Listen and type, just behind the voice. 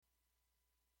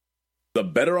The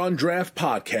Better on Draft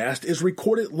podcast is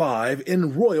recorded live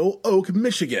in Royal Oak,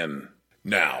 Michigan.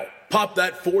 Now, pop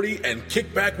that 40 and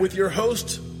kick back with your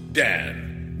hosts,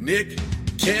 Dan, Nick,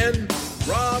 Ken,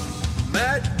 Rob,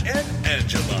 Matt, and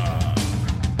Angela.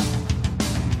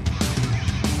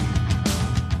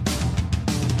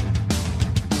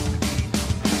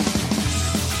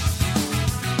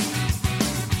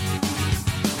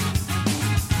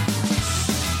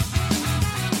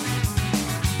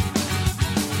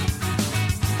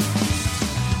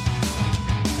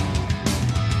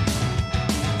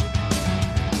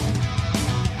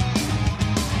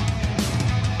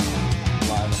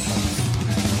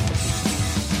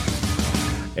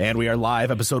 And we are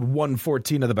live, episode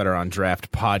 114 of the Better on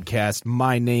Draft podcast.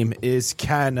 My name is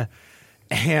Ken,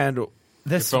 and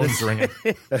this phone's ringing.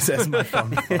 As my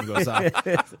phone goes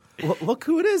off. Look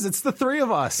who it is! It's the three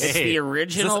of us. It's the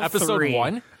original Is this episode three.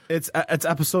 1? It's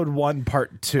episode 1,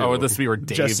 part 2. Oh, would this be where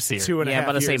Dave's Just here? 2.5 Yeah, I'm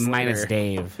about to say years minus later.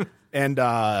 Dave. And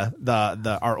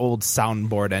our old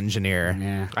soundboard engineer.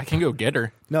 Yeah. I can go get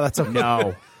her. No, that's okay.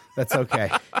 No, That's okay.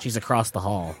 she's across the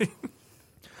hall.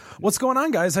 What's going on,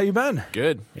 guys? How you been?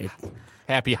 Good.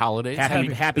 Happy holidays. Happy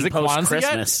Is it post-Christmas.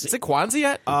 Kwanzaa yet? Is it Kwanzaa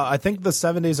yet? I think the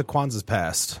 7 days of Kwanzaa's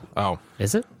passed. Oh.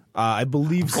 Is it? I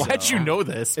believe so. Glad you know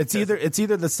this. It's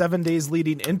either the 7 days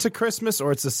leading into Christmas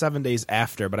or it's the 7 days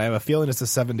after, but I have a feeling it's the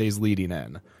 7 days leading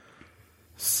in.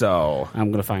 So, I'm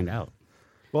going to find out.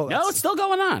 well, No, it's still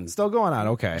going on. still going on.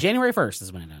 Okay. January 1st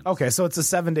is when it ends. Okay, so it's the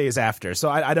 7 days after. So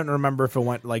I don't remember if it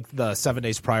went like the 7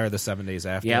 days prior or the 7 days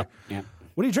after. Yep.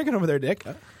 What are you drinking over there, Dick?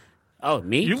 Oh,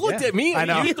 me? You looked at me. I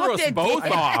know. You threw looked us at both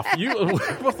me. off. You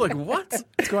were both like, what?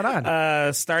 What's going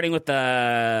on? Starting with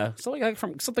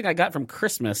something I got from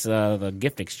Christmas, the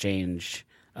gift exchange.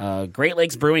 Great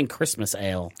Lakes Brewing Christmas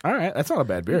Ale. All right, that's not a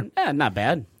bad beer. Not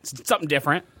bad. It's something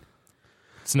different.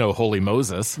 It's no Holy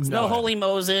Moses. It's no Holy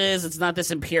Moses. It's not this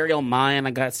Imperial Mine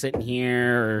I got sitting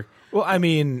here, Well, I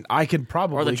mean, I could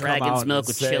probably or the come out Dragon's and Milk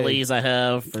with say, chilies I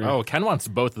have. For, Oh, Ken wants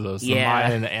both of those. Yeah.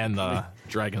 The mine and the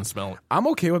Dragon's Milk. I'm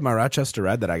okay with my Rochester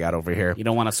Red that I got over here. You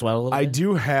don't want to sweat a little I bit?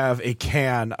 do have a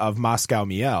can of Moscow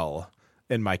Miel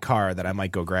in my car that I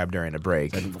might go grab during a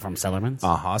break. From Sellerman's?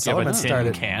 Uh-huh. You have a Sellerman tin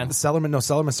started can?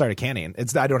 Sellerman started canning.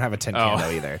 I don't have a tin can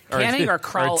though either. Canning or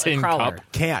a tin crawler?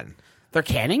 cup. Can. They're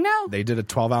canning now? They did a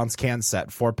 12-ounce can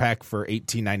set, 4-pack for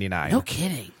 $18.99. No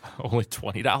kidding. Only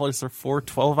 $20 for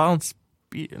 12-ounce.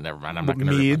 Never mind. I'm not going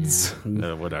to. Meads.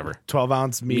 Whatever.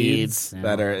 12-ounce meads. Meads,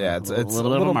 that are it's a little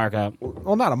bit of a markup.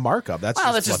 Well, not a markup. That's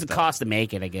Well, that's just what the cost to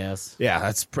make it, I guess. Yeah,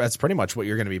 that's pretty much what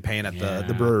you're going to be paying at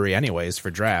the brewery anyways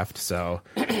for draft. So,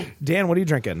 Dan, what are you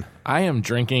drinking? I am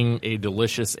drinking a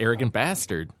delicious Arrogant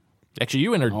Bastard. Actually,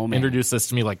 you introduced this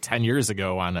to me like 10 years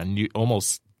ago on a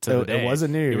almost to the day. It was a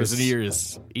New Year's. It was a New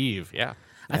Year's Eve, yeah.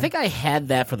 I think I had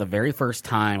that for the very first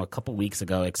time a couple weeks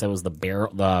ago, except it was the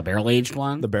barrel aged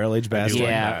one. The barrel-aged bastard.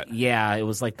 Yeah. It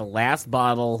was like the last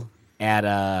bottle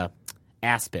at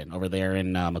Aspen over there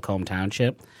in Macomb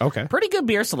Township. Okay. Pretty good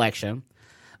beer selection.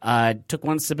 Took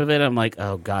one sip of it. I'm like,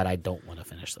 oh god, I don't want to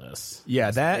finish this.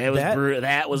 Yeah,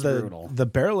 That was brutal. The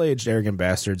barrel-aged Arrogant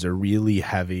Bastards are really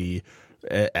heavy.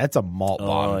 It's a malt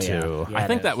bomb, too. Yeah, I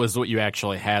think it that is. was what you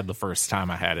actually had the first time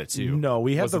I had it, too. No,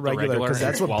 we have Was the it regular because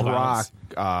that's what 12 Brock, ounce?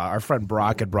 our friend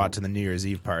Brock, had brought to the New Year's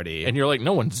Eve party. And you're like,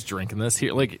 no one's drinking this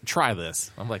here. Like, try this.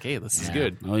 I'm like, hey, this is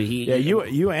good. Well,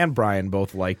 you and Brian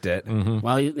both liked it.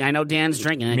 Well, I know Dan's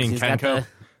drinking it. You mean 'cause he's got Kenko? the-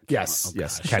 Yes,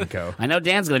 Kenko. I know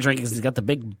Dan's going to drink it because he's got the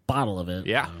big bottle of it.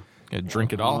 Yeah. Gonna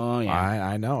drink it all. Oh, yeah.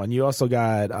 I know. And you also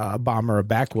got a Bomber of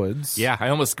Backwoods. Yeah, I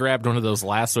almost grabbed one of those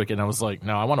last week, and I was like,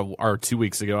 no, or 2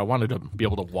 weeks ago, I wanted to be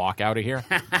able to walk out of here.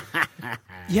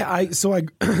 Yeah, I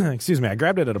excuse me, I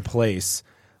grabbed it at a place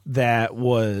that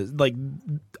was like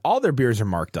all their beers are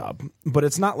marked up, but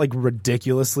it's not like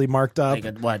ridiculously marked up.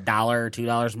 Like $1,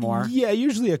 $2 more? Yeah,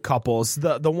 usually a couple.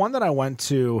 So the one that I went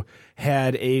to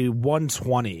had a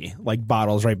 120 like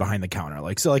bottles right behind the counter.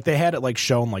 Like they had it like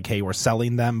shown like, hey, we're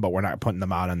selling them, but we're not putting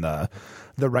them out in the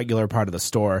regular part of the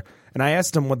store. And I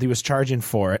asked him what he was charging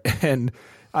for it, and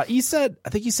he said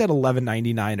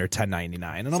 $11.99 or $10.99,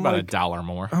 and It's I'm about like, $1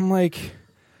 more. I'm like,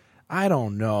 I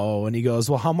don't know. And he goes,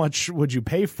 well, how much would you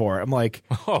pay for it? I'm like,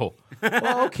 Oh,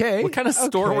 well, okay. what kind of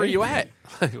store were you at?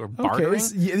 We're bartering?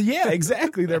 Yeah,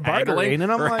 exactly. They're bartering, Haggling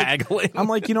and I'm or like, haggling? I'm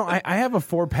like, I have a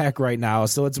 4-pack right now,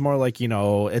 so it's more like,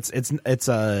 it's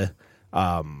a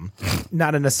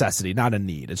not a necessity, not a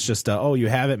need. It's just you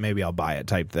have it, maybe I'll buy it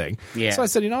type thing. Yeah. So I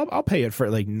said, I'll pay it for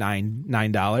like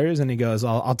 $9, and he goes,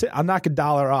 I'll knock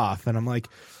 $1 off, and I'm like.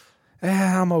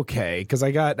 I'm okay because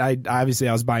I obviously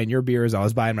I was buying your beers, I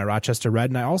was buying my Rochester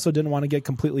Red, and I also didn't want to get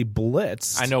completely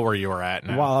blitzed. I know where you were at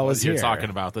now. While I was You're here. talking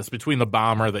about this between the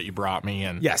bomber that you brought me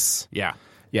and Yes, yeah.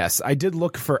 I did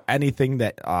look for anything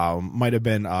that might have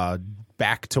been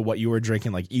back to what you were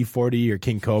drinking, like E40 or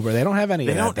King Cobra. They don't have any.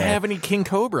 They of don't that have any King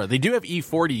Cobra. They do have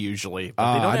E40 usually,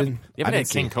 but they haven't had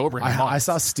King Cobra in I months.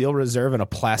 saw Steel Reserve in a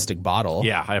plastic bottle.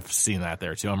 Yeah, I've seen that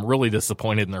there too. I'm really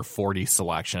disappointed in their 40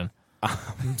 selection.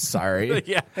 I'm sorry.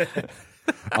 Yeah.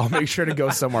 I'll make sure to go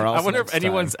somewhere else. I wonder if next time.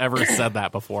 anyone's ever said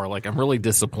that before. Like, I'm really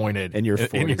disappointed In your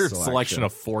 40 selection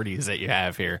of 40s that you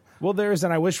have here. Well,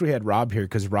 and I wish we had Rob here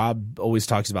because Rob always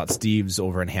talks about Steve's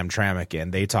over in Hamtramck,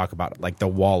 and they talk about like the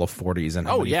wall of 40s and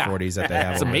how many 40s that they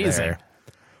have. It's over amazing.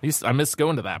 there. I miss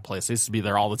going to that place. I used to be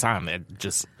there all the time. They had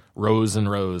just rows and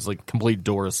rows, like complete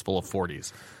doors full of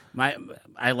 40s.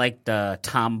 I liked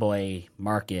Tomboy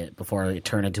Market before it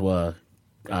turned into a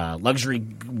luxury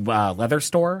leather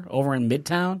store over in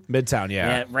Midtown.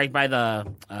 Yeah, right by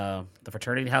the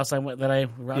fraternity house I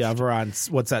rushed. Yeah, we're on.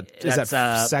 What's that? Is that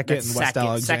Second and West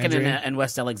Alexandria? Second and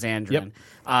West Alexandria.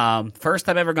 Yep. First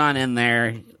I've ever gone in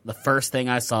there. The first thing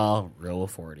I saw, row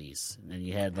of 40s. And then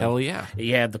you had Hell yeah.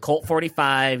 You had the Colt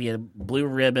 45. You had Blue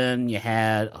Ribbon. You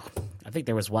had I think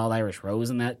there was Wild Irish Rose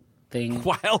in that thing.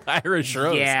 Wild Irish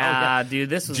Rose. Yeah, dude.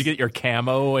 This was. Did you get your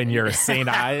camo and your St.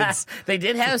 Ides? They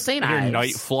did have St. Your Ides.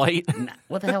 Night Flight?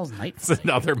 What the hell is Night It's Flight?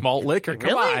 another malt liquor.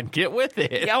 Come Really? on, get with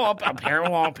it. Yeah, well,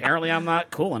 apparently I'm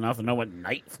not cool enough to know what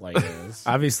Night Flight is.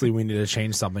 Obviously, we need to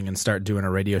change something and start doing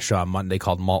a radio show on Monday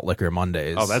called Malt Liquor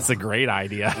Mondays. Oh, that's a great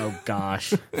idea. Oh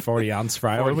gosh, 40-ounce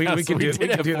Friday. We can do have this.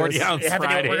 40-ounce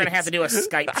Fridays. we're gonna have to do a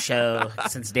Skype show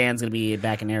since Dan's gonna be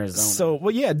back in Arizona.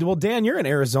 So, Dan, you're in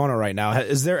Arizona right now.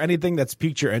 Is there anything that's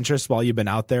piqued your interest while you've been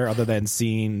out there other than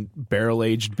seeing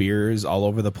barrel-aged beers all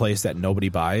over the place that nobody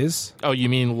buys? Oh, you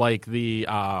mean like the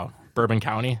Bourbon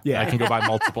County? Yeah. I can go buy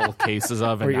multiple cases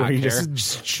of and not Or you care.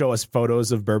 just show us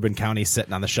photos of Bourbon County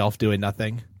sitting on the shelf doing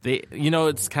nothing?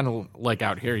 It's kind of like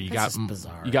out here. You That's just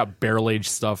bizarre. You got barrel-aged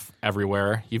stuff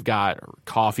everywhere. You've got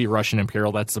coffee, Russian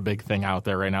Imperial. That's the big thing out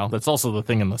there right now. That's also the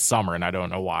thing in the summer, and I don't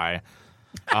know why.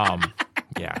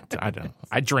 Yeah,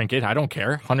 I drink it. I don't care.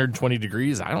 120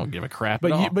 degrees. I don't give a crap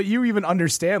at all. But you even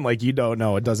understand, like, you don't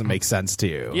know. It doesn't make sense to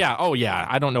you. Yeah. Oh, yeah.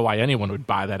 I don't know why anyone would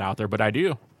buy that out there, but I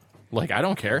do. Like, I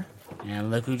don't care.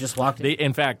 And look who just walked in.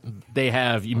 In fact, they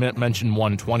have. You mentioned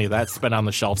 120. That's been on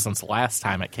the shelf since last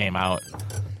time it came out.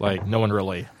 Like, no one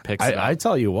really picks it up. I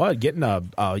tell you what, getting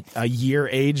a year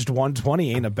aged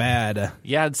 120 ain't a bad.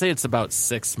 Yeah, I'd say it's about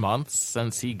 6 months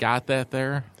since he got that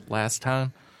there last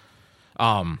time.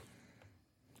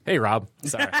 Hey, Rob.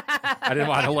 Sorry. I didn't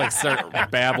want to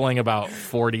start babbling about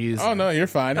 40s. Oh, no, you're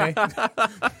fine. Hey.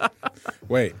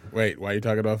 Wait. Why are you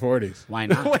talking about 40s? Why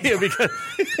not?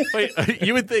 Wait,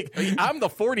 you would think I'm the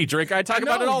 40 drinker. I talk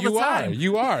about it all the time.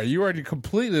 You are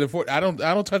completely the 40. I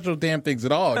don't touch those damn things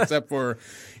at all, except for,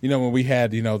 when we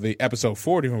had, the episode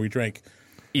 40 when we drank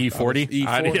E40. E40.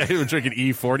 I was drinking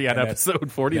E40 on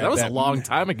episode 40. That was a long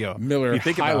time ago. Miller you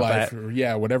think High about Life,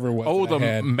 that. whatever it was. Oh, that I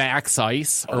had. Max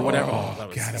Ice or whatever. Oh,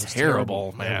 that was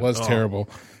terrible, man. It was terrible.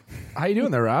 How you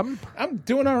doing there, Rob? I'm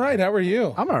doing all right. How are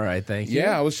you? I'm all right, thank you.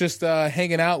 Yeah, I was just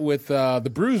hanging out with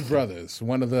the Bruise Brothers,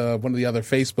 one of the other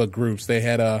Facebook groups. They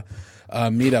had a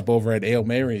meetup over at Ale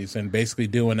Mary's and basically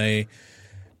doing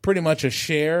pretty much a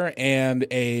share and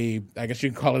I guess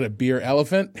you can call it a beer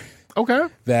elephant. Okay.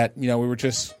 That we were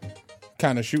just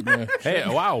kind of shooting. Hey,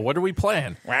 wow! What are we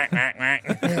playing? I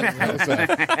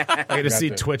get to see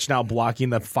Twitch now blocking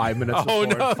the 5 minutes before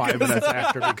and 5 minutes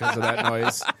after because of that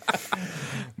noise.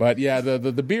 But yeah,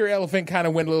 the beer elephant kind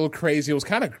of went a little crazy. It was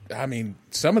kind of,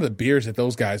 some of the beers that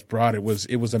those guys brought, it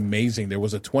was amazing. There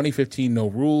was a 2015 No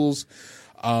Rules.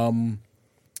 One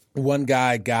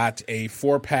guy got a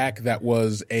 4-pack that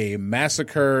was a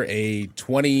Massacre, a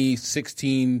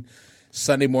 2016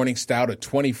 Sunday Morning Stout, a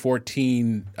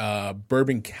 2014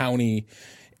 Bourbon County,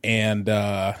 and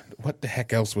what the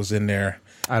heck else was in there?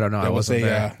 I don't know. I wasn't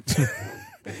there.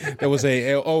 There was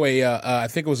I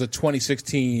think it was a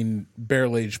 2016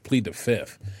 barrel aged Plead the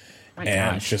Fifth,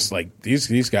 and it's just like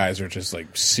these guys are just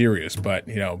like serious, but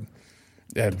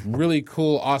had really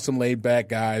cool, awesome, laid back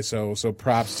guys. So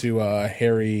props to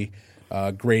Harry,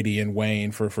 Grady, and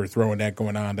Wayne for throwing that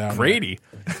going on down Grady.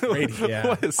 Grady, Yeah.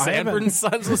 What, Sanford and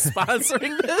Sons was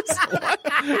sponsoring this?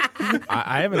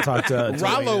 I haven't talked to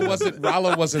Rollo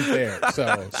wasn't there,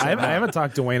 so I haven't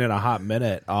talked to Wayne in a hot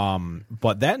minute.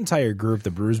 But that entire group,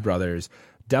 the Bruise Brothers,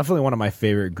 definitely one of my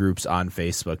favorite groups on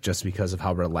Facebook just because of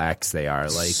how relaxed they are.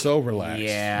 Like so relaxed.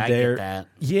 Yeah, I get that.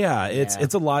 Yeah,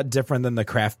 it's a lot different than the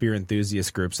craft beer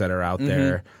enthusiast groups that are out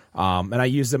there. And I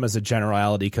use them as a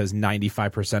generality because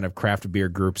 95% of craft beer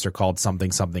groups are called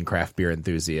something craft beer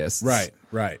enthusiasts.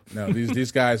 Right. No,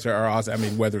 these guys are awesome. I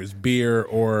mean, whether it's beer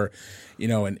or,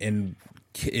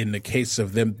 in the case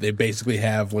of them, they basically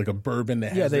have like a bourbon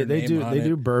that has their name on it. They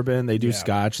do bourbon, they do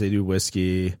scotch, they do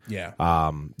whiskey.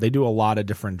 Yeah. They do a lot of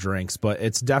different drinks, but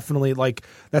it's definitely like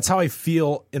that's how I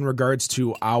feel in regards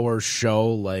to our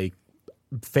show, like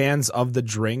fans of the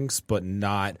drinks, but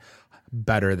not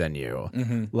better than you.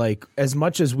 Like as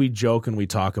much as we joke and we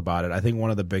talk about it, I think one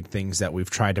of the big things that we've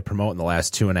tried to promote in the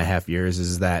last 2.5 years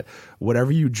is that whatever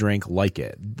you drink, like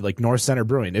it. Like North Center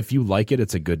Brewing, if you like it,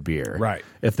 it's a good beer. Right.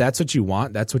 If that's what you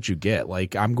want, that's what you get.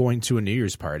 Like I'm going to a New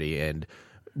Year's party, and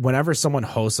whenever someone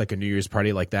hosts like a New Year's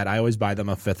party like that, I always buy them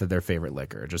a fifth of their favorite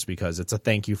liquor just because it's a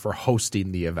thank you for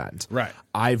hosting the event. Right.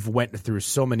 I've went through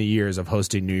so many years of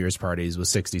hosting New Year's parties with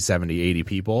 60, 70, 80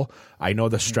 people. I know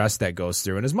the stress that goes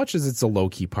through. And as much as it's a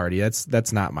low-key party,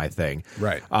 that's not my thing.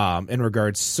 Right. In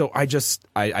regards, so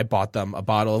I bought them a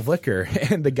bottle of liquor,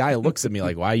 and the guy looks at me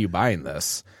like, why are you buying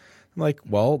this? I'm like,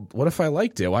 well, what if I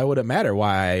liked it? Why would it matter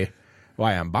why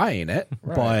I'm buying it?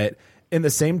 Right. But in the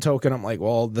same token, I'm like,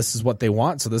 well, this is what they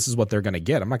want, so this is what they're going to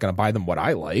get. I'm not going to buy them what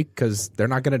I like because they're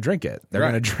not going to drink it. They're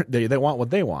Right. going to they want what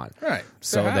they want. Right.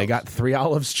 So they got 3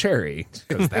 olives cherry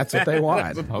because that's what they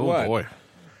want. Oh What? boy.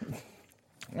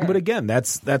 But again,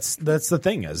 that's the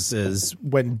thing is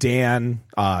when Dan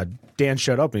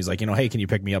showed up and he's like, hey, can you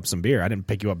pick me up some beer? I didn't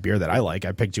pick you up beer that I like.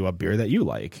 I picked you up beer that you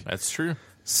like. That's true.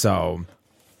 So,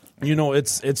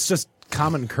 it's just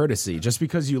common courtesy. Just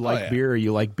because you like beer or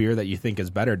you like beer that you think is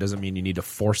better doesn't mean you need to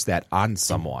force that on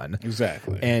someone.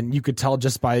 Exactly. And you could tell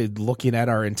just by looking at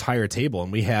our entire table,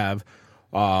 and we have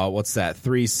what's that?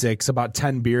 3, 6, about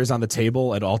 10 beers on the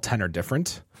table, and all 10 are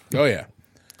different. Oh yeah,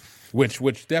 which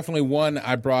definitely one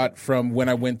I brought from when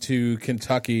I went to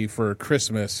Kentucky for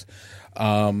Christmas.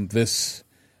 This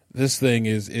thing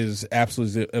is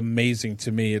absolutely amazing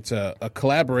to me. It's a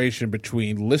collaboration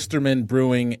between Listerman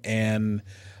Brewing and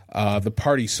the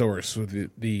Party Source,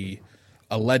 the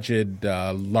alleged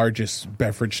largest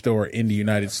beverage store in the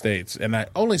United States. And I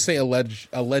only say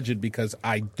alleged because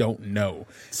I don't know.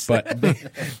 But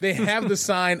they have the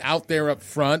sign out there up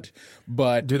front.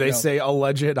 But Do they say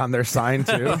alleged on their sign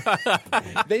too?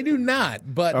 They do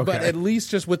not. But Okay. at least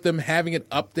just with them having it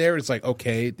up there, it's like,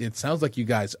 okay, it sounds like you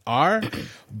guys are,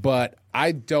 but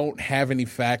I don't have any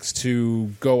facts to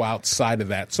go outside of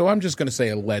that. So I'm just going to say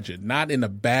alleged, not in a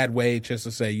bad way, just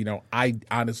to say, I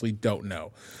honestly don't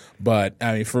know. But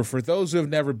I mean, for those who have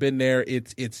never been there,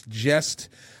 it's just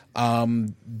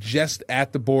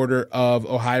at the border of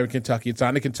Ohio and Kentucky. It's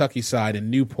on the Kentucky side in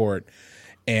Newport.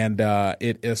 And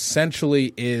it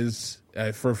essentially is,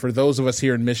 for those of us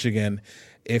here in Michigan,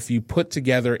 if you put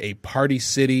together a Party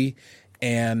City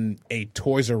and a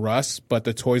Toys R Us, but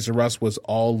the Toys R Us was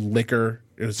all liquor.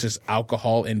 It was just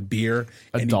alcohol and beer.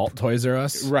 Adult Toys R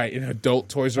Us? Right, an adult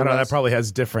Toys R I Us. know that probably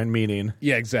has different meaning.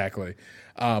 Yeah, exactly.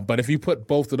 But if you put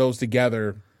both of those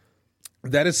together,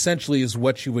 that essentially is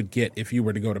what you would get if you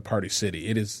were to go to Party City.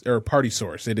 It is, or Party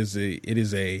Source. It is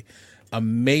a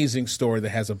amazing store that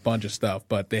has a bunch of stuff.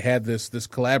 But they had this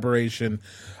collaboration,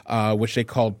 which they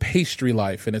called Pastry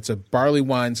Life, and it's a barley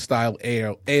wine style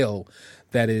ale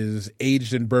that is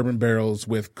aged in bourbon barrels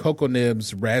with cocoa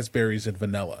nibs, raspberries, and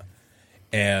vanilla.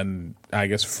 And I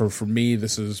guess for me,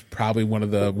 this is probably one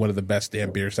of the best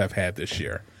damn beers I've had this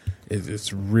year.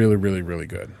 It's really, really, really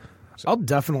good. I'll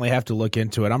definitely have to look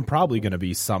into it. I'm probably going to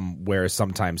be somewhere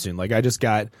sometime soon. Like I just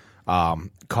got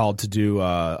called to do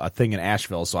a thing in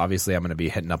Asheville, so obviously I'm going to be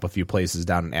hitting up a few places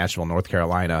down in Asheville, North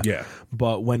Carolina. Yeah.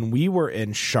 But when we were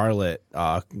in Charlotte,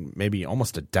 maybe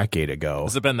almost a decade ago.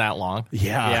 Has it been that long?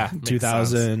 Yeah, makes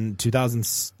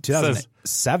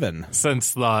 2007.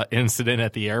 Since the incident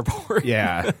at the airport.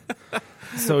 Yeah.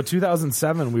 So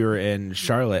 2007, we were in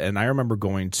Charlotte, and I remember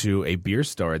going to a beer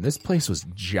store, and this place was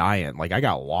giant. Like I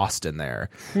got lost in there.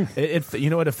 It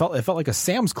felt like a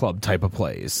Sam's Club type of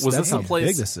place. Was That's this a how place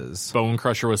big this is? Bone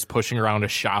Crusher was pushing around a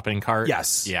shopping cart?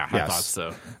 Yes. Yeah, I Yes. thought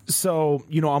so. So,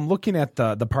 I'm looking at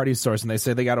the Party Source, and they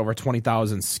say they got over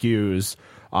 20,000 SKUs,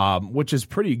 which is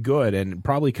pretty good and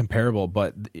probably comparable.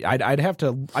 But I'd have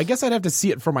to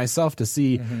see it for myself to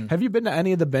see. Mm-hmm. Have you been to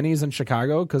any of the Bennies in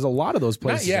Chicago? Because a lot of those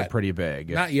places are pretty big.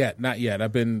 Not yet.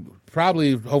 I've been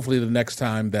hopefully the next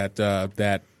time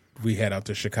that we head out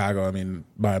to Chicago. I mean,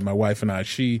 my wife and I,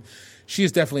 she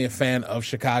is definitely a fan of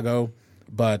Chicago,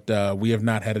 but we have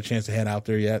not had a chance to head out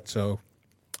there yet. So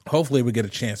hopefully we get a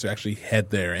chance to actually head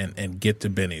there and get to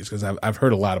Binny's, because I've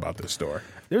heard a lot about this store.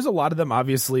 There's a lot of them.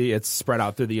 Obviously, it's spread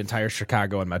out through the entire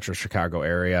Chicago and Metro Chicago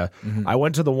area. I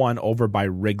went to the one over by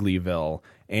Wrigleyville,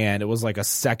 and it was like a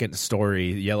second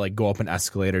story. You like go up an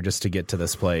escalator just to get to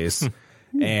this place.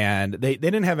 And they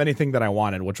didn't have anything that I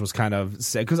wanted, which was kind of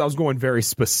sad because I was going very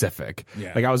specific.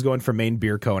 Yeah. Like I was going for Maine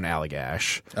Beer Co. and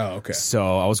Allagash. Oh, okay.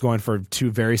 So I was going for two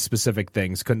very specific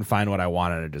things. Couldn't find what I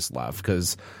wanted and just left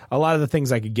because a lot of the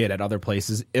things I could get at other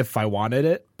places if I wanted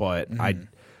it, but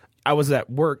I was at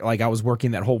work, like I was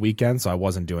working that whole weekend, so I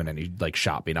wasn't doing any like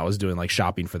shopping. I was doing like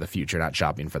shopping for the future, not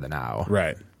shopping for the now.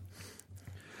 Right.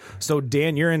 So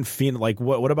Dan, you're in Phoenix. Like,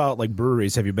 what about like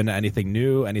breweries? Have you been to anything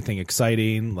new? Anything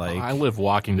exciting? Like, I live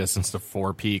walking distance to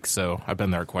Four Peaks, so I've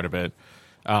been there quite a bit.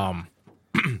 I've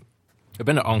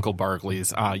been to Uncle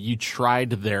Barkley's. You tried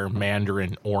their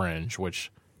Mandarin Orange,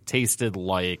 which tasted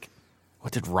like,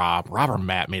 what did Rob or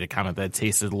Matt made a comment that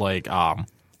tasted like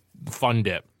Fun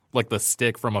Dip, like the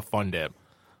stick from a Fun Dip,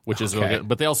 which is really good.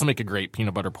 But they also make a great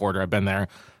peanut butter porter. I've been there.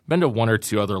 Been to one or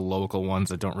two other local ones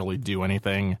that don't really do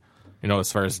anything,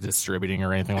 as far as distributing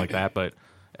or anything like that. But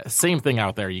same thing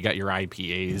out there. You got your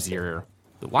IPAs, a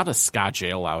lot of Scotch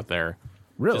ale out there.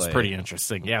 Really? Which is pretty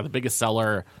interesting. Yeah, the biggest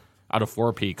seller out of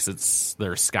Four Peaks, it's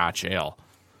their Scotch ale,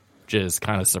 which is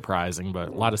kind of surprising, but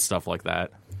a lot of stuff like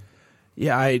that.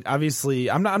 Yeah,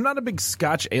 I'm not a big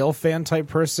Scotch ale fan type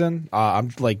person.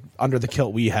 I'm like Under the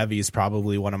Kilt Wee Heavy is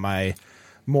probably one of my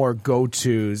more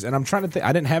go-tos, and I'm trying to think.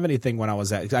 I didn't have anything when I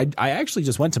was at. I actually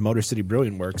just went to Motor City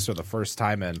Brewing Works for the first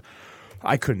time, and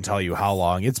I couldn't tell you how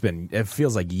long it's been. It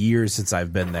feels like years since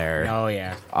I've been there. Oh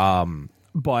yeah.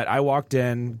 But I walked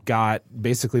in, got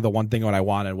basically the one thing what I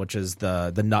wanted, which is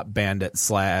the Nut Bandit /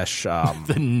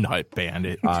 The Nut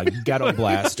Bandit Ghetto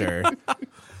Blaster.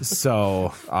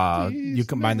 So you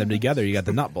combine them together, you got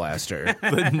the Nut Blaster.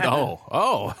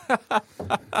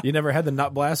 You never had the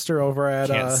Nut Blaster over at?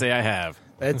 Can't say I have.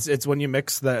 It's when you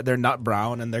mix their Nut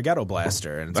Brown and their Ghetto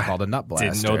Blaster, and it's called a Nut Blaster.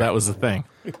 Didn't know that was a thing.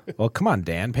 Well, come on,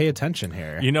 Dan, pay attention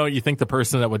here. You think the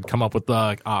person that would come up with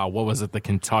the what was it, the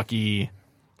Kentucky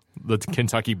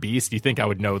Beast? You think I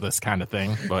would know this kind of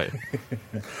thing? But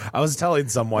I was telling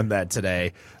someone that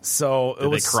today. So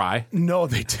Did they cry? No,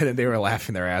 they didn't. They were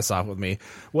laughing their ass off with me.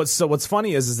 What's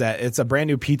funny is that it's a brand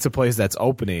new pizza place that's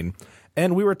opening.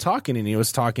 And we were talking, and he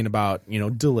was talking about,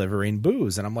 delivering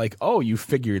booze. And I'm like, oh, you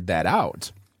figured that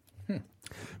out.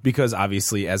 Because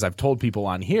obviously, as I've told people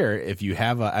on here, if you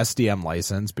have a SDM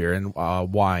license, beer and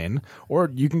wine, or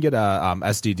you can get a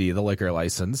SDD, the liquor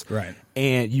license, right,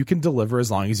 and you can deliver as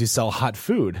long as you sell hot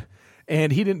food.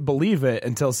 And he didn't believe it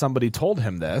until somebody told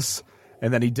him this.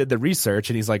 And then he did the research,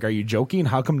 and he's like, are you joking?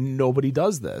 How come nobody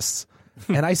does this?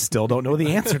 And I still don't know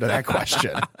the answer to that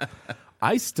question.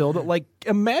 I still don't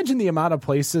imagine the amount of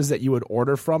places that you would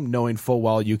order from knowing full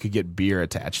well you could get beer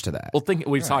attached to that. Well,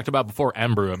 we've talked about before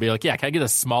Embrew. I'd be like, yeah, can I get a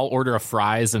small order of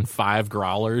fries and 5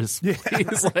 growlers? Yeah.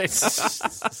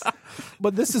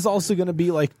 But this is also going to be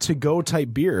like to-go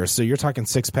type beer. So you're talking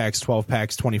 6-packs,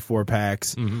 12-packs,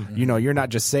 24-packs. Mm-hmm. You're not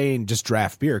just saying just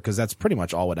draft beer, because that's pretty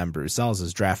much all what Embrew sells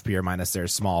is draft beer minus their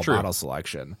small bottle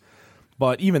selection.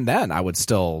 But even then, I would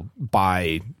still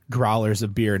buy growlers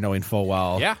of beer knowing full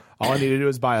well. Yeah. All I need to do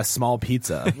is buy a small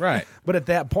pizza. Right. But at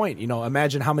that point,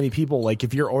 imagine how many people, like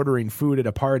if you're ordering food at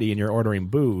a party and you're ordering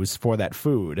booze for that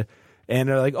food, and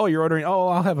they're like, oh, you're ordering,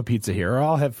 I'll have a pizza here, or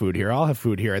I'll have food here, I'll have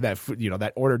food here. That food,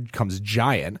 that order becomes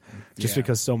giant just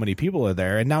because so many people are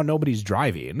there. And now nobody's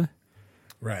driving.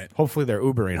 Right. Hopefully they're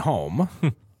Ubering home.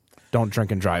 Don't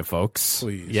drink and drive, folks.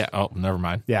 Please. Yeah. Oh, never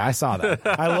mind. Yeah, I saw that.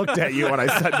 I looked at you when I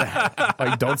said that.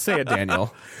 Like, don't say it,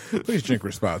 Daniel. Please drink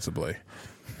responsibly.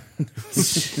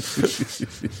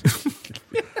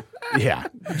 Yeah,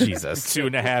 Jesus.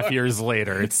 2.5 years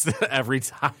later, it's every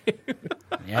time.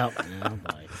 Yep.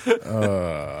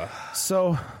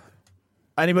 So,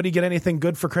 anybody get anything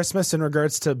good for Christmas in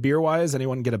regards to beer-wise?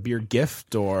 Anyone get a beer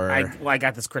gift or? I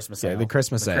got this Christmas ale. Yeah, the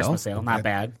Christmas ale. Christmas ale, not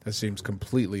bad. That seems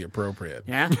completely appropriate.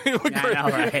 Yeah? Yeah, I know,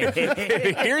 right?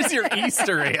 Here's your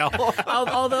Easter ale.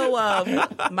 Although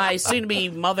my soon-to-be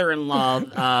mother-in-law,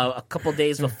 a couple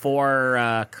days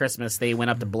before Christmas, they went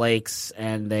up to Blake's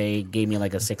and they gave me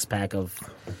like a 6-pack of,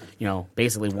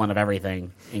 basically one of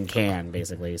everything in can,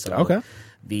 basically. So okay.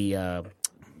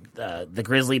 The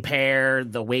Grizzly Pear,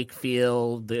 the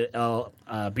Wakefield, the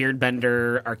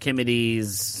Beardbender,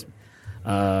 Archimedes.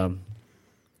 Yeah,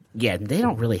 they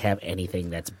don't really have anything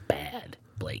that's bad,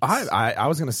 Blake. I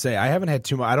was going to say, I haven't had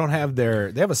too much. I don't have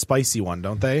they have a spicy one,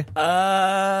 don't they?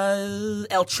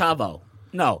 El Chavo.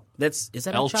 No, is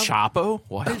that El Chapo?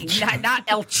 What? Not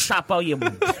El Chapo, you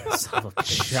son of a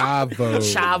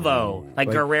bitch. Chavo. Like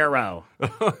Guerrero.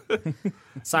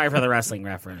 Sorry for the wrestling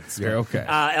reference. You're okay.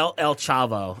 El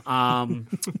Chavo.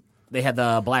 They had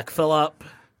the Black Phillip.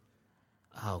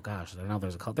 Oh gosh, I know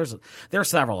there's there are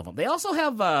several of them. They also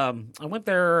have. I went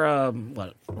there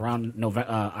around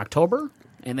October,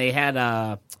 and they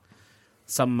had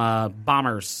some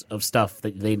bombers of stuff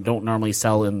that they don't normally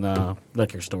sell in the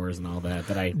liquor stores and all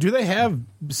that. Do they have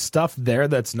stuff there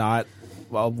that's not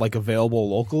like available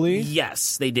locally?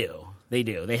 Yes, they do.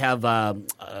 They have. I'm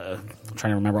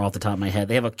trying to remember off the top of my head.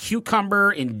 They have a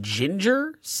cucumber and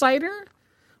ginger cider,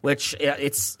 which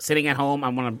it's sitting at home. I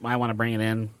want to bring it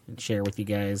in and share with you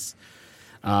guys.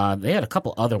 They had a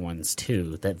couple other ones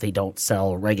too that they don't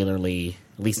sell regularly,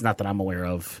 at least not that I'm aware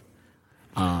of.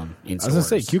 In I was stores. gonna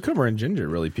say cucumber and ginger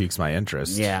really piques my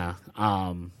interest. Yeah.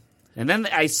 And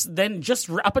then just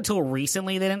up until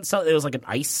recently they didn't sell. It was like an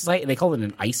ice cider. They called it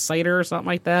an ice cider or something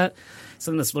like that. It's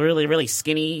in this really really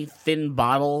skinny thin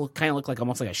bottle, kind of looked like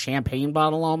almost like a champagne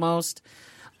bottle almost.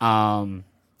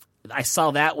 I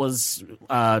saw that was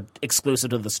exclusive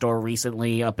to the store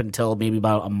recently, up until maybe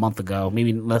about a month ago,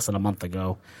 maybe less than a month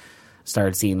ago.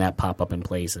 Started seeing that pop up in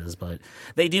places, but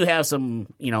they do have some,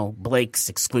 Blake's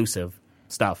exclusive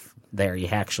stuff there. You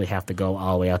actually have to go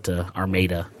all the way out to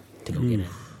Armada to go get it.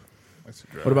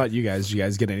 What about you guys? Did you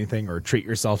guys get anything or treat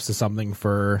yourselves to something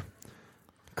for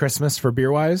Christmas for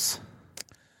beer wise?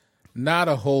 Not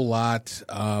a whole lot.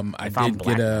 I did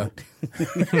get a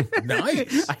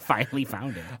nice. I finally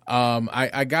found it.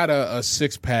 I got a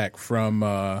 6-pack from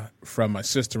my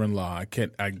sister-in-law.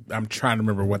 I'm trying to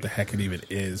remember what the heck it even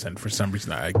is, and for some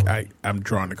reason I'm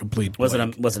drawing a complete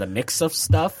blank. Was it a mix of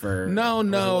stuff or No, it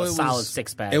was a solid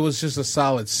 6-pack? It was just a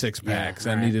solid 6-pack. Yeah,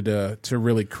 So I needed to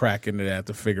really crack into that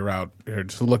to figure out, or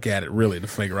to look at it really to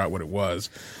figure out what it was.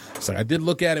 So I did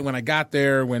look at it when I got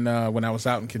there. When I was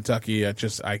out in Kentucky, I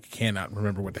cannot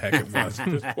remember what the heck it was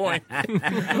at this point.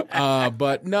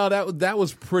 But no, that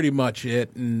was pretty much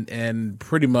it, and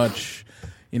pretty much,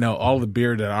 all the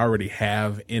beer that I already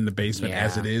have in the basement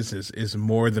as it is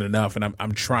more than enough, and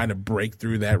I'm trying to break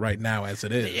through that right now as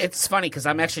it is. It's funny because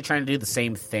I'm actually trying to do the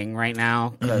same thing right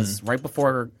now because right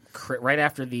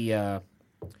after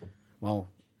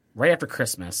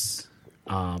Christmas.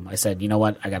 I said, you know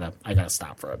what? I gotta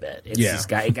stop for a bit. It was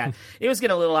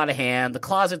getting a little out of hand. The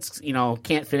closets,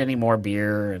 can't fit any more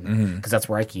beer, and because that's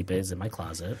where I keep it, is in my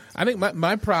closet. I think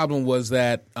my problem was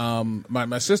that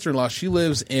my sister-in-law, she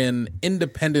lives in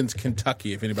Independence,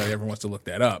 Kentucky. If anybody ever wants to look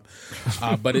that up,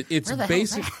 but it's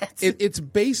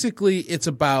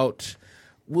about,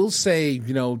 we'll say,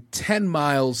 10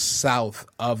 miles south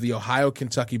of the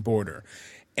Ohio-Kentucky border.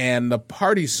 And the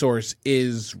Party Source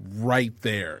is right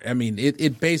there. I mean,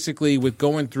 it basically, with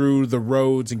going through the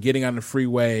roads and getting on the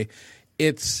freeway,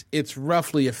 it's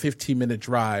roughly a 15-minute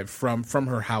drive from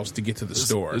her house to get to the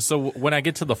store. So when I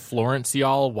get to the Florence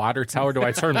Y'all water tower, do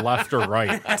I turn left or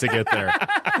right to get there?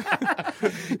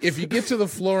 If you get to the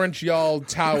Florence Y'all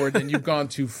tower, then you've gone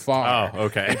too far. Oh,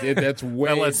 okay. That's way.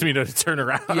 That lets me know to turn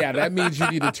around. Yeah, that means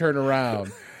you need to turn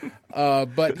around.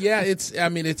 But yeah, it's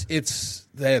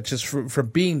that just for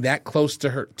being that close to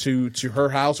her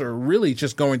house, or really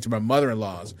just going to my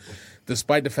mother-in-law's,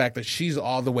 despite the fact that she's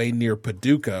all the way near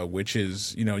Paducah, which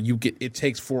is, it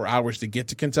takes 4 hours to get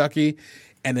to Kentucky,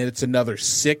 and then it's another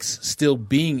 6 still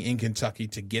being in Kentucky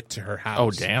to get to her house.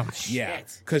 Oh, damn. Yeah,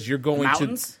 because you're going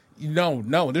mountains? No,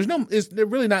 they're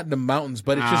really not in the mountains,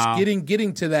 but it's just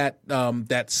getting to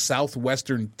that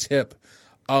southwestern tip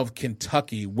of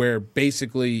Kentucky, where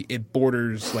basically it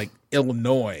borders like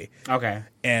Illinois. Okay.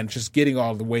 And just getting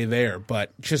all the way there.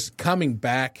 But just coming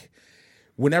back,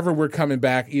 whenever we're coming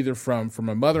back, either from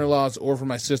my mother-in-law's or from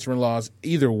my sister-in-law's,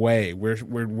 either way,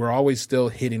 we're always still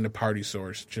hitting the Party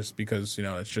Source, just because,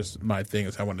 it's just my thing,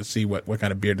 is I want to see what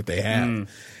kind of beer that they have.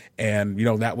 And,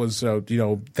 that was,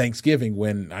 Thanksgiving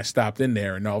when I stopped in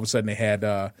there, and all of a sudden they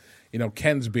had,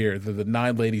 Ken's beer, the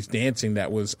 9 Ladies Dancing,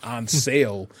 that was on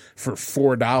sale for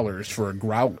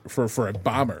 $4 for a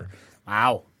bomber.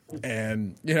 Wow.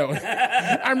 And,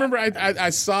 I remember I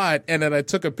saw it, and then I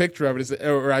took a picture of it,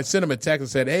 or I sent him a text and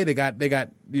said, hey, they got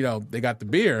the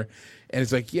beer. And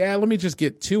it's like, yeah, let me just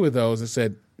get 2 of those. I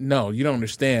said, no, you don't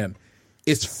understand.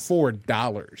 It's $4.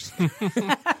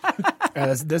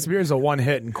 This beer is a one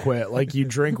hit and quit. Like, you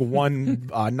drink one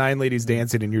 9 Ladies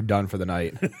Dancing and you're done for the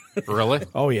night. Really?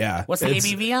 Oh yeah. What's the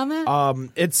ABV on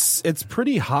that? It's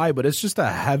pretty high, but it's just a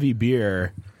heavy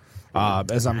beer.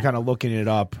 As I'm kind of looking it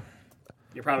up.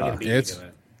 You're probably gonna beat me to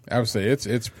it. I would say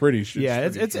it's pretty. It's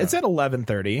at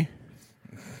 11:30.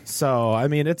 So I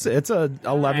mean, it's a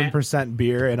 11%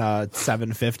 beer and a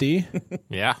 $7.50.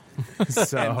 Yeah. So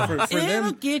For It'll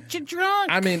them, get you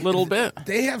drunk. I mean, Little bit.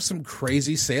 They have some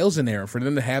crazy sales in there. For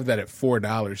them to have that at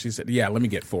 $4, he said, "Yeah, let me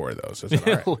get 4 of those." I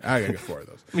said, "All right, I gotta get 4 of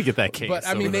those." Let me get that case. But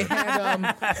I mean, over they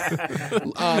there.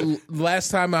 had last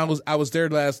time I was there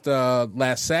last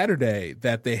Saturday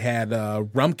that they had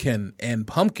Rumpkin and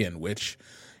Pumpkin, which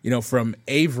from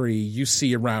Avery you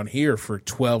see around here for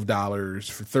 $12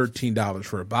 for $13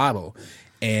 for a bottle,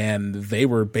 and they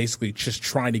were basically just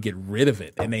trying to get rid of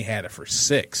it, and they had it for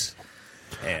 $6.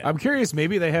 And I'm curious.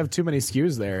 Maybe they have too many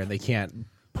SKUs there, and they can't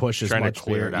push as Trying to much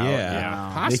clear beer. it out, Yeah, yeah.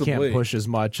 they Possibly. can't push as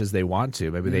much as they want to.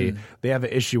 Maybe they have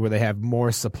an issue where they have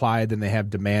more supply than they have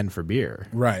demand for beer.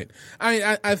 right.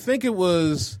 I think it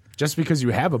was. Just because you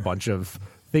have a bunch of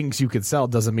things you could sell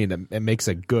doesn't mean it makes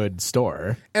a good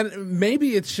store. And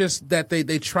maybe it's just that they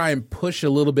try and push a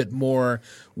little bit more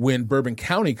when Bourbon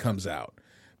County comes out,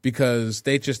 because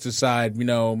they just decide,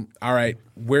 all right,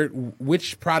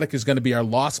 which product is going to be our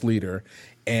loss leader,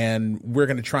 and we're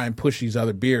going to try and push these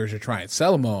other beers or try and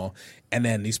sell them all. And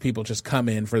then these people just come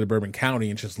in for the Bourbon County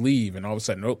and just leave, and all of a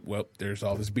sudden, there's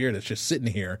all this beer that's just sitting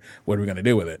here. What are we going to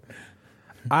do with it?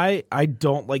 I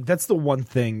don't like, that's the one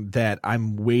thing that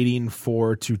I'm waiting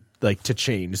for to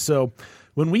change. So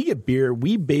when we get beer,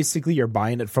 we basically are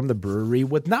buying it from the brewery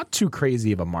with not too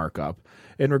crazy of a markup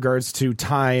in regards to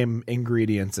time,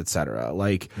 ingredients, etc.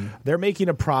 They're making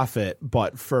a profit,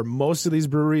 but for most of these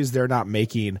breweries, they're not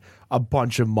making a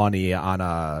bunch of money on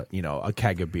a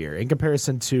keg of beer in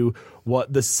comparison to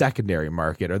what the secondary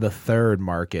market or the third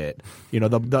market.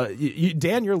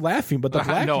 Dan, you're laughing, but the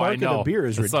black market of beer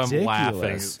is That's why I'm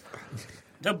ridiculous.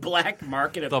 the black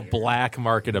market of The beer. black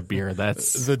market of beer.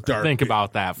 That's The dark Think beer-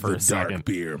 about that for the a second. dark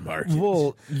beer market.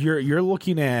 Well, you're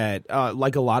looking at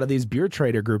like a lot of these beer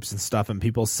trader groups and stuff, and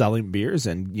people selling beers,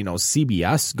 and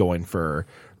CBS going for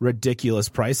ridiculous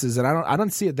prices, and I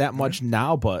don't see it that much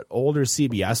now. But older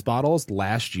CBS bottles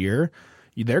last year,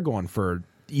 they're going for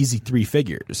easy 3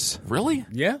 figures Really?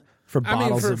 Yeah, for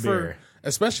bottles of beer.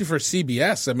 Especially for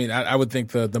CBS. I mean, I would think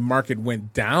the market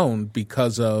went down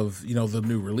because of the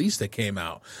new release that came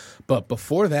out. But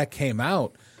before that came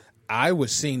out, I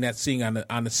was seeing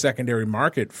on the secondary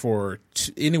market for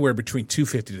anywhere between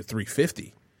 $250 to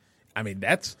 $350. I mean,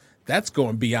 that's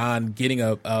going beyond getting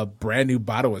a brand new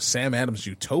bottle of Sam Adams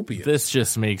Utopia. This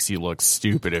just makes you look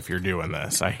stupid if you're doing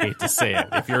this. I hate to say it.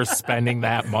 If you're spending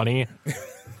that money,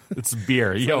 it's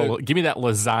beer. Yo, give me that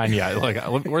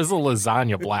lasagna. Where's the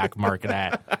lasagna black market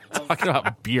at? Talking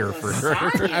about beer for sure.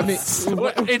 I mean,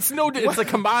 It's a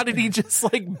commodity just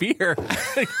like beer.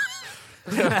 What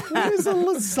is a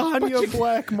lasagna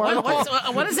black market?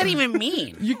 What does that even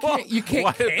mean? you can't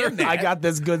can that. I got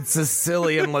this good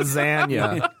Sicilian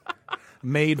lasagna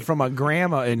made from a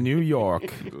grandma in New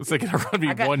York. It's like around me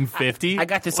 150. I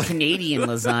got this Canadian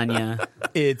lasagna.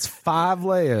 It's 5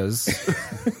 layers,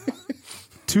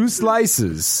 2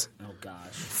 slices, Oh gosh.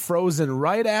 frozen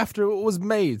right after it was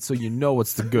made, so you know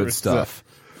it's the good stuff.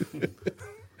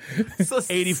 It's the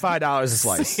 $85 a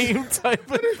slice. same type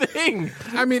of thing.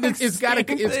 I mean, it's got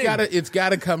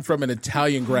to come from an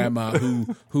Italian grandma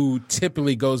who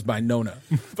typically goes by Nona.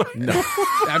 No,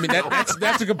 I mean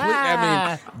that's a complete.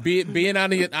 I mean, being on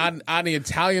the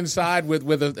Italian side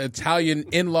with Italian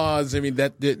in-laws. I mean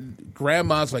that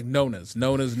grandmas like Nonas.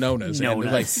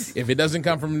 And like if it doesn't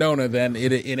come from Nona, then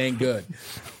it ain't good.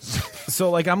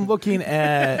 So I'm looking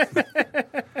at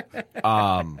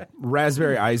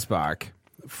Raspberry Eisbach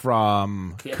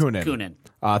from Kunin.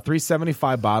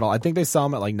 $3.75 bottle. I think they sell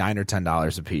them at $9 or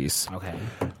 $10 a piece. Okay.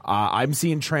 I'm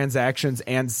seeing transactions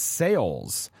and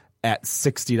sales at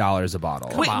 $60 a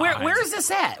bottle. Wait, where is this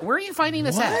at? Where are you finding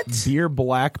this at?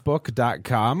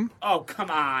 Beerblackbook.com. Oh, come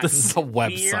on. This is a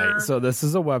website. Beer, So this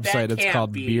is a website. That It's can't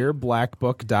called be.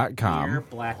 beerblackbook.com. beer,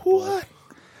 black. What?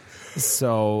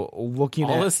 So looking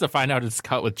All at this to find out it's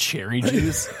cut with cherry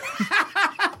juice.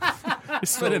 You're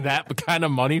spending that kind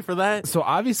of money for that? So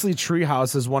obviously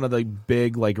Treehouse is one of the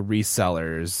big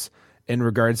resellers in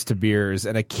regards to beers,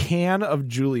 and a can of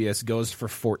Julius goes for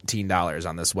 $14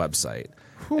 on this website.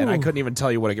 And I couldn't even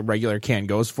tell you what a regular can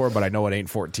goes for, but I know it ain't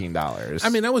 $14. I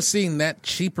mean, I was seeing that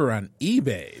cheaper on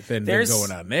eBay than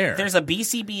going on there. There's a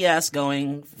BCBS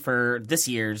going for this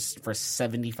year's for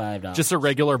 $75. Just a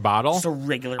regular bottle? Just a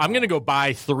regular I'm going to bottle. go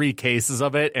buy 3 cases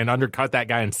of it and undercut that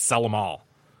guy and sell them all.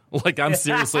 I'm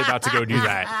seriously about to go do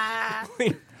that.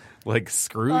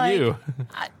 Screw you.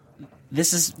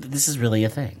 This is really a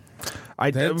thing.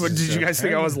 Did you guys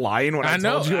think I was lying when I I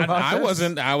know. told you about I this?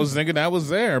 wasn't. I was thinking I was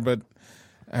there, but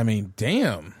I mean,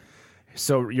 damn.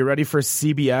 So you ready for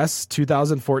CBS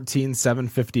 2014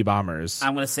 750 bombers?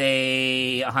 I'm going to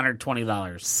say $120.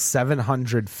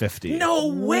 $750. No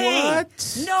way!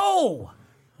 What? No!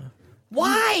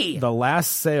 Why? The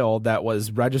last sale that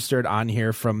was registered on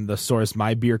here from the source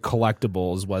My Beer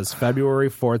Collectibles was February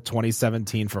 4th,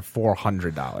 2017 for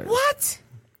 $400. What?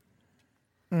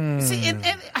 See,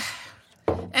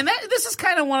 and this is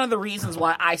kind of one of the reasons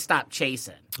why I stopped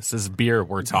chasing. This is beer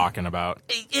we're talking about.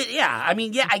 Yeah, I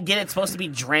mean, I get it's supposed to be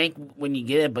drank when you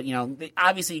get it, but,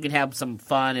 obviously you can have some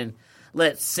fun and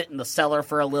let it sit in the cellar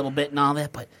for a little bit and all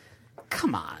that, but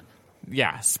come on.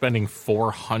 Yeah, spending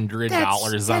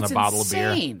 $400 on a bottle of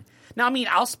beer. Now, I mean,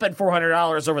 I'll spend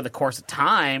 $400 over the course of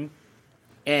time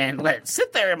and let it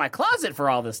sit there in my closet for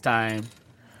all this time,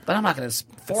 but I'm not going to.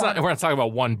 We're not talking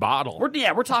about one bottle.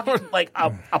 We're talking like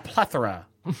a plethora.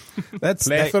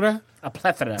 Plethora? A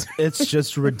plethora. It's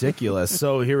just ridiculous.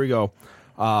 So here we go.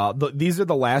 These are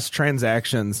the last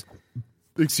transactions,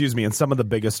 and some of the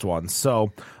biggest ones.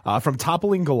 So from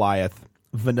Toppling Goliath,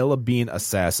 Vanilla Bean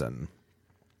Assassin.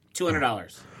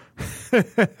 $200.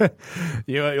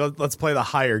 Let's play the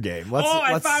higher game.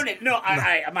 I found it. No,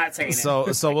 I'm not saying it.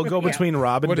 So we'll go between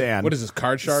Rob and Dan. What is this,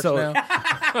 Card Sharks So- now?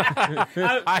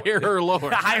 Higher or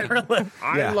lower? Higher. Yeah.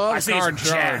 I love I see Card some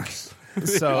Jack. Sharks.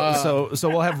 So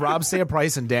we'll have Rob say a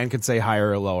price and Dan can say higher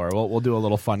or lower. We'll do a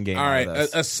little fun game. All out right, of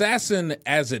this. Assassin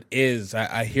as it is,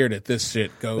 I hear that this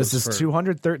shit goes This is for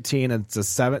 213. And it's a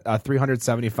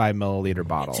 375 milliliter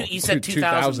bottle. You said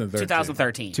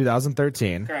 2013.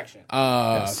 2013. Correction.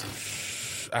 I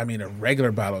mean, a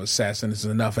regular bottle of Assassin is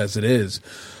enough as it is.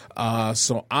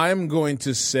 So I'm going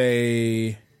to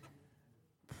say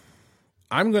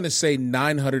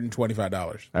 $925.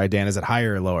 All right, Dan, is it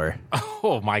higher or lower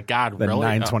Oh my God! than Really?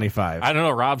 $925? I don't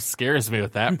know. Rob scares me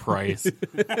with that price.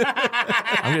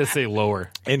 I'm gonna say lower.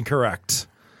 Incorrect.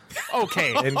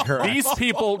 Okay, Incorrect. these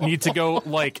people need to go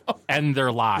end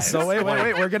their lives. So wait.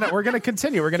 We're gonna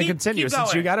continue. We're gonna continue. keep Since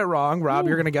going. you got it wrong, Rob,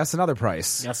 you're gonna guess another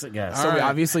price. Yes, it does. So we right.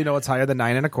 obviously know it's higher than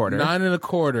 9.25.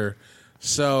 9.25.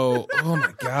 So, oh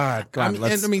my God. on,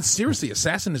 let's- I mean, seriously,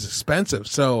 Assassin is expensive.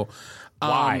 So,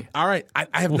 Why? All right, I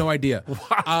have no idea.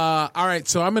 All right,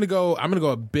 so I'm gonna go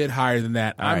a bit higher than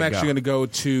that. I'm right, actually go. gonna go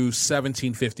to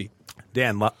 $17.50.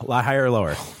 Dan, higher or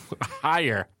lower?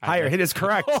 Higher. Higher. It is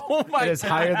correct. Oh my It is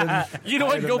higher than. You know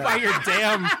what? Go buy your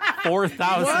damn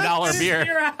 $4,000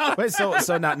 beer. Wait.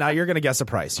 So now you're gonna guess a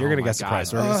price. You're gonna my guess a God.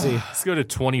 price. We're gonna see Let's go to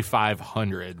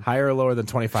 2,500. higher or lower than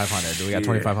 2,500. Do we got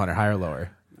 2,500? Higher or lower?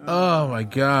 Oh my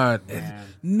God.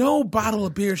 No bottle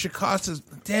of beer should cost us.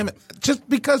 Damn it! Just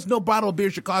because no bottle of beer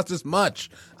should cost this much,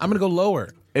 I'm gonna go lower.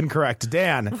 Incorrect.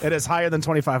 Dan, it is higher than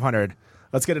 2,500.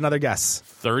 Let's get another guess.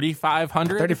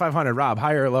 3,500. 3,500. Rob,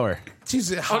 higher or lower?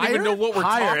 Jesus, I don't even know what we're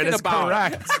Higher. talking It is about.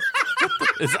 correct.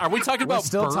 Are we talking We're about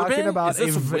still bourbon? talking about Is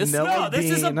this a whiskey? vanilla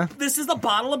bean. This is a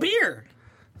bottle of beer.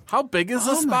 How big is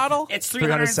this bottle? It's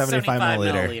 375 375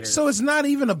 milliliter. milliliters. So it's not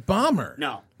even a bomber.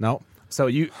 No. No. So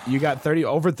you got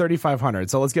over 3,500.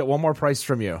 So let's get one more price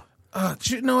from you.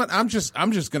 You know what? I'm just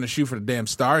gonna shoot for the damn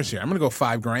stars here. I'm gonna go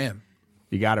 $5,000.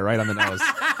 You got it right on the nose.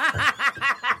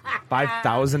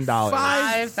 $5,000.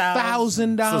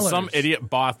 $5,000. So some idiot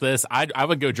bought this. I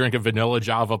would go drink a vanilla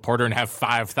Java Porter and have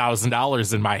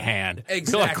 $5,000 in my hand. Be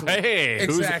Exactly. Like, hey,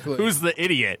 Exactly. who's the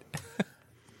idiot?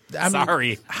 I mean,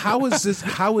 Sorry. How is this?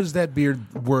 How is that beer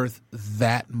worth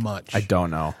that much? I don't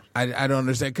know. I don't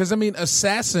understand. Because, I mean,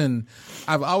 Assassin,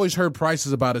 I've always heard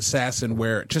prices about Assassin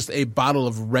where just a bottle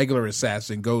of regular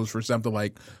Assassin goes for something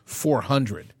like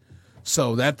 $400.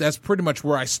 So that's pretty much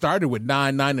where I started with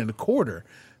 $9.25.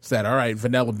 Is that all right?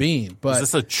 Vanilla bean, but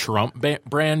Is this a Trump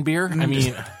brand beer? I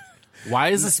mean, why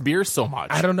is this beer so much?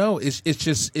 I don't know. It's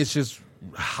just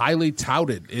highly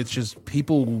touted. It's just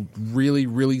people really,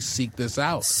 really seek this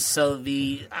out. So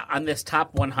on this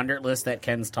top 100 list that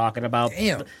Ken's talking about,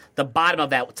 Damn. the bottom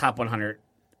of that top 100,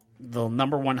 the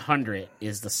number 100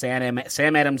 is the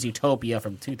Sam Adams Utopia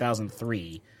from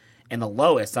 2003, and the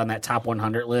lowest on that top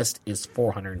 100 list is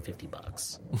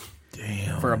 $450.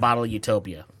 Damn, for a bottle of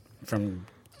Utopia from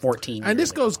 14. And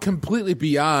this goes completely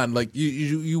beyond, like,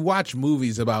 you watch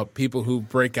movies about people who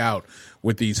break out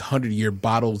with these 100-year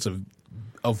bottles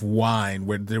of wine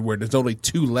where there's only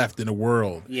 2 left in the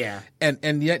world. Yeah.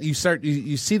 And yet you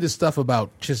see this stuff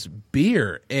about just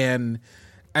beer, and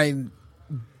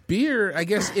beer, I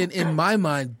guess in my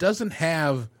mind, doesn't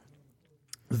have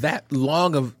that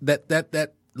long of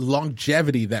that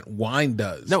longevity that wine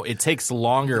does. No, it takes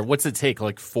longer. What's it take?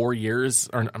 Like 4 years?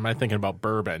 Or am I thinking about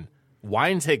bourbon?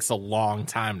 Wine takes a long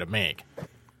time to make.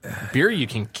 Beer you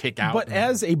can kick out. But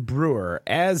as a brewer,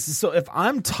 so if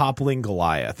I'm Toppling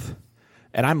Goliath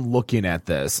And I'm looking at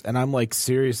this, and I'm like,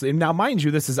 seriously. Now, mind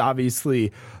you, this is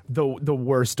obviously the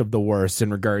worst of the worst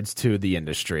in regards to the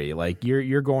industry. Like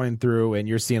you're going through and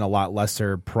you're seeing a lot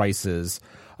lesser prices,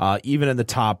 even in the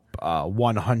top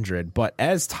 100. But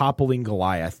as Toppling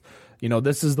Goliath,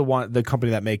 this is the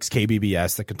company that makes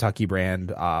KBBS, the Kentucky brand,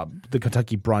 the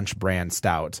Kentucky Brunch brand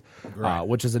stout,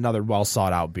 which is another well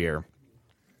sought out beer.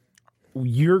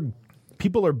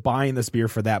 People are buying this beer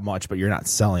for that much, but you're not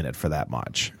selling it for that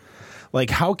much. Like,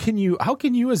 how can you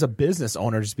as a business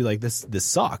owner just be like, this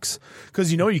sucks?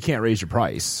 Because you can't raise your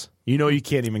price. You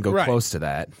can't even go close to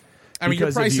that. I mean,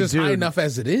 your price is high enough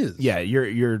as it is. Yeah,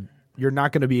 you're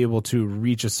not going to be able to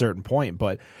reach a certain point.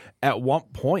 But at one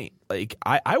point, like,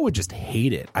 I would just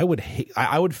hate it. I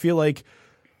would feel like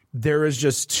there is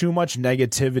just too much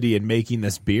negativity in making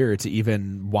this beer to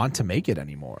even want to make it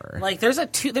anymore. Like, there's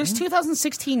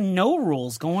 2016 No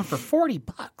Rules going for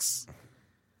 $40.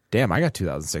 Damn, I got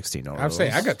 2016 over. I would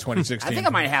say I got 2016. I think I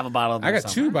might have a bottle of them. I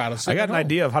got two bottles. I got an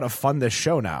idea of how to fund this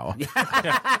show now.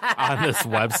 On this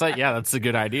website? Yeah, that's a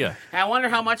good idea. I wonder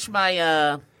how much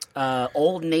my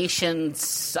Old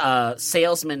Nation's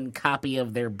salesman copy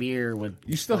of their beer would...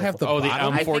 You still have the the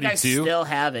bottle? M42? I think I still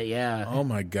have it, yeah. Oh,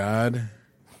 my God.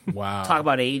 Wow. Talk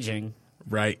about aging.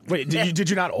 Right. Wait, did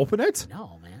you not open it?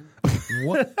 No, man.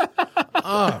 What?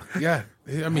 Oh, yeah.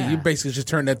 I mean, you basically just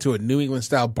turned that to a New England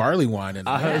style barley wine. And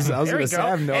I was going to say, I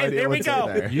have no idea there we what's go.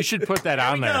 in there. You should put that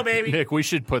on we there. go, baby. Nick, we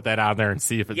should put that on there and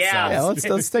see if it Yeah. sells.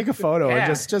 Yeah, let's take a photo Yeah.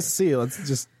 and just see. Let's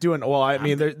just do it. Well, I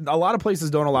mean, a lot of places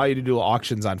don't allow you to do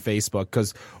auctions on Facebook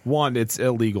because, one, it's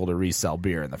illegal to resell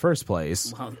beer in the first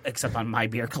place. Well, except on My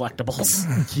Beer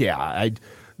Collectibles. Yeah,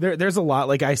 there's a lot.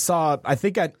 Like I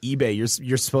think on eBay,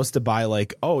 you're supposed to buy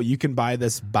you can buy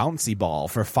this bouncy ball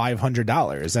for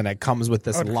 $500, and it comes with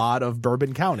this lot of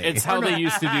Bourbon County. It's how they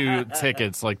used to do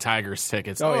tickets, like Tigers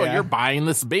tickets. Oh, yeah? You're buying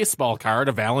this baseball card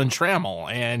of Alan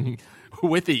Trammell, and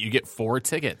with it you get 4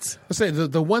 tickets. I'll say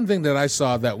the one thing that I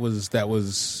saw that was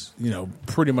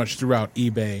pretty much throughout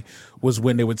eBay was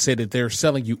when they would say that they're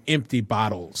selling you empty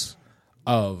bottles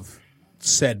of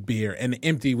said beer, and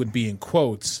empty would be in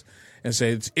quotes, and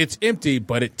say it's empty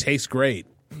but it tastes great.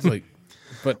 It's like,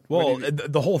 but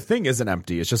the whole thing isn't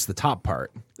empty. It's just the top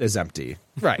part is empty.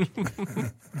 right.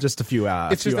 Just a few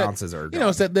It's just ounces are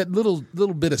it's that little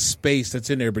bit of space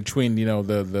that's in there between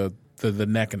the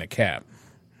neck and the cap.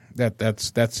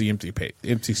 That's the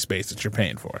empty space that you're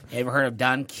paying for. You ever heard of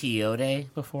Don Quixote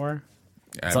before?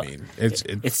 I mean,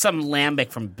 It's some lambic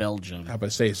from Belgium. how about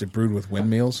to say, is it brewed with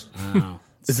windmills? Oh.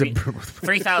 Is it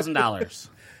 $3,000.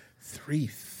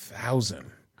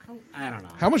 3,000. I don't know.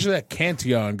 How much did that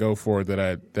Cantillon go for that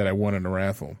I won in the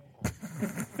raffle?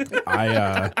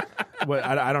 I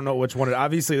don't know which one.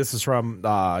 Obviously, this is from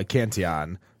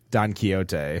Cantillon, Don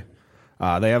Quixote.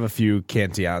 They have a few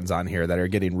Cantillons on here that are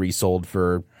getting resold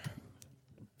for,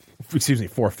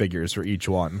 4 figures for each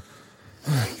one.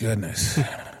 My goodness.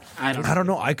 I don't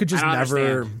know. I could just I don't never.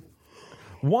 understand.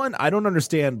 One, I don't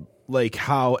understand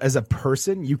how as a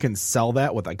person you can sell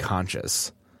that with a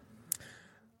conscience.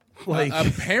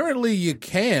 Apparently you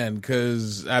can,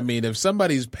 because I mean, if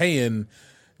somebody's paying,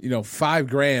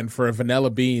 $5,000 for a vanilla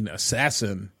bean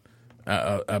assassin,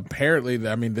 apparently,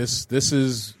 I mean, this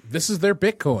is their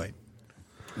Bitcoin.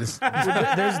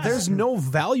 There's no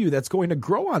value that's going to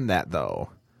grow on that, though.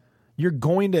 You're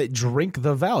going to drink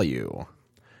the value.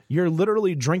 You're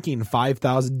literally drinking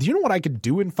 $5,000. Do you know what I could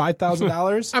do in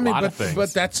 $5,000? I mean, lot of things.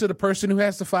 but that's to the person who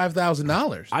has the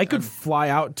 $5,000. I could fly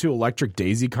out to Electric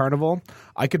Daisy Carnival.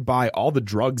 I could buy all the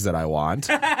drugs that I want.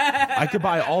 I could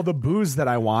buy all the booze that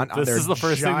I want. This is the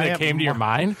first thing that came to your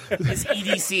mind? It's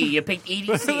EDC. You picked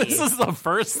EDC. This is the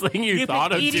first thing you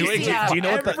thought of picked doing? EDC out. Do you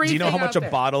know how Everything much out a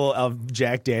there. bottle of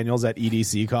Jack Daniels at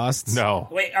EDC costs? No.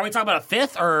 Wait, are we talking about a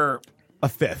fifth or A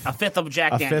fifth. a fifth of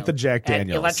Jack A Daniels? fifth of Jack At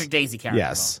Daniels. Electric Daisy Carnival.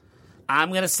 Yes. I'm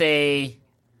going to say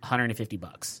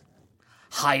 $150.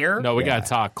 Higher? No, we got to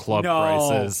talk club No.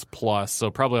 prices plus, so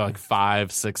probably like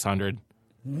 $500-$600.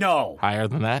 No. Higher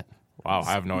than that? Wow,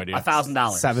 I have no idea. $1,000.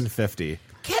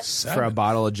 $750 for a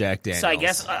bottle of Jack Daniels. So I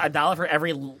guess $1 for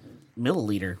every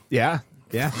milliliter. Yeah.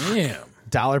 Yeah. Damn.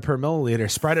 $1 per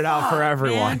milliliter. Spread it out for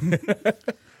everyone.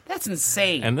 That's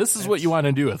insane. And this is what you want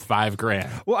to do with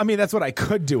 $5,000. Well, I mean, that's what I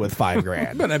could do with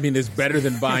 $5,000. But I mean, it's better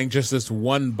than buying just this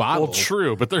one bottle. Well,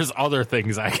 true, but there's other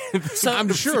things I can.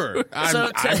 I'm sure.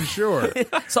 I'm sure.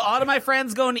 So all of my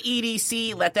friends going to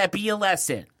EDC, let that be a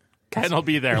lesson. Ken will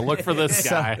be there. Look for this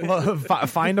guy. Well,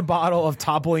 find a bottle of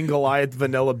Toppling Goliath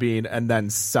vanilla bean and then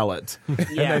sell it.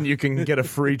 And then you can get a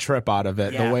free trip out of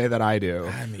it Yeah. the way that I do.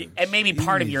 And maybe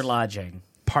part of your lodging.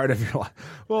 part of your life.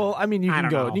 Well, I mean, you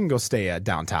can go stay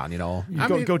downtown. You know,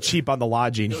 go cheap on the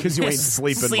lodging because you ain't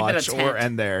sleeping much or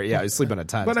end there. Yeah, you sleep in a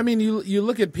tent. But I mean, you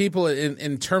look at people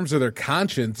in terms of their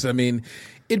conscience. I mean,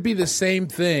 it'd be the same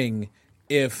thing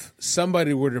if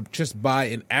somebody were to just buy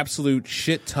an absolute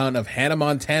shit ton of Hannah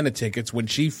Montana tickets when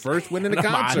she first went into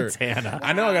concert. Montana.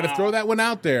 I know, I got to throw that one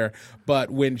out there. But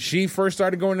when she first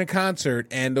started going to concert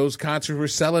and those concerts were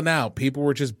selling out, people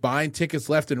were just buying tickets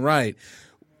left and right,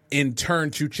 in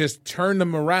turn to just turn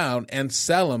them around and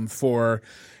sell them for,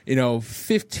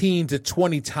 15 to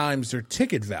 20 times their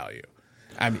ticket value.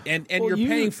 I mean, and you're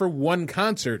paying for one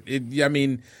concert.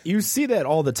 You see that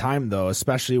all the time, though,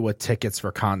 especially with tickets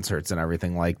for concerts and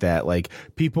everything like that. Like,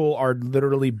 people are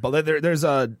literally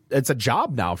it's a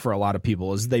job now for a lot of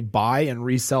people is they buy and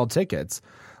resell tickets.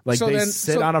 Like, they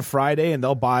sit on a Friday and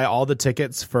they'll buy all the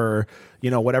tickets for,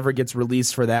 whatever gets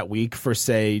released for that week for,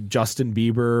 say, Justin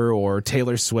Bieber or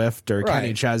Taylor Swift or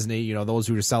Kenny Chesney, those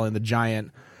who are selling the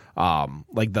giant,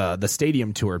 like the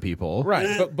stadium tour people.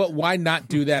 Right. But why not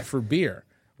do that for beer?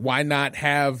 Why not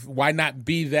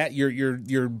be that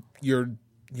your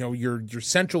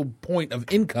central point of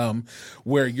income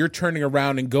where you're turning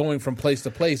around and going from place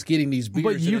to place getting these beers?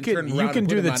 But you can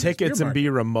do the tickets and be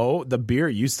remote. The beer,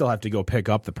 you still have to go pick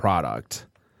up the product.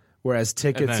 Whereas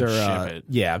tickets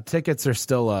tickets are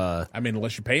still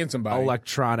unless you're paying somebody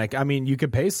electronic. I mean, you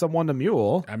could pay someone to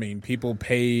mule. I mean, people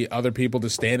pay other people to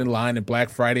stand in line at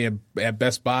Black Friday at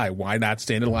Best Buy. Why not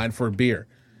stand in line for a beer?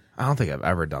 I don't think I've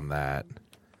ever done that.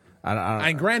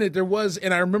 And granted, there was,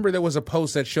 and I remember there was a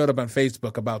post that showed up on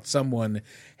Facebook about someone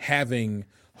having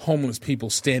homeless people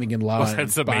standing in line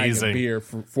buying a beer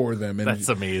for them. And, that's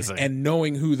amazing. And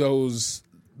knowing who those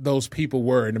people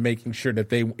were and making sure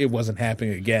that it wasn't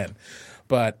happening again.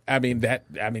 But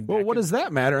what does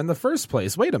that matter in the first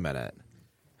place? Wait a minute.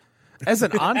 As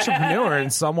an entrepreneur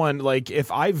and someone, like,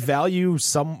 if I value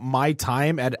my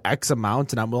time at X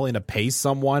amount and I'm willing to pay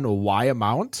someone Y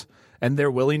amount and they're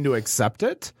willing to accept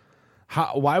it,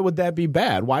 why would that be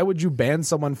bad? Why would you ban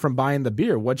someone from buying the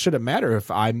beer? What should it matter if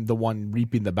I'm the one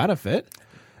reaping the benefit?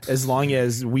 As long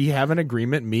as we have an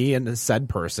agreement, me and the said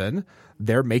person,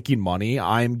 they're making money,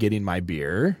 I'm getting my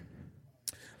beer.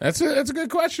 That's a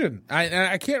good question.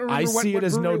 I can't remember. I see it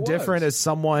as no different as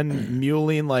someone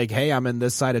muling like, "Hey, I'm in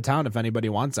this side of town. If anybody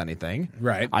wants anything,"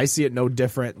 right? I see it no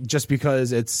different just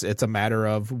because it's a matter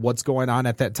of what's going on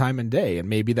at that time and day, and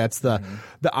maybe that's the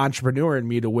entrepreneur in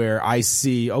me to where I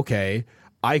see, okay,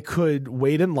 I could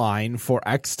wait in line for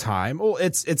X time. Well,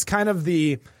 it's kind of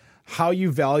the how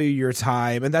you value your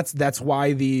time, and that's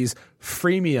why these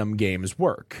freemium games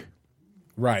work,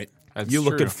 right? You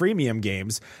look at freemium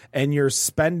games and you're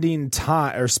spending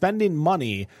time or spending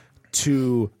money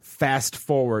to fast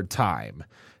forward time.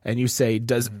 And you say,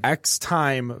 does X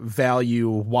time value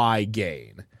Y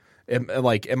gain?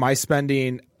 Am I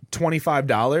spending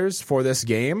 $25 for this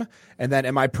game? And then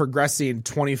am I progressing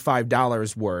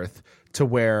 $25 worth to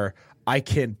where I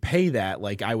can pay that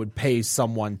like I would pay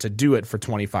someone to do it for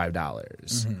 $25?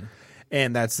 Mm-hmm.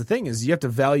 And that's the thing is you have to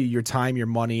value your time, your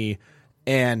money,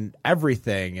 and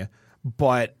everything.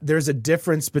 But there's a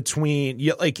difference between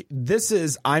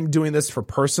I'm doing this for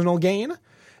personal gain.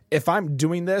 If I'm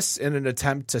doing this in an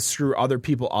attempt to screw other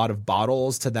people out of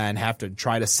bottles to then have to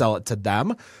try to sell it to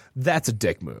them, that's a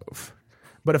dick move.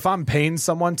 But if I'm paying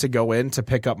someone to go in to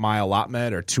pick up my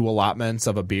allotment or 2 allotments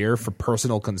of a beer for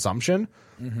personal consumption,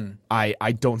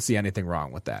 I don't see anything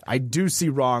wrong with that. I do see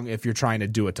wrong if you're trying to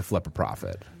do it to flip a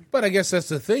profit. But I guess that's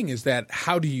the thing is that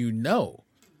how do you know?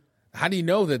 How do you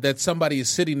know that somebody is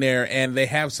sitting there and they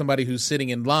have somebody who's sitting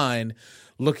in line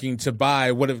looking to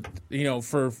buy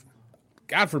for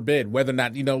God forbid, whether or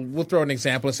not, we'll throw an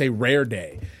example, let's say Rare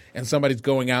Day, and somebody's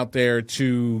going out there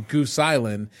to Goose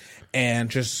Island and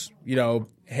just,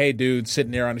 hey, dude,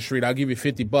 sitting there on the street, I'll give you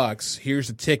 $50. Here's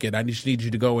the ticket. I just need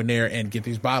you to go in there and get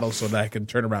these bottles so that I can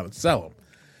turn around and sell them.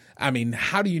 I mean,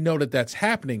 how do you know that that's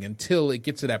happening until it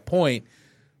gets to that point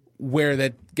where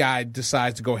that guy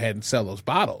decides to go ahead and sell those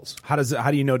bottles? How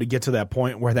do you know to get to that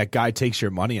point where that guy takes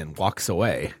your money and walks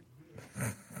away?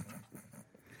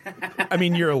 I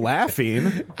mean, you're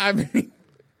laughing. I mean,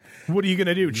 what are you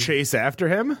gonna do? Chase after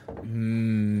him?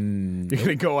 You're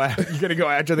gonna go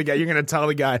after the guy. You're gonna tell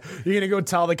the guy. You're gonna go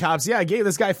tell the cops. Yeah, I gave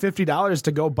this guy $50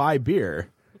 to go buy beer.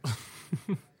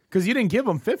 Because you didn't give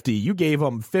him $50. You gave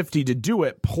him $50 to do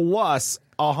it plus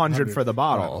 $100 for the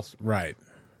bottles. Right.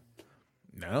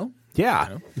 No?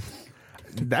 Yeah.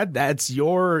 No. That's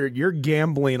you're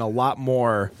gambling a lot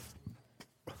more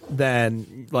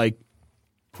than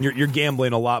you're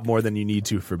gambling a lot more than you need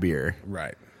to for beer.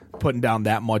 Right. Putting down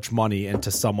that much money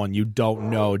into someone you don't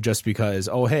know just because,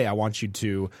 oh, hey, I want you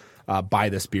to buy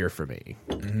this beer for me.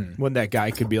 When that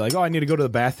guy could be like, oh, I need to go to the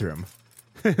bathroom.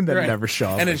 And then never show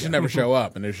up. And it should never show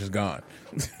up, and it's just gone.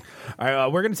 All right,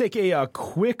 we're going to take a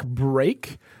quick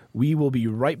break. We will be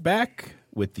right back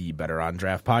with the Better on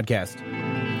Draft podcast.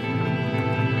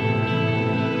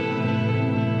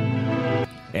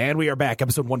 And we are back,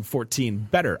 episode 114,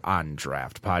 Better on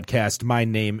Draft podcast. My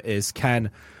name is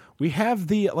Ken. We have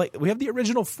the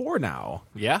original 4 now.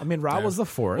 Yeah. I mean, Rob was the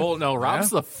 4th. Well, no, Rob's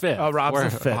the 5th. Oh,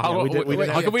 Rob's the 5th. How,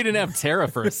 Yeah, how come we didn't have Tara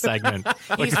for a segment?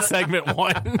 Like segment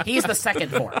 1. He's the second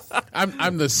fourth.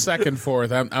 I'm the second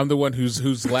fourth. I'm the one who's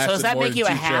lasted. So does that more make than you a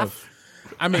 2 half? shows.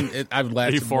 I mean, I've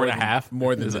lasted 4 and a half?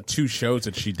 more than the 2 shows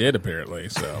that she did, apparently.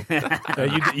 So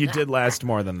you did last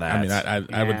more than that. I mean,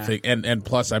 I would think, and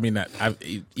plus, I mean, I've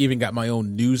even got my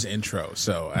own news intro.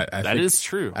 So I That think, is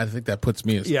true. I think that puts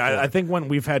me as I think when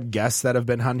we've had guests that have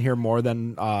been on here more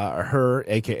than her,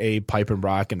 a.k.a. Pipe and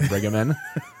Brock and Brigham.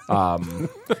 time to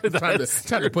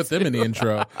put them in the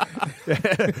intro.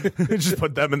 Just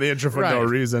put them in the intro for no Right.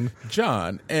 reason.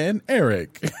 John and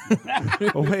Eric.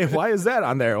 Oh, wait, why is that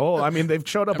on there? Oh, I mean, they've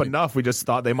showed up enough. We just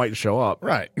thought they might show up.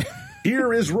 Right.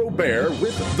 Here is Robert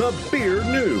with the beer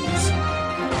news. You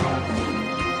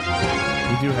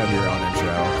do have your own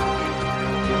intro.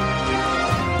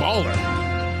 Baller.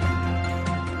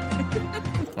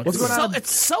 What's going on?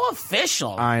 It's so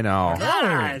official. I know.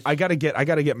 Gosh. I gotta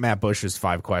get Matt Bush's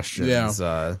 5 questions. Yeah.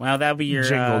 Well, that'll be your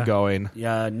Jingle going.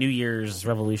 New Year's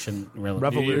revolution.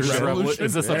 Revolution?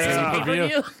 Is this a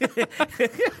pay-per-view?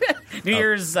 New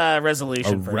Year's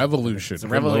resolution. A revolution. It's a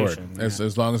revolution. Good Lord.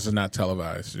 As long as it's not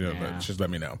televised, but just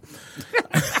let me know.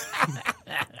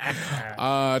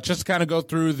 Just to kind of go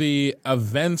through the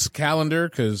events calendar,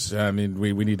 because I mean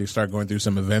we need to start going through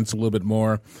some events a little bit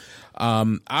more.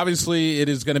 Obviously, it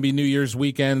is going to be New Year's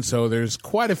weekend, so there's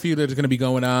quite a few that's going to be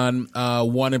going on.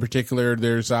 One in particular,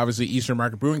 there's obviously Eastern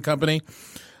Market Brewing Company,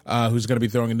 who's going to be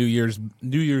throwing a New Year's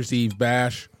Eve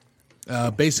bash.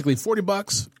 Basically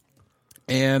 $40,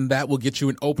 and that will get you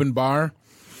an open bar,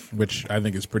 which I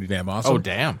think is pretty damn awesome. Oh,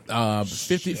 damn.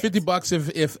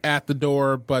 $50 if at the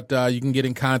door, but you can get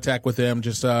in contact with them.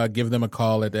 Just give them a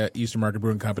call at Eastern Market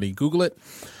Brewing Company. Google it.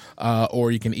 Or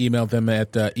you can email them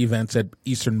at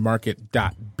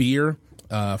events@easternmarket.beer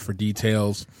for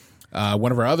details.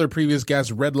 One of our other previous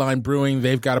guests, Redline Brewing,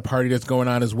 they've got a party that's going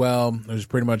on as well. There's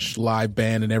pretty much live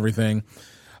band and everything.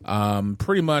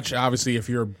 Pretty much, obviously, if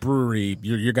you're a brewery,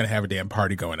 you're going to have a damn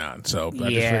party going on. So I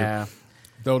just Yeah.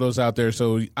 throw those out there.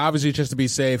 So obviously, just to be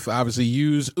safe, obviously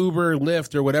use Uber,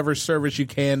 Lyft, or whatever service you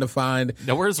can to find.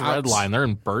 Now, where's Redline? They're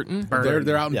in Burton?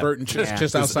 They're out in Burton,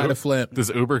 just outside of Flint. Does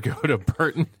Uber go to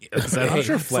Burton? Is that I'm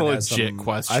sure a Flint has legit some,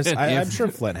 question? I'm sure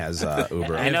Flint has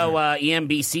Uber. I know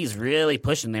EMBC's really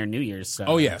pushing their New Year's. So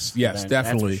Oh, yes, that's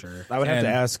definitely. for sure. I would have And-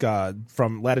 to ask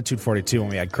from Latitude 42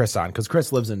 when we had Chris on, because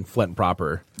Chris lives in Flint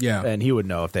proper. Yeah. And he would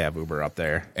know if they have Uber up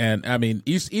there. And I mean,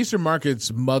 Eastern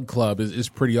Market's Mug Club is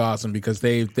pretty awesome because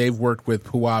they've worked with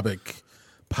Pewabic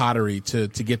Pottery to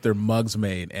get their mugs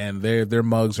made, and their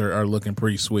mugs are looking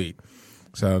pretty sweet.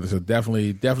 So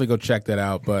definitely go check that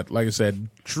out. But like I said,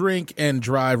 drink and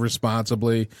drive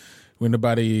responsibly. When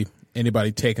anybody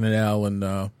taking an L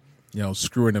and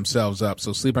screwing themselves up.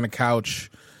 So sleep on a couch.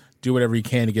 Do whatever you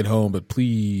can to get home, but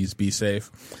please be safe.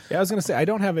 Yeah, I was going to say, I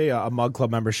don't have a Mug Club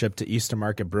membership to Eastern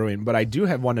Market Brewing, but I do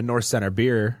have one to North Center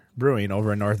Beer Brewing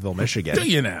over in Northville, Michigan. Do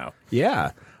you now?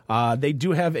 Yeah. They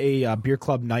do have a beer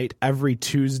club night every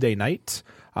Tuesday night.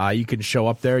 You can show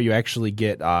up there. You actually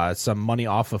get some money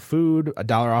off of food,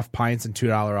 $1 off pints, and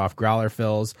 $2 off growler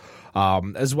fills.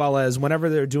 As well as whenever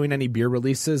they're doing any beer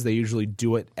releases, they usually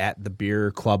do it at the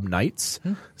beer club nights.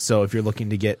 So if you're looking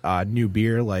to get new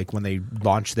beer, like when they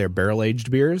launch their barrel-aged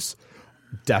beers,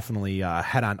 definitely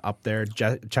head on up there.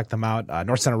 Check them out.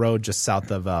 North Center Road, just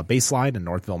south of Baseline in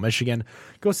Northville, Michigan.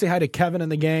 Go say hi to Kevin and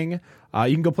the gang.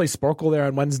 You can go play Sporkle there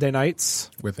on Wednesday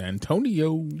nights With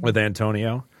Antonio. with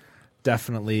Antonio.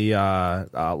 Definitely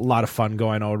a lot of fun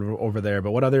going over there. But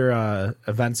what other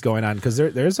events going on? Because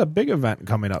there's a big event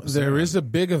coming up soon. There is a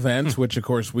big event, which of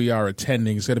course we are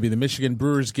attending. It's going to be the Michigan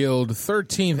Brewers Guild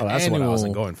 13th Oh, that's annual what I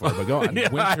wasn't going for, but go on. Yeah.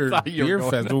 I Winter thought you were Beer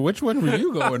going Festival. Which one were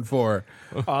you going for?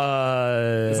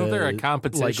 Isn't there a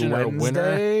competition or a winner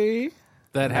Wednesday,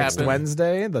 that next happened?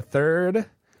 Wednesday, the 3rd,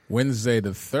 Wednesday the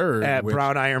 3rd. at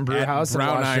Brown Iron Brew House in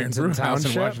Washington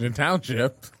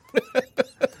Township.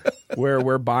 where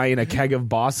we're buying a keg of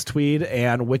Boss Tweed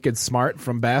and Wicked Smart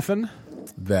from Baffin.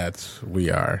 We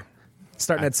are.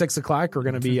 Starting at 6 o'clock, we're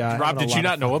going to be. Rob, did you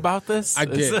not know about this? I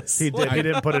did. He did. He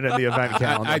didn't put it in the event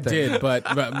calendar. I did, but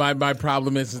my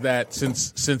problem is that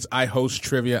since I host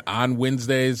trivia on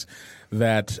Wednesdays,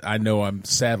 that I know I'm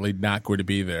sadly not going to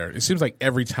be there. It seems like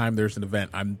every time there's an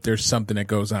event, there's something that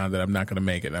goes on that I'm not going to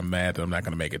make it. I'm mad that I'm not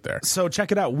going to make it there. So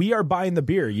check it out. We are buying the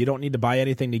beer. You don't need to buy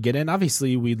anything to get in.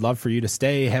 Obviously, we'd love for you to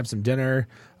stay, have some dinner,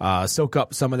 soak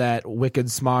up some of that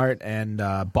Wicked Smart and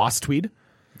Boss Tweed,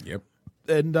 Yep.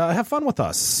 and have fun with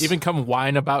us. Even come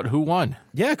whine about who won.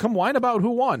 Yeah, come whine about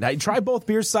who won. Try both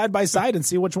beers side by side and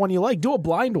see which one you like. Do a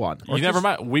blind one. You never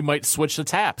mind. We might switch the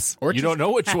taps. Or you don't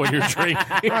know which one you're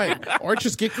drinking. Right. Or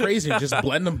just get crazy and just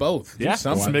blend them both. Do Yeah, let's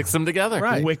something. mix them together.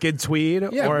 Right. Wicked Tweed,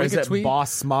 Yeah, or is Wicked it Tweed.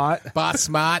 Boss Smart? Boss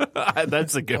Smart.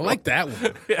 That's a good I one. like that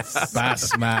one. Boss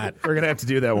Smart. We're gonna have to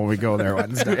do that when we go there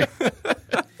Wednesday.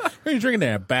 What are you drinking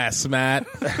there, Bass Smart?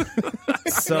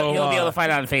 So You'll be able to find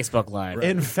it on Facebook Live.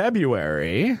 in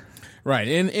February, Right.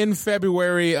 In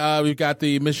February, we've got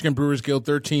the Michigan Brewers Guild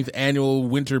 13th Annual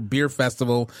Winter Beer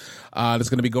Festival. That's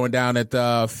going to be going down at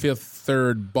Fifth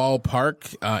Third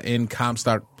Ballpark in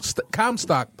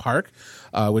Comstock Park,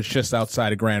 which is just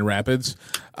outside of Grand Rapids.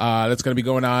 That's going to be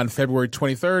going on February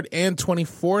 23rd and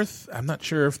 24th. I'm not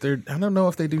sure if I don't know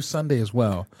if they do Sunday as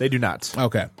well. they do not.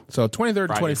 Okay. So 23rd and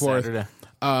Friday, 24th. Saturday.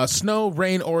 Snow,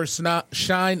 rain, or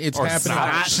shine. It's Or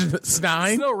happening.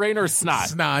 Snine. Snow, rain, or snot.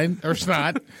 Snine or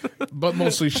snot, but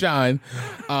mostly shine.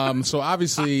 So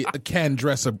obviously, Ken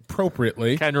dress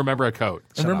appropriately. Can remember a coat.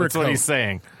 Remember That's a what coat. he's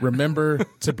saying. Remember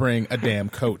to bring a damn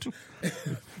coat.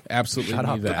 Absolutely Shut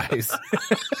need up, that. guys.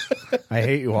 I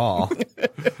hate you all.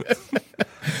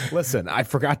 Listen, I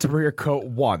forgot to bring a coat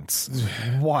once.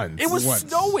 It was Once.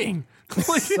 snowing.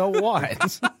 So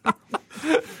what?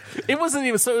 It wasn't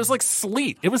even so. It was like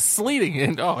sleet. It was sleeting.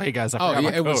 And oh, hey guys, I Oh forgot yeah,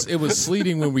 my it was coat. it was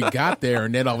sleeting when we got there,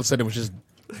 and then all of a sudden it was just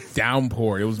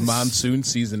downpour. It was monsoon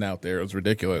season out there. It was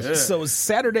ridiculous. So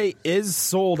Saturday is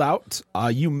sold out.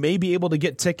 You may be able to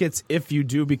get tickets if you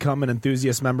do become an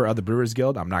enthusiast member of the Brewers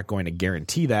Guild. I'm not going to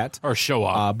guarantee that. Or show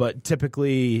up. But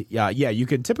typically, you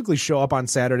can typically show up on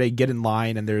Saturday, get in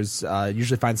line, and there's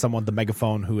usually find someone with the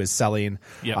megaphone who is selling.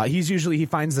 Yep. He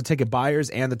finds the ticket buyers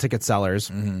and the ticket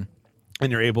sellers.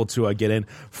 And you're able to get in.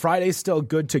 Friday's still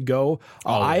good to go.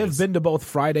 I have been to both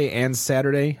Friday and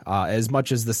Saturday. As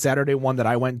much as the Saturday one that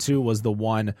I went to was the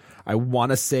one, I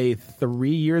want to say 3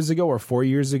 years ago or 4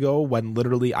 years ago, when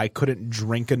literally I couldn't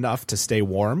drink enough to stay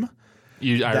warm. I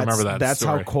remember that. That's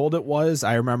story. how cold it was.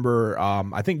 I remember.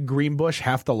 I think Greenbush,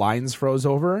 half the lines froze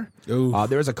over. Oof.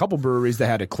 There was a couple breweries that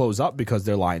had to close up because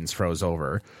their lines froze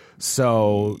over.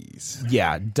 So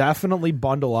yeah, definitely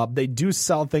bundle up. They do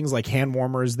sell things like hand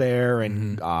warmers there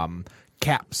and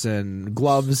caps and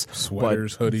gloves,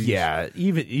 Sweaters, but hoodies. Yeah,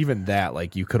 even that,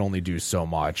 like, you could only do so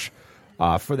much.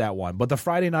 For that one, but the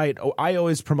Friday night, I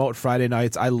always promote Friday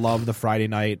nights. I love the Friday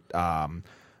night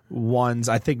ones.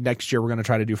 I think next year we're going to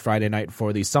try to do Friday night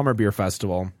for the Summer Beer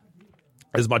Festival.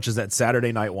 As much as that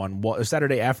Saturday night one,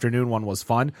 Saturday afternoon one was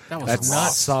fun. That was That's rough.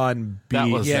 sun beat. That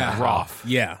was Yeah. rough.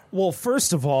 Yeah. Well,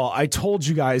 first of all, I told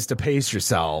you guys to pace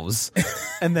yourselves,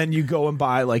 and then you go and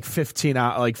buy like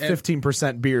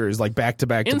 15% beers, like back to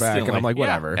back to back, and I'm like, Yeah,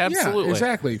 whatever. absolutely. Yeah,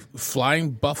 exactly.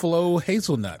 Flying Buffalo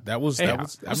Hazelnut. That was. Yeah, That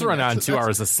was. I was running on 2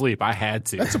 hours of sleep. I had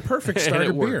to. That's a perfect And starter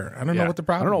it worked. beer. I don't know Yeah. what the I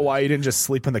problem. don't know why you didn't just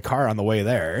sleep in the car on the way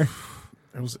there.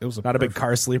 It was Not a big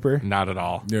car sleeper. Not at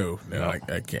all. No,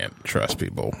 I can't trust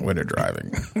people when they're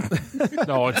driving.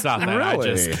 No, it's not that. I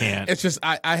just Really? can't. It's just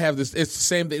I have this. It's the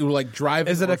same thing. Like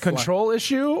driving. Is it or a control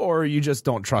issue, or you just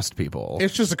don't trust people?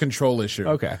 It's just a control issue.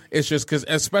 Okay. It's just because,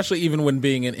 especially even when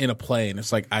being in a plane,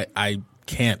 it's like I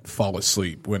can't fall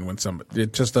asleep when somebody.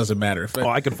 It just doesn't matter. If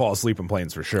I could fall asleep in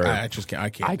planes for sure. I just can't.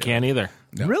 I can't. I do can't it. either.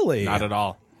 Really? Not at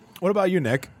all. What about you,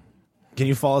 Nick? Can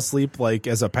you fall asleep like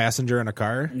as a passenger in a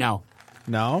car? No.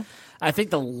 No. I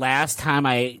think the last time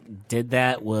I did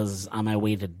that was on my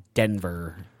way to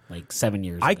Denver, like 7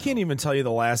 years ago. I can't even tell you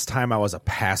the last time I was a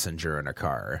passenger in a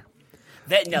car.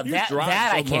 That drive so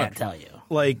I can't much. tell you.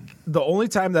 Like, the only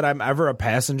time that I'm ever a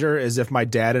passenger is if my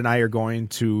dad and I are going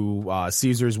to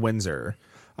Caesars Windsor.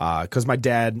 Because my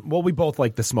dad, we both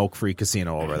like the smoke-free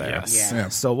casino over there. Yes. Yeah.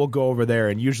 So we'll go over there,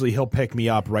 and usually he'll pick me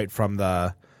up right from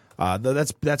the.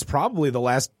 That's probably the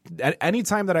last. Any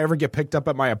time that I ever get picked up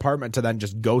at my apartment to then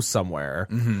just go somewhere,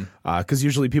 because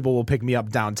usually people will pick me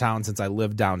up downtown since I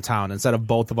live downtown. Instead of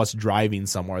both of us driving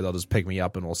somewhere, they'll just pick me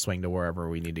up and we'll swing to wherever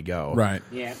we need to go. Right.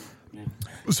 Yeah.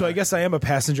 So I guess I am a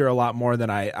passenger a lot more than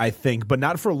I think, but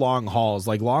not for long hauls.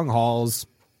 Like long hauls,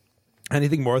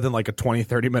 anything more than like a 20,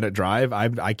 30-minute drive,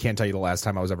 I can't tell you the last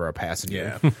time I was ever a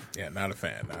passenger. Yeah. Yeah. Not a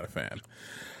fan. Not a fan.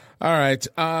 All right.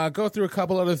 Go through a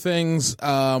couple other things.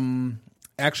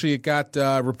 Actually, it got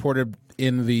reported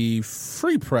in the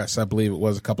Free Press, I believe it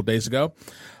was a couple days ago,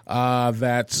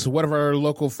 that one of our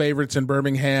local favorites in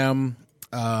Birmingham,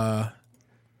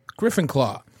 Griffin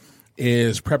Claw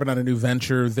is prepping on a new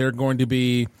venture. They're going to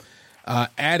be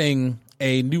adding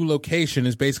a new location.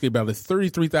 Is basically about a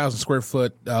 33,000 square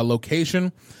foot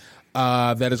location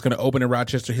that is going to open in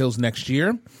Rochester Hills next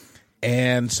year.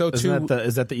 And so is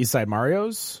that the East Side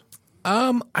Mario's?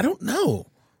 I don't know.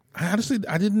 I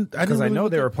didn't Because I know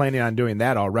they were planning on doing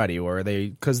that already,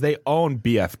 because they own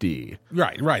BFD.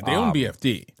 Right. They own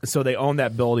BFD. So they own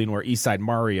that building where East Side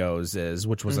Mario's is,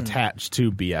 which was attached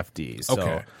to BFD. So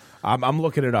Okay. I'm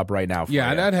looking it up right now.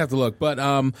 Yeah, I'd have to look. But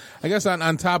I guess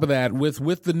on top of that,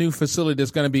 with the new facility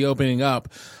that's going to be opening up,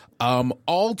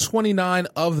 all 29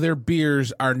 of their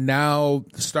beers are now,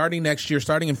 starting next year,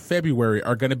 starting in February,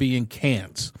 are going to be in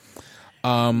cans.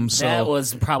 So That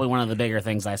was probably one of the bigger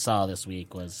things I saw this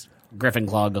week was Griffin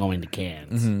Claw going to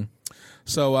cans.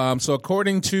 So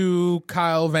according to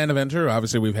Kyle Vandeventer,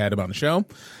 obviously we've had him on the show,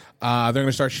 they're going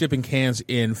to start shipping cans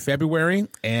in February.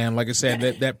 And like I said,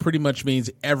 that pretty much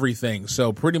means everything.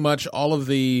 So pretty much all of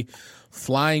the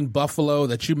Flying Buffalo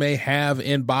that you may have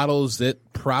in bottles,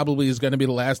 that probably is going to be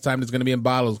the last time it's going to be in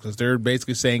bottles, because they're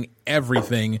basically saying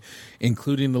everything,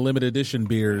 including the limited edition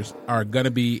beers, are going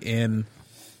to be in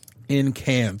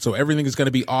cans. So everything is going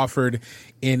to be offered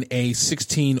in a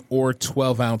 16 or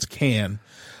 12 ounce can.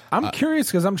 I'm curious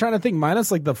because I'm trying to think.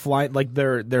 Minus like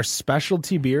their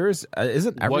specialty beers,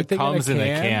 isn't everything what comes in a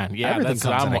can? Yeah, everything that's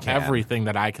comes in a can. everything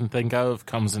that I can think of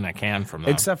comes in a can from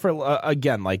them. Except for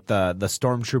again, like the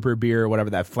Stormtrooper beer,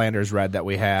 whatever that Flanders Red that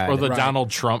we had, or the Donald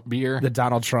Trump beer. the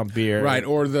Donald Trump beer, Right,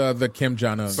 or the Kim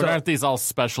Jong-un. But aren't these all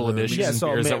special editions Yeah, so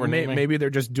beers that we're naming? maybe they're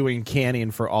just doing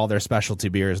canning for all their specialty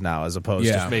beers now, as opposed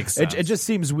Yeah. to Makes sense. It just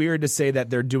seems weird to say that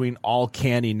they're doing all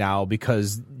canning now,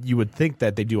 because you would think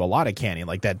that they do a lot of canning,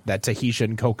 like that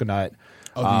Tahitian coconut.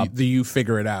 the You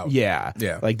Figure It Out. Yeah,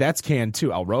 like that's canned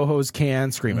too. El Rojo's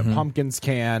canned, Screaming Pumpkins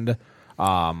canned.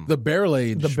 The barrel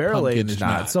aged is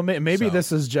not. So maybe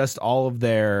this is just all of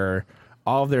their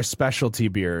specialty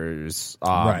beers.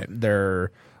 Right.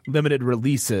 Their limited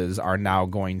releases are now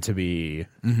going to be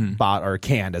bought or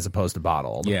canned as opposed to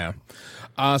bottled. Yeah.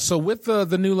 So with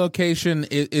the new location,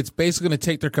 it's basically going to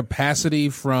take their capacity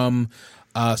from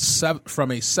a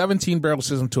 17 barrel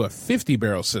system to a 50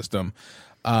 barrel system,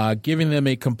 giving them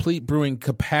a complete brewing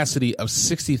capacity of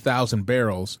 60,000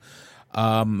 barrels.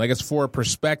 I guess for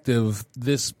perspective,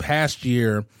 this past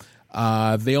year,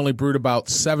 they only brewed about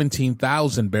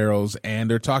 17,000 barrels, and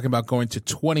they're talking about going to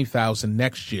 20,000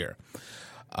 next year.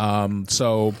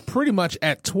 So pretty much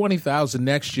at 20,000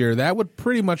 next year, that would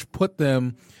pretty much put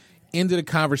them into the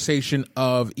conversation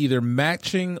of either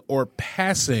matching or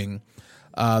passing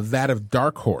that of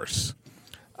Dark Horse.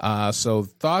 So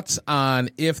thoughts on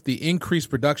if the increased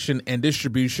production and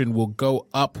distribution will go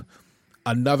up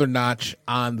another notch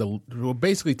will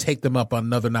basically take them up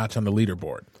another notch on the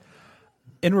leaderboard.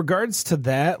 In regards to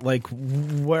that, like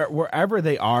wherever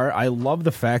they are, I love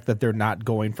the fact that they're not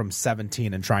going from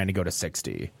 17 and trying to go to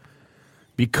 60.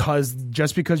 Because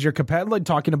you're like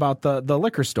talking about the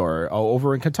liquor store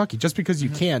over in Kentucky, just because you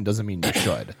can doesn't mean you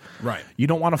should. Right. You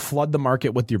don't want to flood the market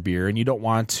with your beer, and you don't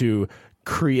want to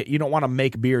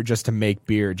make beer just to make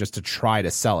beer, just to try to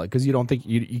sell it, because you don't think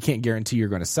you can't guarantee you're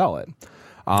going to sell it.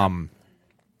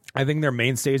 I think their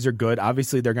mainstays are good.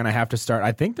 Obviously, they're going to have to start.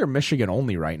 I think they're Michigan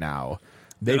only right now.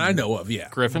 That I know of, yeah.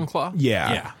 Griffin Claw?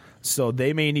 Yeah. So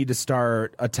they may need to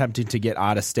start attempting to get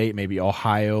out of state, maybe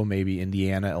Ohio, maybe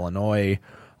Indiana, Illinois.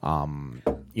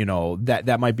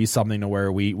 That might be something to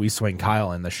where we swing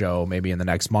Kyle in the show maybe in the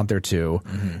next month or two,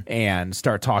 and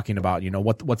start talking about,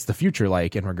 what's the future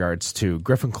like in regards to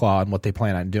Griffin Claw and what they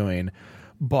plan on doing.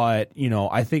 But,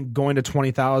 I think going to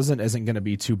 20,000 isn't going to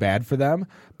be too bad for them.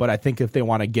 But I think if they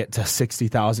want to get to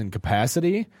 60,000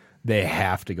 capacity, they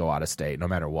have to go out of state no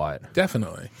matter what.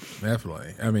 Definitely.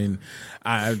 I mean,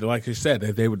 like you said,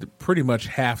 they would pretty much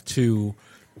have to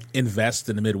invest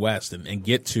in the Midwest and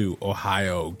get to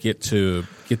Ohio, get to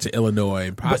Illinois,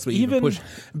 and possibly even push.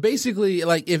 Basically,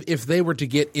 like if they were to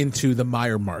get into the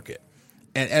Meyer market,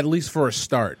 and at least for a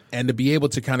start, and to be able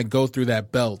to kind of go through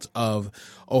that belt of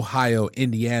Ohio,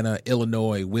 Indiana,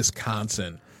 Illinois,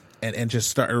 Wisconsin, and just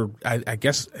start. Or I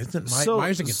guess isn't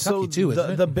Myers in Kentucky too?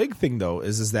 Isn't it? The big thing though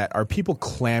is that are people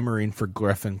clamoring for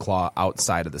Griffin Claw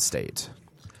outside of the state?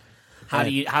 How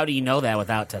do you know that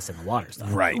without testing the water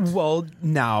stuff? Right. Well,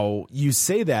 now you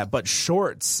say that, but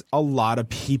Shorts, a lot of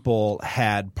people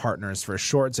had partners for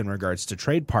Shorts in regards to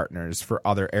trade partners for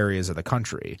other areas of the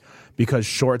country, because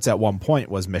Shorts at one point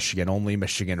was Michigan only,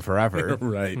 Michigan forever.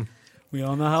 Right. We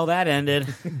all know how that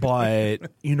ended. But,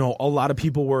 a lot of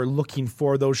people were looking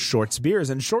for those Shorts beers,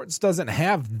 and Shorts doesn't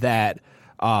have that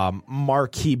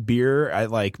marquee beer.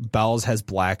 Like Bell's has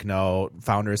Black Note,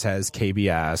 Founders has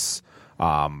KBS.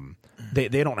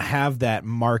 They don't have that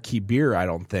marquee beer, I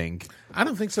don't think. I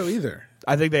don't think so either.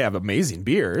 I think they have amazing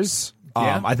beers.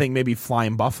 Yeah. I think maybe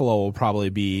Flying Buffalo will probably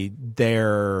be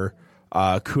their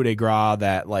coup de grace,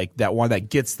 that one that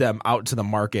gets them out to the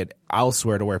market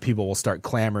elsewhere to where people will start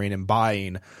clamoring and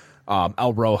buying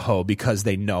El Rojo because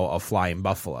they know of Flying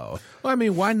Buffalo. Well, I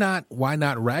mean, why not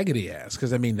Raggedy Ass?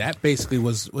 Because I mean, that basically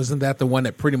wasn't that the one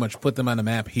that pretty much put them on the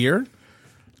map here?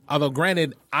 Although,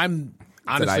 granted, I'm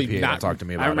honestly IPA, not. don't talk to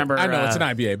me about I remember. I know it's an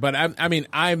IPA, but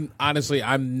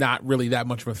I'm not really that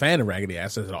much of a fan of Raggedy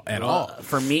Ass at all.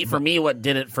 For me, what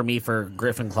did it for me for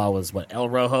Griffin Claw was what El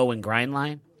Rojo and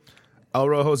Grindline. El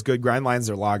Rojo's good. Grind Line's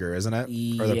their lager, isn't it?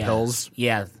 Or the Yeah. pills?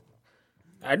 Yeah.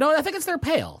 No, I think it's their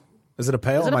pale. Is it a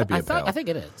pale? It might be a pale. I think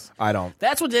it is. I don't.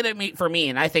 That's what did it for me,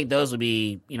 and I think those would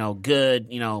be, good,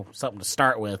 something to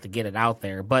start with to get it out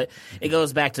there. But it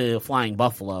goes back to Flying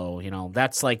Buffalo.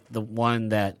 That's like the one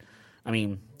that, I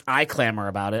mean, I clamor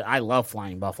about it. I love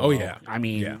Flying Buffalo. Oh, yeah. I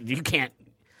mean, Yeah. you can't.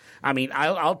 I mean,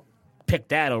 I'll pick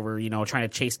that over, trying to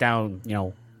chase down,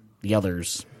 the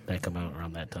others that come out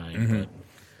around that time. Mm-hmm.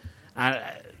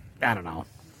 But I don't know.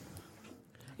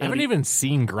 I haven't even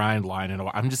seen Grind Line in a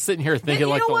while. I'm just sitting here thinking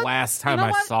You know the what? last You time know I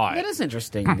what? saw That it. is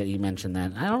interesting that you mentioned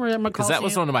that. I don't remember Because that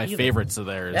was one of my favorites of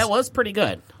theirs. That was pretty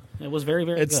good. It was very,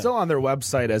 very It's good. still on their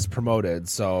website as promoted,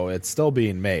 so it's still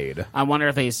being made. I wonder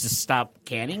if they just stopped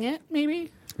canning it,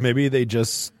 maybe? Maybe they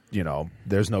just,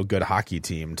 there's no good hockey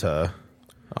team to.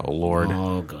 Oh, Lord.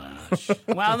 Oh, gosh.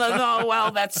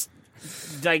 Well, that's...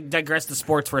 digress to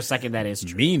sports for a second, that is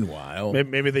true. Meanwhile,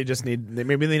 Maybe they just need.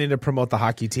 Maybe they need to promote the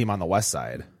hockey team on the west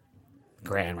side.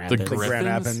 Grand Rapids. The Grand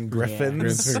Rapids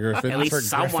Griffins. At least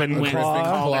someone wins the Claw.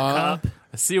 Calder Cup.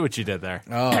 I see what you did there.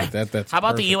 oh, that's How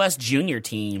about the perfect. U.S. junior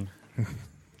team?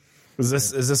 Is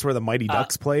this where the Mighty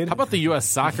Ducks played? How about the U.S.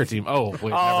 soccer team? Oh, wait,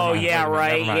 Oh, never mind, yeah, never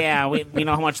right. mind. Yeah, we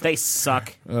know how much they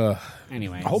suck.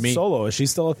 Anyway. Hope Solo, is she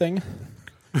still a thing?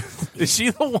 Is she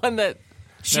the one that...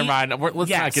 Never mind. Let's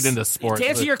Yes. not get into sports. To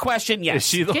answer your question, yes. Is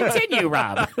she the- Continue,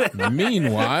 Rob.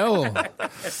 Meanwhile,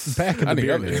 Back in on the the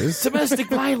beer other, news. Domestic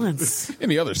violence. in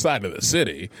the other side of the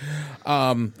city,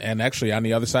 and actually on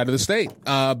the other side of the state,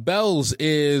 Bell's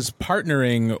is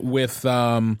partnering with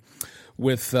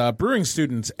brewing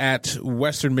students at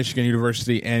Western Michigan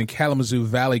University and Kalamazoo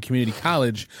Valley Community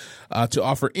College to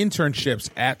offer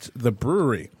internships at the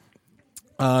brewery.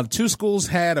 Two schools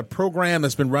had a program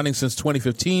that's been running since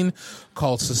 2015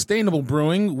 called Sustainable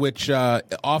Brewing, which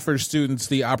offers students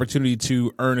the opportunity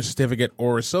to earn a certificate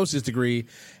or associate's degree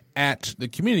at the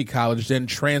community college, then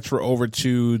transfer over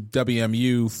to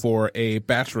WMU for a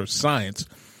Bachelor of Science.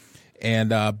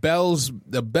 And the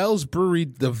Bell's Brewery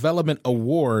Development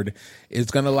Award is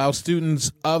going to allow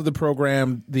students of the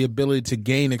program the ability to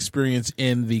gain experience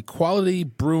in the quality,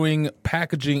 brewing,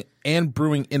 packaging, and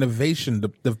brewing innovation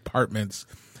departments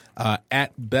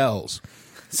at Bell's.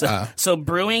 So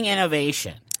brewing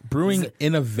innovation. Brewing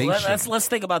innovation. Let's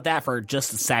think about that for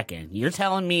just a second. You're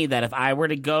telling me that if I were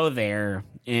to go there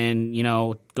and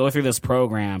go through this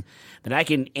program, that I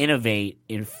can innovate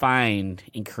and find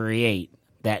and create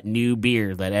that new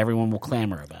beer that everyone will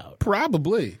clamor about.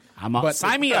 Probably.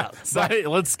 Sign me up.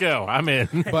 Let's go. I'm in.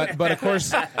 But of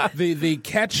course, the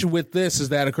catch with this is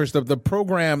that of course the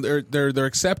program they're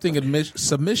accepting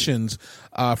submissions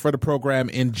for the program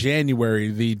in January.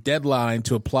 The deadline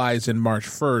to apply is in March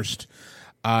 1st.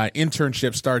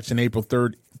 Internship starts in April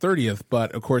 30th,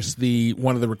 but of course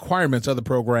one of the requirements of the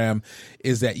program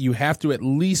is that you have to at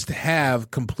least have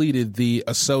completed the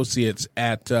associates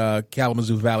at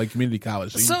Kalamazoo Valley Community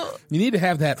College. So you need to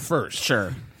have that first.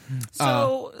 Sure.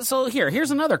 So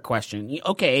here's another question.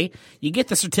 Okay, you get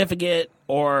the certificate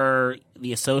or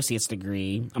the associate's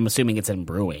degree. I'm assuming it's in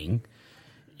brewing.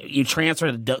 You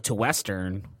transfer to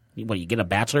Western. What, you get a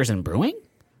bachelor's in brewing?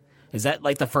 Is that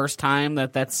like the first time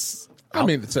that's? I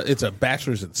mean, it's a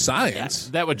bachelor's in science.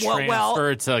 That would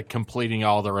transfer to completing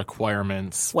all the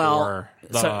requirements for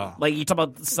the... So, like you talk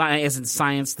about science and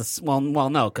science. Well,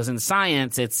 no, because in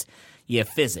science you have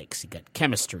physics, you got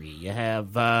chemistry, you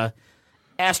have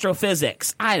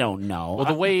astrophysics. I don't know. Well,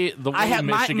 the way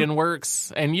Michigan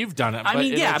works, and you've done it. I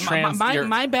mean, yeah, my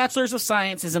my bachelor's of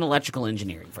science is in electrical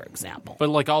engineering, for example. But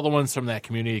like all the ones from that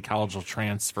community college will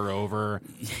transfer over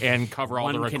and cover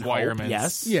all the One can hope, requirements.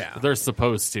 yes. Yeah. They're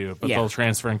supposed to, but Yeah. they'll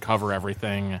transfer and cover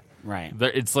everything. Right.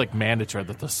 It's like mandatory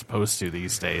that they're supposed to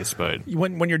these days. But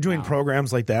When you're doing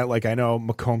programs like that, like I know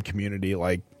Macomb Community,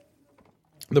 like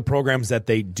the programs that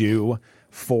they do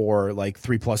for like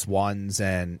 3+1s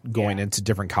and going into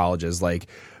different colleges, like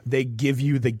they give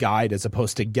you the guide as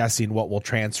opposed to guessing what will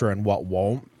transfer and what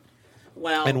won't.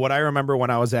 Well, And what I remember when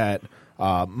I was at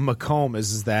Macomb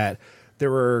is that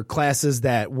there were classes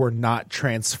that were not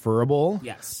transferable.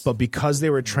 Yes. But because they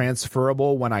were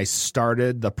transferable when I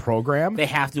started the program, They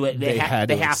have to. They have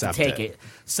to accept take it.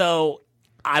 So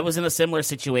I was in a similar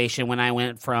situation when I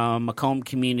went from Macomb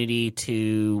Community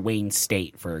to Wayne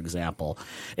State, for example,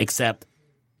 except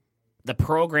the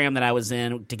program that I was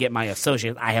in to get my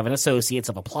associate, I have an associate's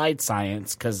of applied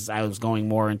science because I was going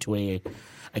more into a,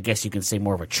 I guess you can say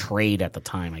more of a trade at the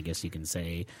time, I guess you can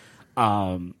say.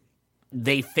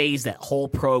 They phased that whole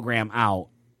program out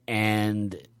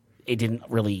and it didn't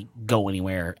really go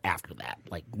anywhere after that.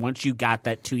 Like once you got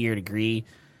that 2-year degree,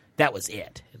 that was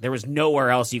it. There was nowhere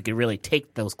else you could really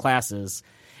take those classes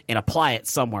and apply it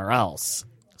somewhere else.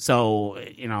 So,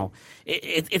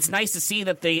 it's nice to see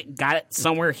that they got it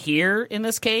somewhere here in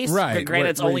this case. Right. Granted,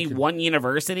 it's only one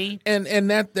university. And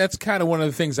that's kind of one of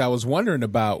the things I was wondering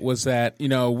about was that,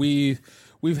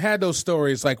 we've had those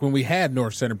stories like when we had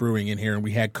North Center Brewing in here and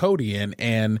we had Cody in,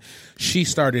 and she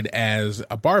started as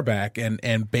a barback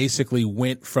and basically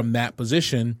went from that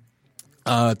position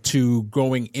to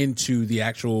going into the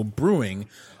actual brewing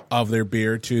of their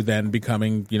beer to then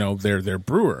becoming, their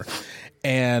brewer.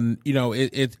 And,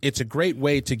 it's a great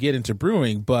way to get into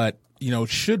brewing, but,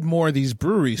 should more of these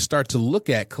breweries start to look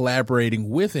at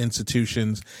collaborating with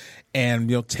institutions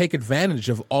and, take advantage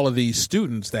of all of these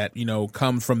students that,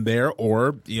 come from there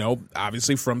or,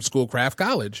 obviously from Schoolcraft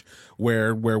College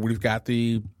where we've got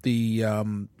the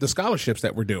scholarships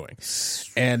that we're doing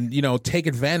and, take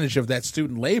advantage of that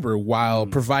student labor while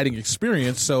providing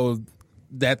experience so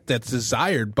that's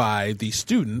desired by the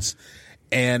students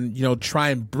and, try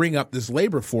and bring up this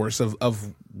labor force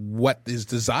of what is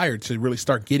desired to really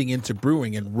start getting into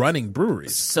brewing and running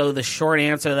breweries. So the short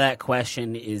answer to that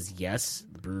question is yes,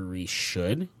 the breweries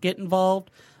should get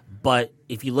involved. But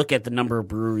if you look at the number of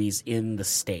breweries in the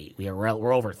state,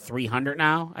 we're over 300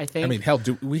 now, I think. I mean, hell,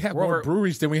 we have more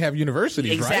breweries than we have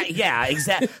universities, right? Yeah,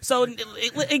 exactly. So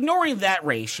ignoring that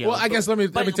ratio. Well, I guess let me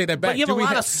take that back. But you have a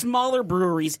lot of smaller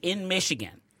breweries in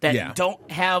Michigan that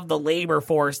don't have the labor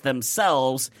force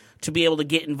themselves to be able to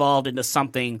get involved into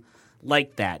something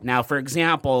like that. Now, for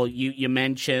example, you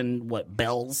mentioned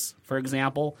Bell's, for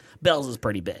example. Bell's is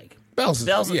pretty big. Bell's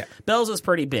is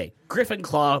pretty big. Griffin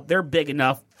Claw, they're big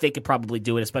enough. They could probably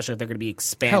do it, especially if they're going to be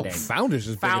expanding. Hell, Founders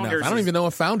is big enough. I don't even know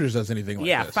if Founders does anything like this.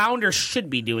 Yeah, Founders should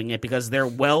be doing it because they're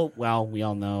we all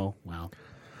know,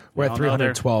 we're at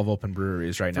 312 open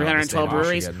breweries right now. 312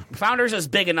 breweries. Founders is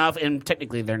big enough, and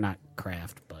technically they're not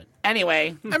craft, but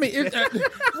anyway. I mean,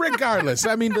 regardless,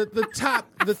 I mean, the top.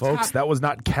 Folks, that was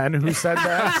not Ken who said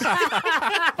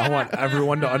that. I want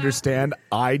everyone to understand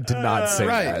I did not say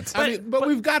that. But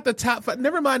we've got the top 5.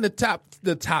 Never mind the top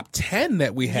 10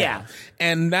 that we have. Yeah.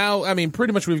 And now, I mean,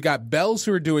 pretty much we've got Bell's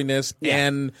who are doing this. Yeah.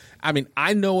 And, I mean,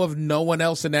 I know of no one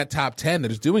else in that top 10 that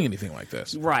is doing anything like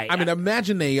this. Right. I mean,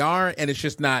 imagine they are, and it's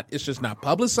just not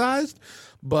publicized.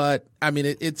 But I mean,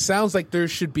 it sounds like there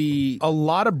should be a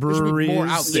lot of breweries. More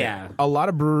out there. Yeah. A lot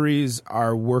of breweries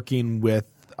are working with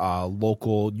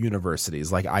local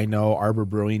universities. Like I know Arbor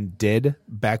Brewing did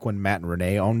back when Matt and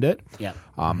Renee owned it. Yeah.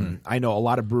 I know a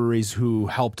lot of breweries who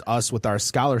helped us with our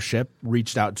scholarship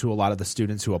reached out to a lot of the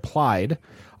students who applied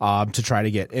to try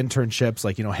to get internships.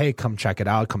 Like, hey, come check it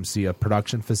out. Come see a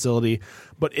production facility.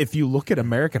 But if you look at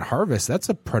American Harvest, that's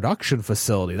a production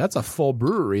facility. That's a full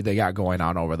brewery they got going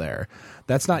on over there.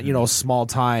 That's not, small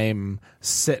time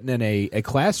sitting in a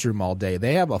classroom all day.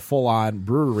 They have a full on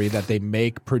brewery that they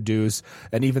make, produce,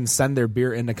 and even send their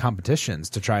beer into competitions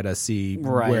to try to see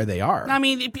where they are. I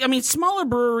mean, smaller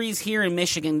breweries here in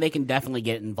Michigan, they can definitely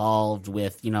get involved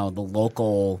with, the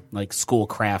local, like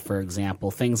Schoolcraft, for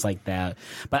example, things like that.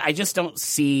 But I just don't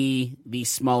see these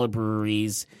smaller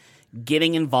breweries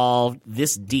getting involved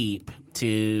this deep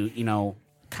to,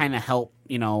 kind of help,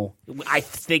 I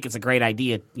think it's a great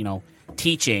idea,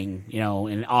 teaching,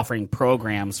 and offering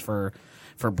programs for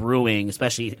brewing,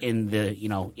 especially in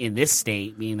in this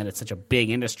state, being that it's such a big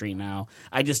industry now.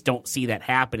 I just don't see that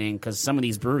happening because some of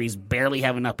these breweries barely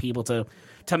have enough people to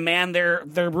man their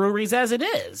breweries as it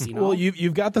is. Well,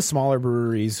 you've got the smaller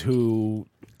breweries who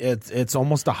it's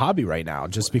almost a hobby right now,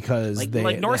 just because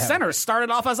North Center started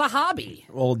off as a hobby.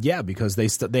 Well, yeah, because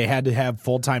they had to have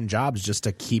full-time jobs just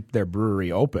to keep their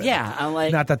brewery open. Yeah,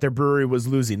 not that their brewery was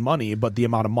losing money, but the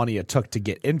amount of money it took to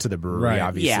get into the brewery,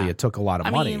 obviously, it took a lot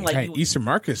of money. Eastern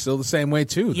Market is still the same way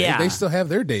too. Yeah, they still have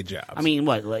their day jobs. I mean,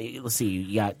 let's see,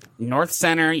 you got North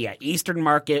Center, you got Eastern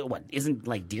Market. What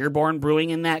isn't Dearborn Brewing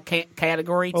in that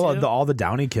category too? Well, all the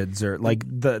Downey kids are like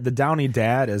the Downey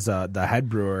dad is the head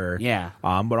brewer. Yeah,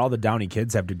 but all the Downey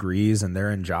kids have degrees and they're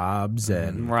in jobs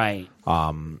and right.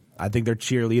 I think their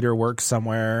cheerleader works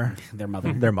somewhere. Their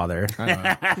mother.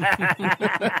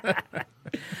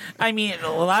 I mean,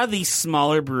 a lot of these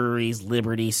smaller breweries,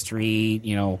 Liberty Street,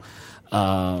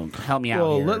 help me out.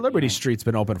 Well, here. Liberty Street's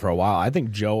been open for a while. I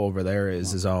think Joe over there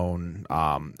is his own.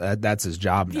 That's his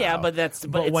job now. Yeah, but it's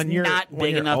not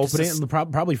big enough. Opening,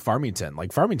 probably Farmington.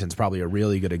 Like Farmington's probably a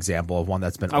really good example of one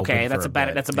that's been open. Okay, that's for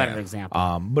a better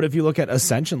example. But if you look at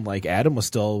Ascension, like Adam was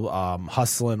still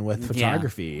hustling with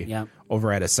photography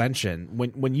over at Ascension.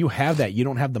 When you have that, you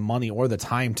don't have the money or the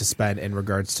time to spend in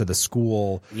regards to the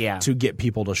school to get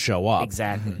people to show up.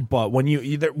 Exactly. But when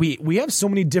we have so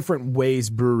many different ways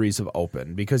breweries have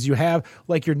opened, because you have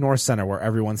like your North Center where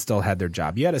everyone still had their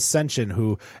job. You had Ascension,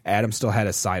 who Adam still had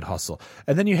a side hustle,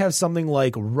 and then you have something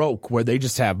like Roke where they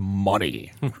just have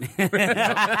money.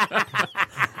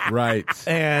 Right.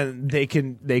 And they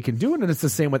can do it, and it's the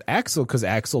same with Axel, because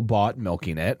Axel bought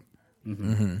Milking It.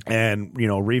 And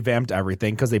revamped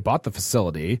everything because they bought the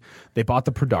facility, they bought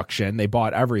the production, they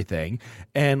bought everything,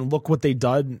 and look what they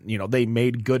done. They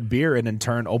made good beer and in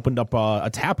turn opened up a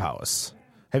tap house.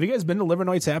 Have you guys been to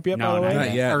Livernois Tap yet? No, by the way,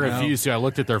 not yet. I refuse to. I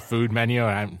looked at their food menu,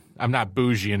 and I'm not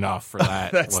bougie enough for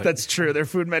that. That's true. Their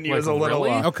food menu is a little.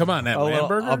 Really? Oh, come on, that a little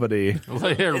Lamberger? uppity.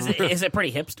 Is it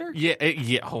pretty hipster? Yeah.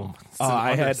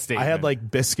 I had like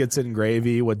biscuits and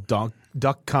gravy with duck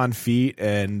confit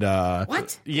and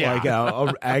What? Yeah. like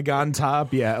a egg on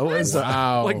top. Yeah, it was.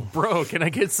 Wow. Like, bro, can I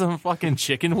get some fucking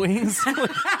chicken wings?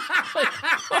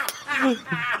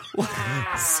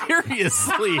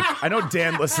 Seriously. I know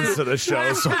Dan listens to the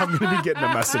show, so I'm going to be getting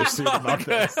a message soon about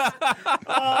this.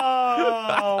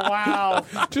 Oh wow!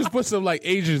 Just put some like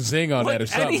Asian zing on that or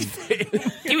something.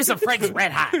 Give me some Frank's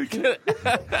Red Hot.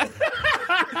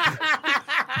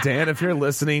 Dan, if you're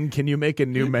listening, can you make a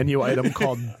new menu item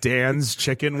called Dan's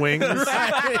Chicken Wings?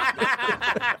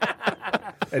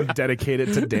 And dedicate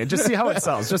it to Dan. Just see how it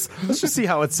sells. Let's just see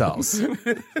how it sells.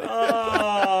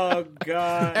 Oh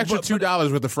god! Extra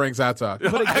 $2 with the Frank's hot dog.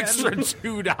 Extra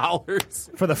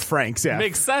 $2 For the Franks, yeah.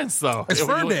 makes sense though. It's If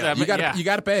you look Ferndale. at it, You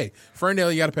got to pay. Ferndale,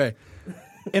 you got to pay.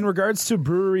 In regards to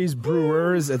breweries,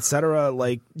 brewers, etc.,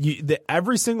 like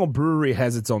every single brewery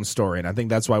has its own story, and I think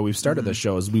that's why we've started the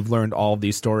show. Is we've learned all of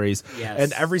these stories,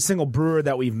 and every single brewer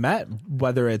that we've met,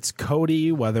 whether it's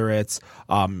Cody, whether it's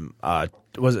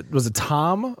was it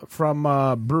Tom from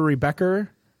Brewery Becker?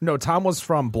 No, Tom was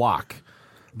from Block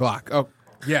Oh,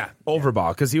 yeah.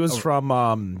 Overball, because he was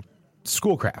from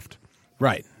Schoolcraft.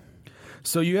 Right.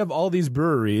 So you have all these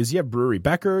breweries. You have Brewery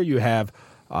Becker. You have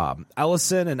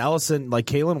Ellison, and Ellison, like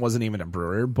Kaylin wasn't even a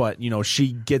brewer, but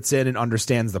she gets in and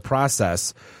understands the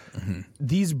process.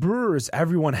 These brewers,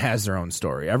 everyone has their own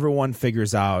story. Everyone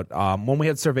figures out. When we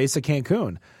had Cerveza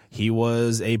Cancun, he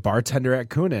was a bartender at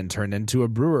Kunin, turned into a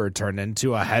brewer, turned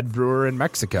into a head brewer in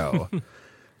Mexico.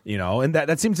 And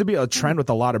that seems to be a trend with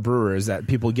a lot of brewers, that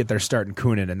people get their start in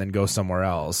Kunin and then go somewhere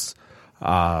else.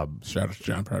 Shout out to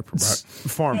John Piper.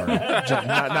 Former,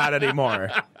 not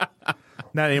anymore.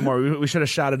 Not anymore. We should have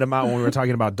shouted him out when we were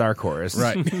talking about Dark Horse.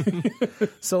 Right.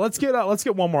 So let's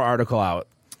get one more article out.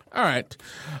 All right.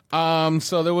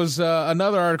 So there was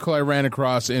another article I ran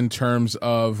across in terms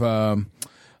of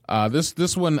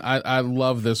this one. I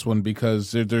love this one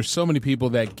because there's so many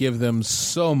people that give them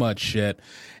so much shit,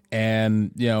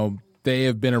 and they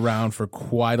have been around for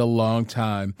quite a long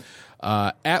time.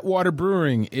 Atwater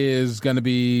Brewing is going to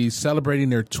be celebrating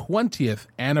their 20th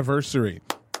anniversary.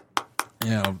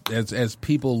 As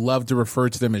people love to refer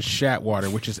to them as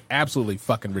Shatwater, which is absolutely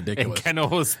fucking ridiculous. And Ken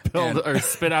almost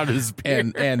spit out his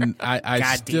beer. And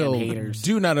I still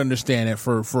do not understand it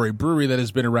for a brewery that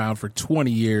has been around for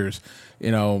 20 years.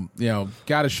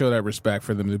 Got to show that respect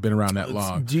for them. They've been around that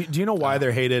long. Do you know why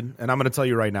they're hated? And I'm going to tell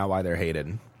you right now why they're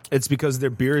hated. It's because their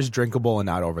beer is drinkable and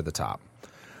not over the top.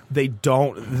 They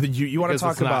don't. You want to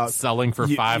talk about selling for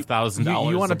 $5,000?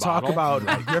 You want to talk about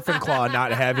Griffin Claw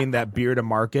not having that beer to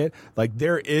market? Like,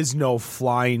 there is no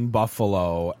Flying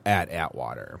Buffalo at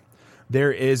Atwater.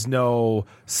 There is no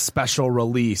special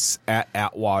release at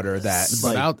Atwater that.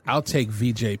 But I'll take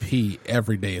VJP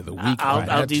every day of the week.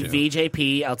 I'll do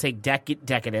VJP. I'll take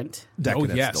Decadent.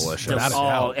 Decadent's yes. delicious.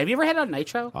 Have you ever had it on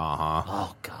Nitro? Uh-huh.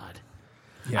 Oh God.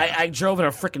 Yeah. I drove in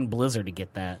a freaking blizzard to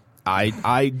get that.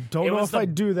 I don't know if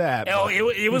I'd do that. Oh,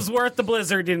 it was worth the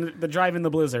blizzard in the drive in the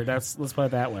blizzard. Let's put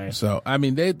it that way. So I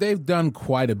mean they've done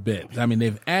quite a bit. I mean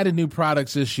they've added new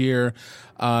products this year.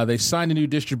 They signed a new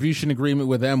distribution agreement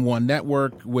with M1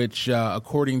 Network, which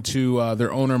according to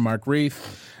their owner Mark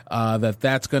Reith,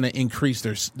 that's going to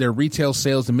increase their retail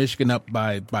sales in Michigan up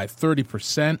by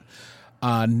 30%.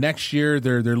 Next year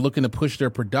they're looking to push their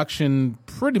production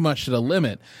pretty much to the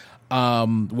limit.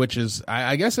 which is,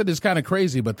 I guess it is kind of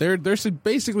crazy, but they're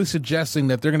basically suggesting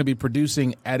that they're going to be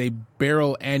producing at a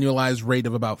barrel annualized rate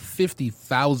of about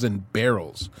 50,000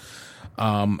 barrels.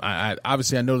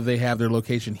 Obviously, I know that they have their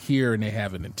location here and they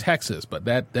have it in Texas, but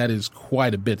that is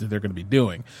quite a bit that they're going to be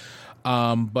doing.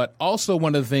 But also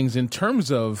one of the things in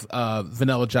terms of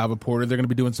vanilla Java Porter, they're going to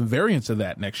be doing some variants of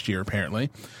that next year, apparently.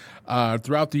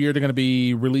 Throughout the year, they're going to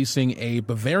be releasing a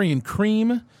Bavarian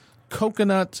cream,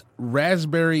 coconut,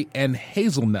 raspberry, and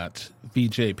hazelnut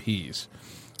VJPs.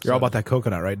 You're all about that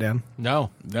coconut, right, Dan? No,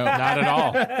 not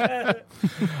at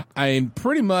all.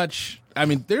 Pretty much. I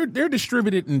mean, they're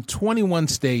distributed in 21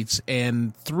 states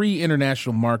and 3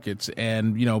 international markets,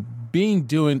 and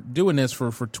doing this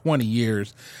for 20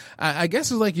 years. I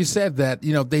guess it's like you said that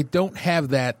they don't have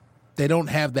that. They don't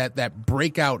have that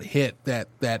breakout hit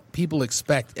that people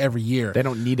expect every year. They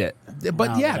don't need it.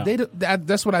 But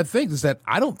that's what I think is that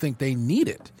I don't think they need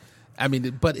it. I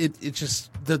mean, but it just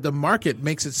the market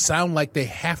makes it sound like they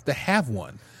have to have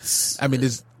one.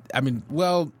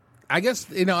 I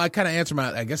guess I kind of answer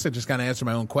my. I guess I just kind of answer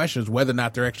my own questions whether or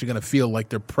not they're actually going to feel like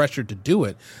they're pressured to do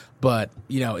it. But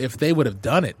if they would have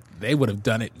done it, they would have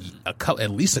done it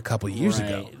at least a couple years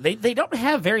ago. They don't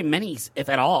have very many, if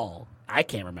at all. I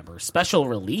can't remember special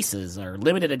releases or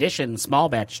limited edition, small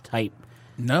batch type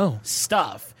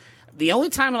stuff. The only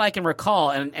time that I can recall,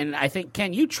 and I think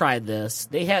Ken, you tried this.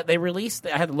 They released.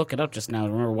 I had to look it up just now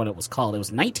to remember what it was called. It was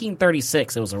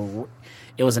 1936.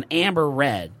 It was an amber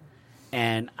red.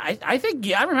 And I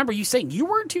think I remember you saying you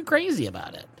weren't too crazy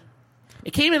about it.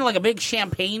 It came in like a big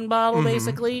champagne bottle,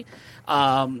 basically.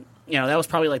 That was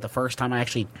probably like the first time I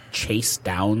actually chased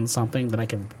down something that I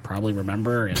can probably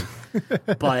remember.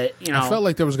 But I felt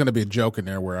like there was going to be a joke in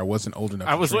there where I wasn't old enough.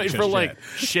 I was waiting for like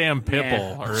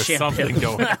Shampipple or something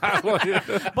going on.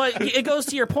 But it goes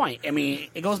to your point. I mean,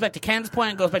 it goes back to Ken's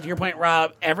point. It goes back to your point,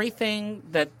 Rob. Everything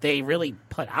that they really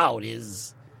put out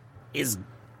is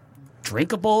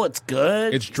drinkable. It's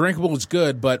good. It's drinkable. It's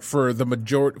good. But for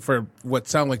what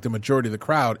sound like the majority of the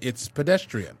crowd, it's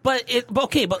pedestrian.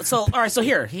 So all right. So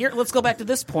here, let's go back to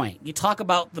this point. You talk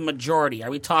about the majority. Are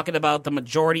we talking about the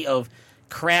majority of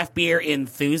craft beer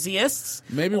enthusiasts?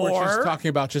 Maybe we're just talking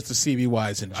about just the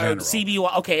CBYs in general.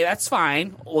 CBY. Okay, that's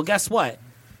fine. Well, guess what?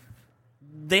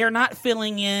 They're not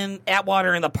filling in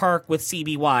Atwater in the Park with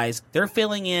CBYs. They're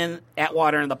filling in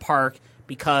Atwater in the Park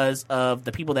because of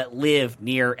the people that live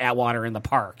near Atwater in the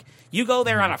Park. You go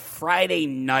there on a Friday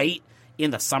night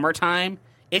in the summertime,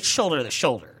 it's shoulder to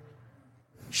shoulder.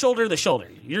 Shoulder to shoulder.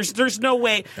 There's no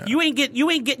way you ain't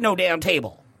get no damn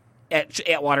table at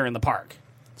Atwater in the Park.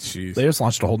 Jeez. They just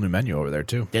launched a whole new menu over there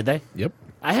too. Did they? Yep.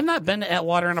 I have not been to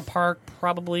Atwater in the Park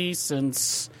probably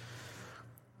since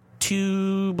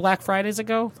 2 Black Fridays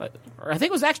ago. Or I think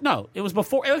it was actually it was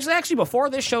before. It was actually before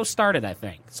this show started. I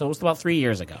think so. It was about 3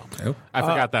 years ago. Oh. I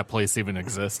forgot that place even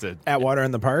existed. Atwater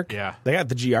in the Park. Yeah, they got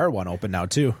the GR one open now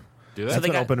too. Do they? That's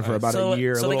been open for about a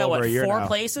year. So they got what, 4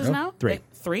 places now? 3.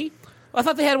 3? Well, I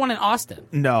thought they had one in Austin.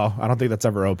 No, I don't think that's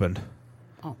ever opened.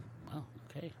 Oh, well,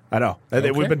 okay. I know.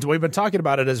 Okay. We've been talking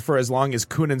about it for as long as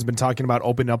Coonan's been talking about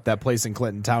opening up that place in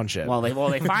Clinton Township. Well, they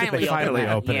finally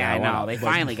opened it. Yeah, I know. Wow. They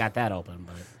finally got that open,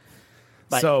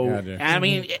 but so I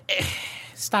mean,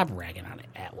 stop ragging on it,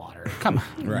 Atwater. Come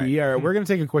on. Right. We're going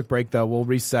to take a quick break, though. We'll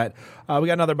reset. We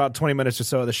got another about 20 minutes or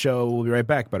so of the show. We'll be right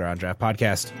back. Better on Draft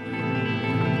Podcast.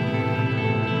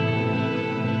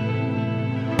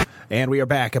 And we are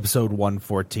back, episode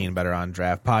 114, Better on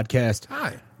Draft Podcast.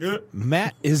 Hi.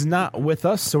 Matt is not with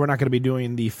us, so we're not going to be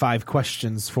doing the 5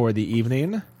 questions for the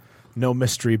evening. No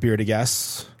mystery beer to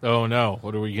guess. Oh, no.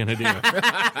 What are we going to do?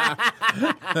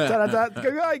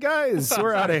 Good guys,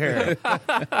 we're out of here.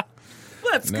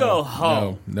 Let's go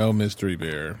home. No mystery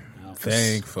beer.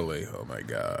 Thankfully, oh my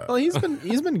God. Well, he's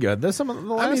been good. There's some of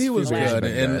the last he was few weeks good,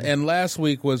 have been and last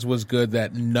week was good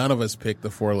that none of us picked the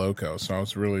Four Loko, so I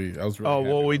was really. Oh happy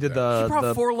well, we with did that. You brought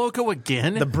the Four Loko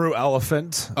again? the Brew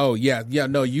Elephant. Oh yeah.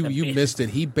 No, you missed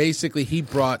it. He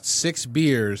brought 6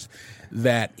 beers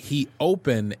that he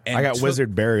opened, and I got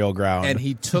Wizard Burial Ground, and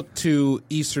he took to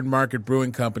Eastern Market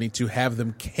Brewing Company to have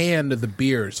them can the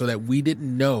beer so that we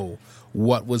didn't know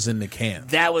what was in the can.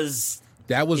 That was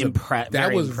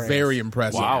very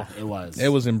impressive. Wow. It was. It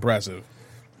was impressive.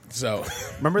 So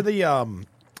remember the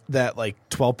that like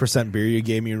 12% beer you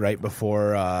gave me right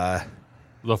before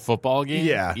the football game?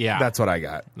 yeah, that's what I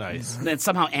got. Nice. Then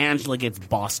somehow Angela gets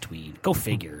Boss Tweed. Go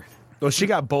figure. Well, she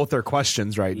got both her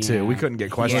questions right too. We couldn't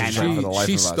get questions Yeah, I right know. for the life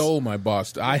she of us. stole my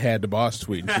boss. I had the boss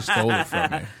tweet, and she stole it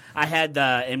from me. I had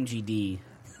the MGD.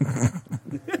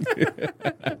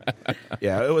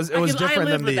 Yeah, it was I different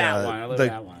lived than with that one. I lived with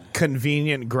that one.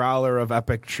 convenient growler of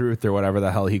epic truth or whatever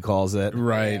the hell he calls it.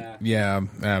 Right. Yeah.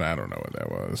 And I don't know what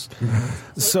that was.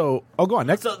 So, go on,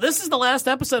 Nick. So this is the last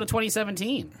episode of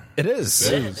 2017. It is.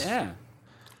 Yeah.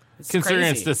 It's Considering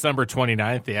crazy. it's December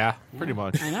 29th, yeah, pretty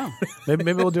much. I know.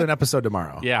 Maybe we'll do an episode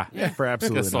tomorrow. Yeah. For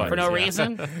absolutely Guess no what? For no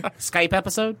reason. reason. Skype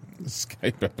episode?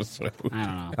 Skype episode. I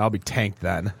don't know. I'll be tanked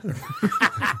then.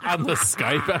 On the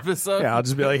Skype episode? Yeah, I'll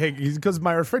just be like, hey, because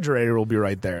my refrigerator will be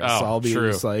right there. Oh, so I'll be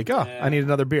true. just like, I need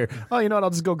another beer. Oh, you know what? I'll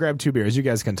just go grab 2 beers. You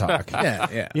guys can talk.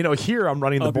 Yeah. You know, here I'm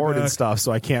running the I'll be board and back. stuff,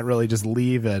 so I can't really just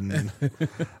leave and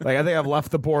like I think I've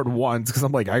left the board once because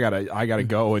I'm like I gotta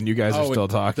go and you guys are still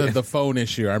talking. The phone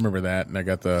issue. I remember that, and I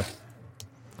got the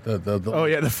oh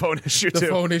yeah, the phone issue the too.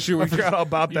 phone issue. I forgot all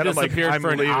about that. I'm like, disappeared I'm for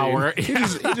an leaving. hour. He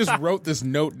just wrote this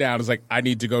note down. It's like, I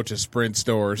need to go to Sprint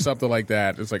store or something like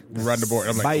that. It's like, run the board.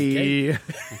 I'm like, Bye.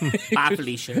 okay. Bye,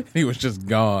 Felicia. He was just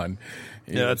gone.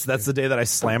 Yeah, that's the day that I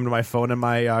slammed my phone in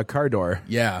my car door.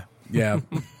 Yeah.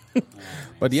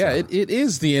 But yeah, it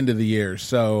is the end of the year.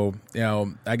 So,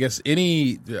 I guess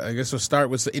we'll start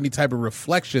with any type of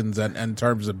reflections in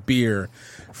terms of beer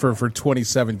for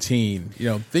 2017.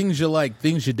 Things you like,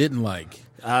 things you didn't like.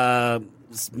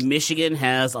 Michigan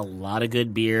has a lot of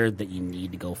good beer that you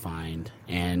need to go find,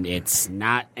 and it's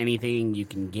not anything you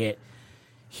can get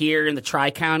here in the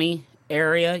Tri-County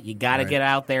area. You got to get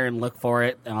out there and look for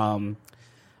it.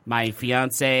 My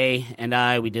fiance and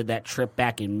I, we did that trip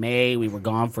back in May. We were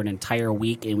gone for an entire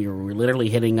week, and we were literally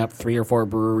hitting up 3 or 4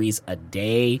 breweries a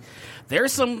day. There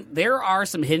are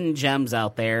some hidden gems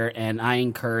out there, and I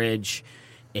encourage,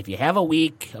 if you have a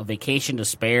week of vacation to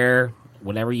spare,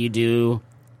 whatever you do,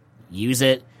 use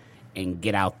it and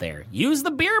get out there. Use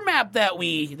the beer map that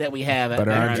we have at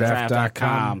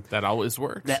BetterOnDraft.com. That always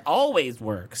works. That always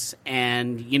works,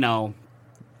 and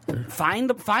find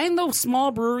those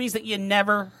small breweries that you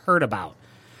never heard about.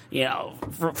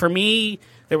 For me,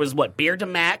 there was Beer to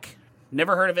Mac.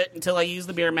 Never heard of it until I used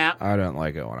the beer map. I don't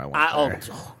like it when I went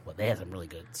there. Well, they had some really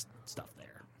good stuff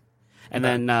there. And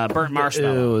then Burnt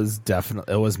Marshmallow.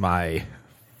 It was my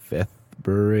 5th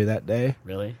brewery that day.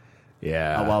 Really?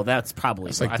 Yeah. Oh, well, that's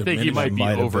probably. like I the think you might be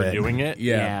might have overdoing it.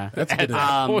 Yeah. That's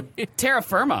good. Terra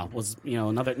Firma was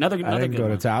another I didn't good go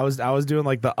one. to town. I was doing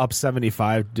like the up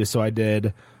 75. So I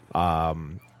did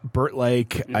Burt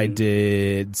Lake. I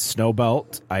did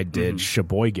Snowbelt. I did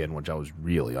Sheboygan, which I was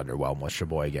really underwhelmed with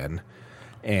Sheboygan,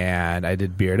 and I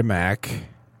did Beer to Mac.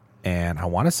 And I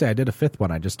want to say I did a 5th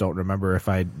one. I just don't remember if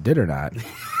I did or not.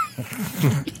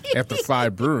 After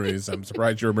 5 breweries, I'm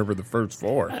surprised you remember the first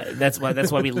 4. That's why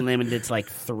we limited it to like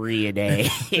 3 a day.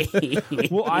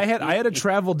 Well, I had a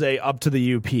travel day up to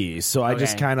the UP, so I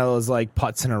just Okay. kind of was like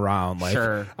putzing around. Like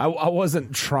Sure. I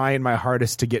wasn't trying my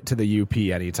hardest to get to the UP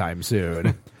anytime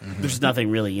soon. There's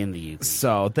nothing really in the UP.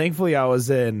 So thankfully, I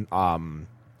was in what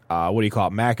do you call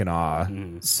it, Mackinac?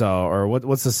 So or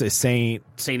what's the Saint St.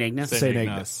 Saint Ignace.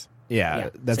 Ignace? Yeah, Yeah,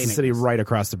 that's St. the city Ignace. right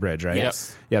across the bridge, right?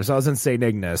 Yes. Yeah. So I was in Saint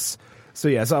Ignace. So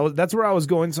yeah, that's where I was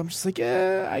going. So I'm just like,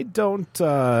 I don't.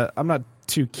 I'm not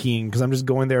too keen because I'm just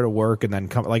going there to work and then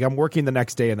come. Like I'm working the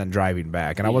next day and then driving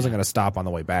back, and I wasn't going to stop on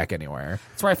the way back anywhere.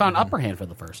 That's where I found Upper Hand for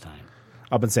the first time.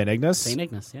 Up in Saint Ignace. St.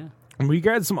 Ignace, yeah. And we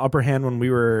got some Upper Hand when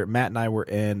Matt and I were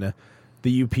in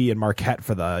the UP in Marquette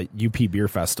for the UP Beer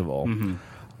Festival.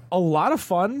 A lot of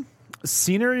fun.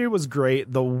 Scenery was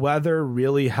great. The weather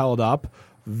really held up.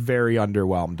 Very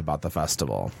underwhelmed about the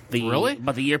festival. Really?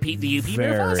 But the UP Beer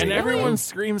Very. Fest? And everyone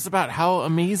screams about how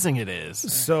amazing it is.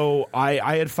 So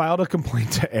I had filed a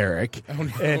complaint to Eric,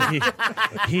 and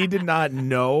he did not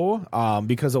know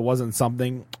because it wasn't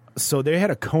something. So they had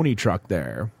a Coney truck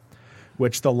there,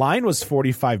 which the line was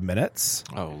 45 minutes,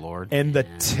 Oh, Lord. and the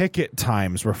ticket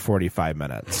times were 45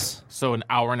 minutes So an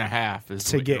hour and a half is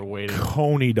to what get you're waiting.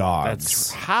 Coney dogs.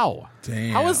 That's how?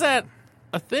 Damn. How is that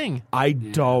a thing? I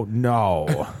don't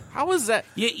know. How is that?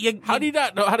 You, How do you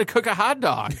not know how to cook a hot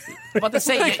dog? About to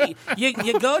say,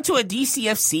 you go to a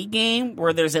DCFC game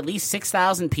where there's at least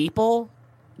 6,000 people,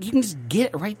 you can just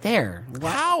get it right there.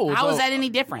 How? How is that any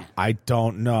different? I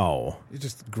don't know. You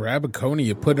just grab a coney,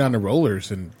 you put it on the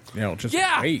rollers, and just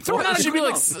Yeah, wait. so it should be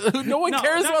like no one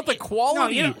cares about the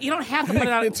quality. No, you don't have to put it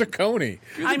on. It's a coney.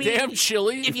 I mean, damn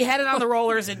chili. If you had it on the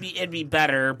rollers, it'd be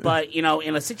better. But in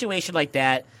a situation like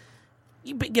that,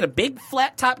 you get a big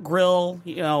flat top grill,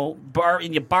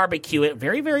 and you barbecue it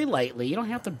very, very lightly. You don't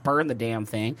have to burn the damn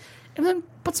thing, and then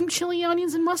put some chili,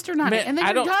 onions, and mustard on it, and then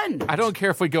you're done. I don't care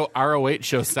if we go ROH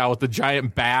show style with the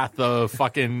giant bath of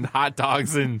fucking hot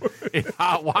dogs in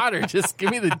hot water. Just give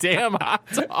me the damn hot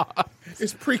dog.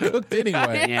 It's pre-cooked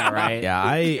anyway. Yeah, right.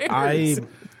 Yeah,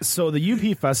 So the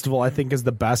UP Festival, I think, is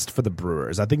the best for the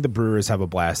brewers. I think the brewers have a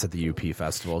blast at the UP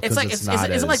Festival. It's like it's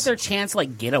like their chance to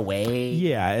like get away.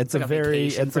 Yeah, it's like a very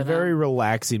vacation very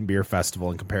relaxing beer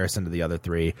festival in comparison to the other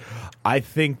three. I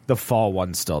think the fall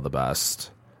one's still the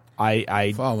best.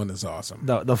 Fall one is awesome.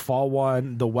 The fall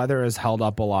one, the weather has held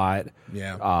up a lot.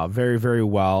 Yeah. Very, very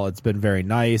well. It's been very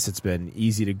nice. It's been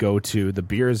easy to go to. The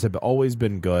beers have always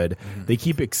been good. Mm-hmm. They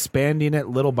keep expanding it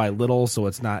little by little, so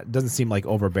doesn't seem like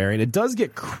overbearing. It does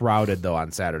get crowded though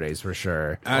on Saturdays for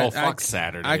sure. Fuck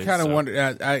Saturday. I kind of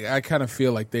wonder. I kind of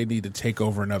feel like they need to take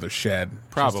over another shed.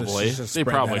 Probably. Just to They spread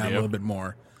probably that out do. a little bit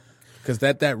more. Because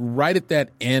that right at that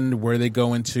end where they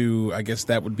go into, I guess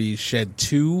that would be shed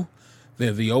 2,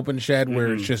 the open shed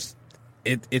where it's just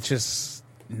it's just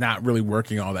not really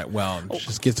working all that well. And it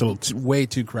just gets a little way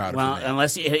too crowded. Well, for me.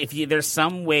 unless there's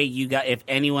some way if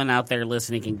anyone out there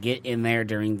listening can get in there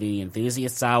during the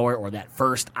enthusiast hour or that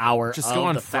first hour, Just of go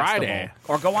on the festival, Friday.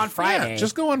 or go on Friday. Yeah,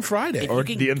 just go on Friday. If Or you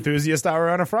can- the enthusiast hour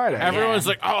on a Friday. Everyone's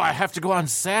like, "Oh, I have to go on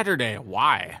Saturday."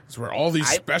 Why? It's where all these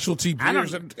specialty I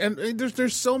don't- beers and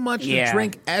there's so much Yeah. to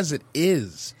drink as it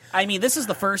is. I mean, this is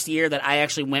the first year that I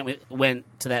actually went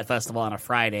to that festival on a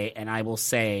Friday, and I will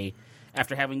say,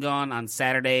 after having gone on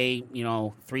Saturday,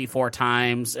 3-4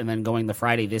 times, and then going the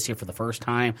Friday this year for the first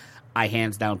time, I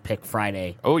hands down pick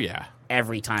Friday Oh yeah.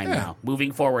 every time Yeah. now.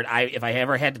 Moving forward, if I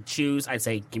ever had to choose, I'd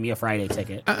say give me a Friday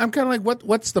ticket. I'm kind of like,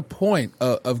 what's the point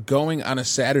of going on a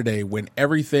Saturday when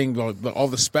everything, all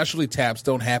the specialty taps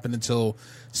don't happen until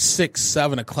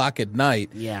 6-7 o'clock at night?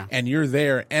 Yeah. And you're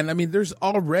there. And I mean, there's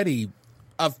already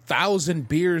 1,000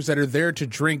 beers that are there to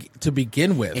drink to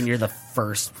begin with. And you're the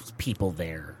first people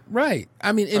there. Right.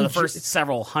 I mean, Or the first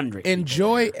several hundred.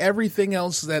 enjoy everything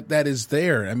else that is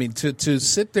there. I mean, to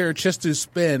sit there just to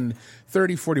spend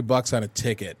 $30-$40 on a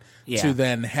ticket Yeah. to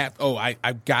then have,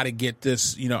 I've got to get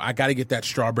this, I got to get that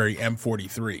strawberry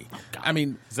M43. I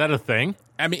mean, Is that a thing?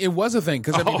 it was a thing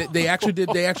because I mean they actually did.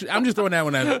 I'm just throwing that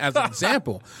one as an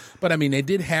example, but I mean they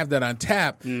did have that on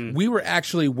tap. We were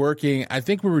actually working. I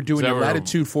think we were doing that a where-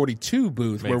 Latitude 42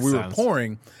 booth where Makes we were sense.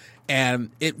 pouring,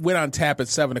 and it went on tap at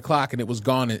 7 o'clock, and it was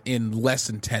gone in less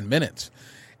than 10 minutes.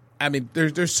 I mean,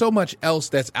 there's so much else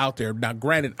that's out there. Now,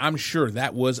 granted, I'm sure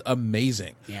that was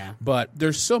amazing. Yeah. But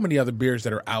there's so many other beers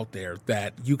that are out there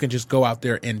that you can just go out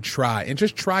there and try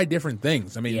different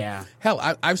things. I mean, Yeah. hell,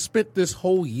 I've spent this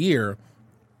whole year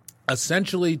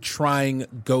essentially trying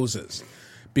Gozas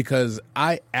because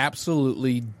I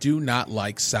absolutely do not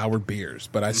like sour beers.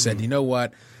 But I said, you know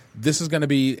what? This is going to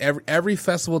be every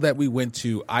festival that we went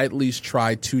to. I at least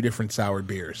tried 2 different sour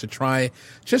beers to try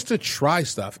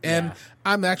stuff, and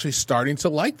I'm actually starting to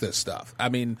like this stuff. I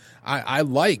mean, I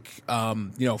like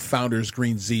Founder's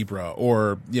Green Zebra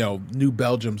or New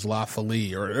Belgium's La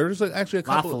Folie, or there's actually a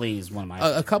La couple. Folie is one of my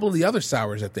A couple of the other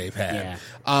sours that they've had.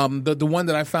 The one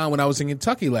that I found when I was in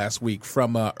Kentucky last week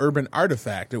from Urban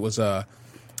Artifact. It was it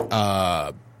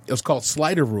was called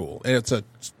Slider Rule, and it's a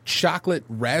chocolate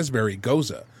raspberry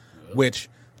goza, which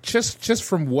just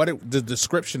from the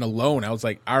description alone, I was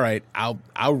like, all right, I'll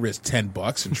risk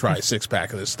 $10 and try a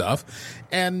 6-pack of this stuff,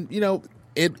 and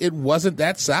it wasn't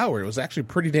that sour. It was actually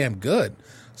pretty damn good.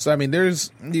 So I mean,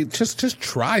 just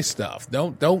try stuff.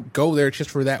 Don't go there just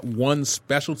for that one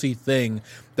specialty thing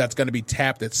that's going to be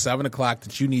tapped at 7 o'clock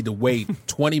that you need to wait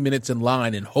 20 minutes in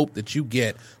line and hope that you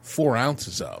get 4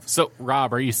 ounces of. So,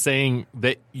 Rob, are you saying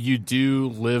that you do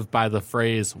live by the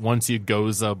phrase "once you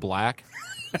goza black"?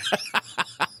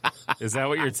 Is that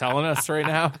what you're telling us right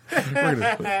now?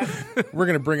 We're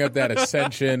gonna bring up that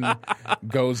Ascension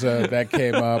Goza that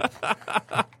came up.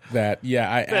 That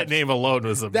Name alone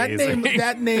was amazing.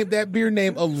 that beer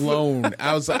name alone.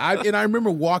 I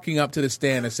remember walking up to the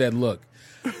stand and said, "Look,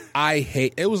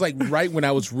 it was like right when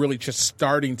I was really just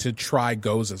starting to try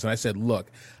Gozas, and I said, look,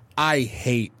 I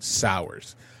hate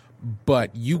sours,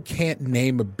 but you can't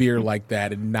name a beer like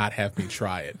that and not have me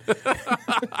try it."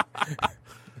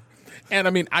 And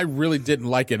I mean, I really didn't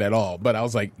like it at all, but I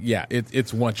was like, yeah,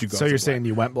 it's once you go. So you're saying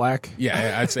you went black?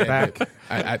 Yeah, I'd say Back.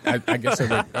 I guess I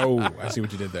did. Oh, I see what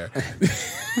you did there.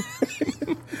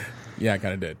 Yeah, I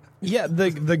kind of did. Yeah, the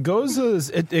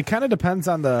Gozas, it kind of depends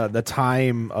on the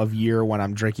time of year when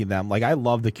I'm drinking them. Like, I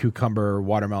love the cucumber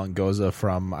watermelon Goza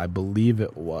from, I believe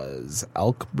it was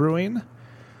Elk Brewing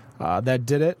that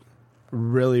did it.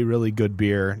 Really, really good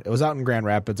beer. It was out in Grand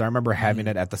Rapids. I remember having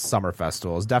it at the Summer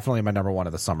Festival. It was definitely my number one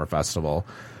at the Summer Festival.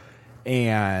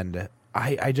 And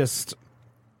I just...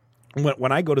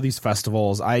 when I go to these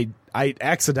festivals, I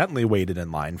accidentally waited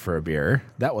in line for a beer.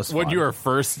 That was fun. When you were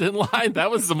first in line,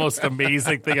 that was the most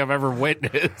amazing thing I've ever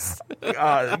witnessed.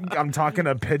 I'm talking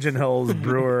to Pigeon Hills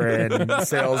brewer and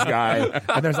sales guy,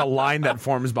 and there's a line that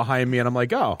forms behind me, and I'm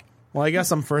like, oh, well, I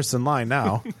guess I'm first in line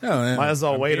now. yeah. Might as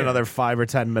well wait another 5 or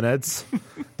 10 minutes.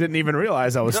 Didn't even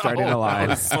realize I was starting a line. That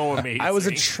was so amazing. I was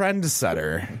a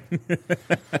trendsetter.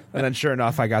 And then sure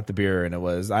enough, I got the beer, and it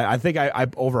was, I think I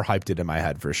overhyped it in my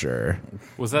head for sure.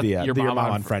 Was that your mom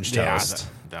on French toast?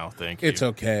 No, thank you. It's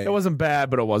okay. It wasn't bad,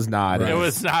 but it was not. It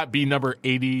was not be number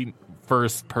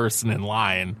 81st person in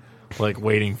line, like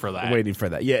waiting for that. Waiting for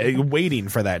that. Yeah, waiting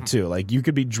for that too. Like you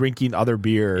could be drinking other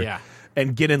beer. Yeah.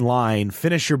 And get in line,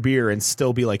 finish your beer, and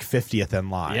still be like 50th in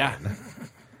line. Yeah.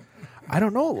 I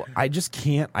don't know. I just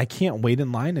can't. I can't wait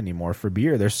in line anymore for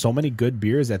beer. There's so many good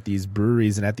beers at these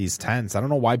breweries and at these tents. I don't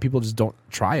know why people just don't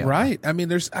try it. Right. I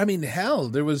mean, hell,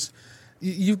 there was.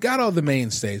 You've got all the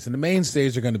mainstays, and the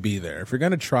mainstays are going to be there. If you're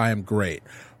going to try them, great.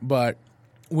 But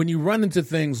when you run into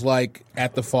things like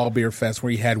at the Fall Beer Fest,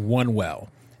 where you had one well,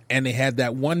 and they had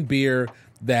that one beer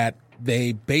that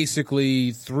they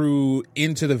basically threw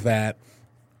into the vat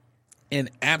an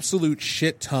absolute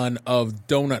shit ton of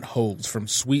donut holes from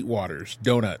Sweetwater's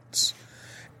Donuts.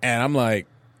 And I'm like,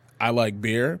 I like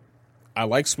beer. I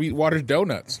like Sweetwater's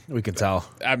Donuts. We can tell.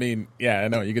 I mean, yeah, I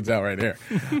know. You can tell right here.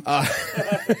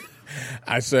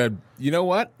 I said, you know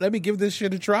what? Let me give this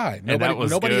shit a try. That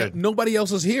was good. Nobody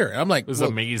else is here. I'm like, It was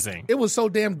amazing. It was so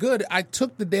damn good. I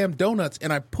took the damn donuts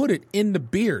and I put it in the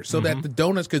beer so that the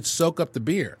donuts could soak up the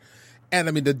beer. And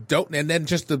I mean, and then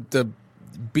just the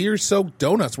beer soaked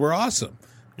donuts were awesome.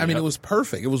 I mean, it was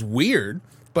perfect. It was weird,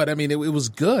 but I mean, it was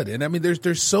good. And I mean,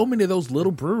 there's so many of those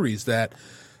little breweries that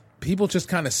people just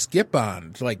kind of skip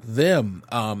on, like them,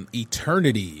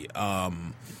 Eternity,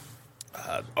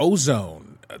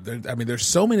 Ozone. There's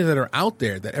so many that are out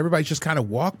there that everybody just kind of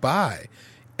walk by,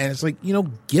 and it's like,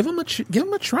 give them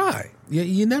a try.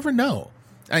 You never know.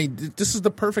 I mean, this is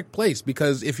the perfect place,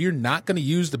 because if you're not going to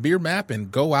use the beer map and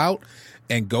go out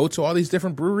and go to all these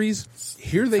different breweries,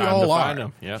 here they all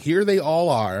are. Yep. Here they all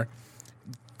are.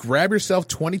 Grab yourself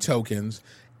 20 tokens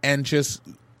and just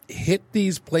hit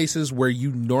these places where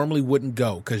you normally wouldn't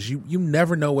go, because you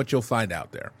never know what you'll find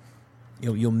out there.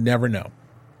 You'll never know.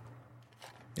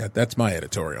 Yeah, that's my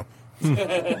editorial.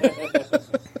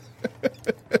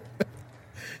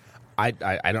 I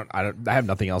have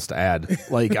nothing else to add.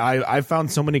 Like I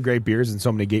found so many great beers and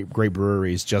so many great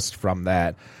breweries just from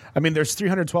that. I mean, there's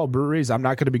 312 breweries. I'm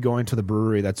not going to be going to the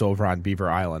brewery that's over on Beaver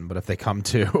Island, but if they come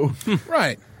to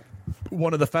Right.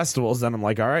 one of the festivals, then I'm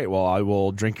like, all right, well, I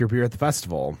will drink your beer at the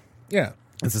festival. Yeah.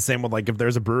 It's the same with, like, if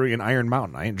there's a brewery in Iron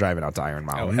Mountain, I ain't driving out to Iron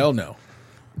Mountain. Oh, hell no.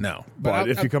 No. But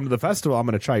if you come to the festival, I'm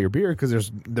going to try your beer,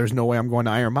 because there's no way I'm going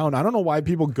to Iron Mountain. I don't know why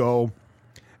people go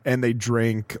and they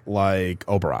drink like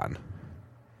Oberon.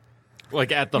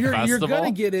 Like at the festival? You're going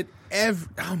to get it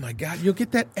oh my God, you'll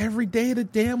get that every day of the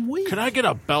damn week. Could I get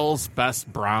a Bell's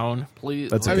Best Brown,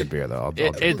 please? That's a good beer, though. I'll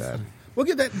do that. We'll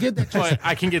get that. But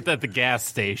I can get that at the gas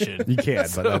station. You can,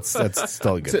 but that's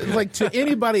still good. To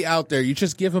anybody out there, you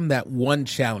just give them that one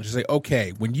challenge. You say,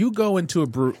 okay, when you go into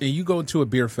a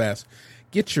beer fest,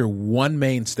 get your one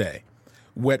mainstay,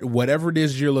 whatever it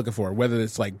is you're looking for, whether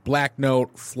it's like Black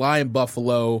Note, Flying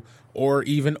Buffalo, or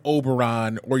even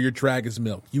Oberon, or your Dragon's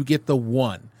Milk. You get the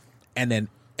one, and then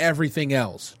everything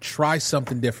else. Try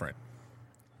something different.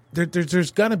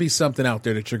 There's gonna be something out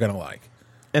there that you're gonna like.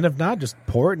 And if not, just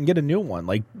pour it and get a new one.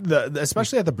 Like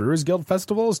especially at the Brewers Guild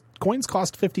festivals, coins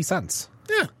cost 50 cents.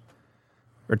 Yeah.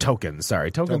 Or tokens,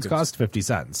 sorry. Tokens cost 50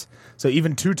 cents. So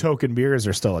even 2 token beers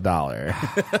are still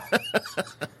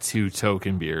 $1. 2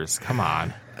 token beers. Come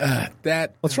on.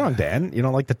 What's wrong, Dan? You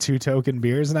don't like the 2 token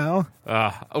beers now?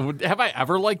 Have I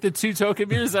ever liked the 2 token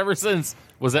beers ever since?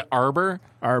 Was it Arbor?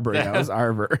 Arbor, yeah, it was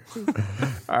Arbor.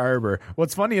 Arbor.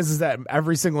 What's funny is that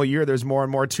every single year there's more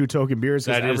and more 2 token beers.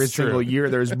 That every is single true. year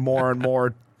there's more and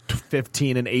more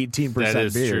 15 and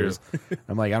 18% beers.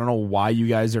 I'm like, I don't know why you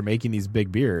guys are making these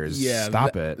big beers. Yeah,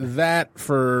 Stop it. That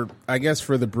I guess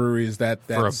for the breweries, that's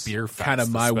for a beer fest, kind of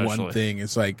my especially. one thing.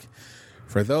 It's like,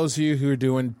 for those of you who are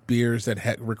doing beers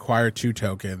that require 2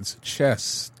 tokens,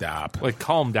 just stop. Like,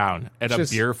 calm down. At a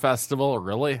beer festival,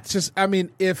 really? It's just, I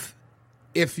mean, if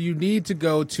you need to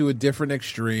go to a different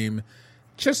extreme,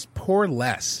 just pour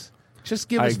less. Just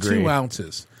give us 2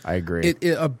 ounces. I agree.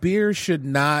 A beer should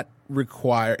not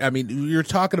require. I mean, you're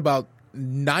talking about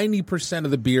 90%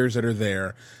 of the beers that are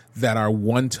there that are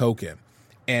 1 token,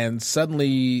 and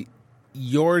suddenly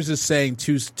yours is saying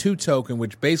two token,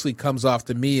 which basically comes off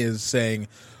to me as saying,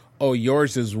 oh,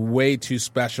 yours is way too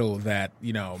special that,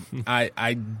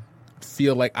 I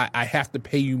feel like I have to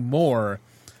pay you more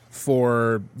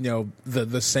for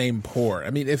the same pour. I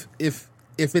mean, if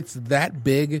it's that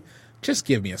big, just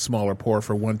give me a smaller pour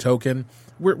for one token.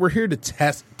 We're here to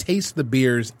taste the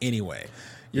beers anyway.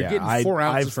 You're getting 4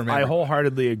 ounces from everybody. I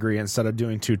wholeheartedly agree. Instead of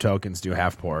doing 2 tokens, do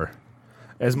half pour.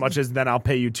 As much as then I'll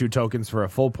pay you 2 tokens for a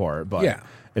full pour. But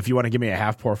if you want to give me a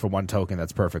half pour for 1 token,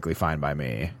 that's perfectly fine by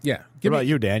me. Yeah. What about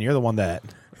you, Dan? You're the one that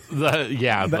the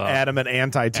adamant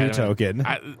anti-2 token.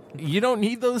 You don't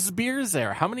need those beers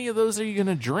there. How many of those are you going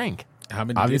to drink? How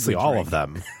many? Obviously, all of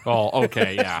them. Oh,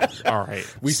 okay, yeah. All right.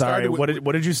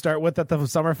 What did you start with at the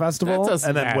summer festival?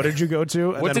 And then what did you go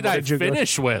to? What did I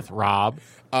finish with, Rob?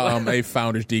 A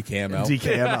Founders DKML.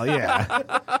 DKML,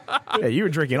 yeah. Yeah, you were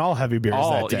drinking all heavy beers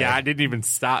that day. Yeah, I didn't even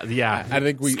stop. Yeah, I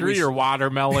think screw your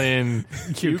watermelon,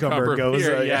 cucumber goes.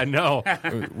 Beer. Yeah, no.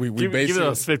 we give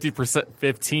those 50%,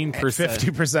 15%,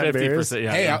 50% beers.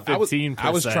 Yeah, hey, 15%. I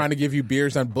was trying to give you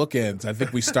beers on bookends. I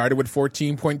think we started with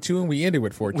 14.2 and we ended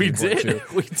with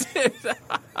 14.2. We did.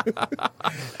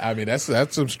 I mean, that's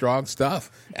some strong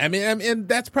stuff. I mean, and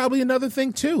that's probably another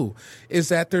thing too, is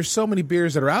that there's so many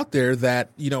beers that are out there that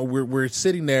we're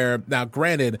sitting there now.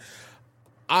 Granted,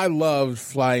 I loved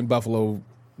Flying Buffalo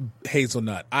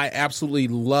Hazelnut. I absolutely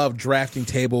love Drafting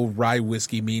Table Rye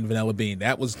Whiskey Mean Vanilla Bean.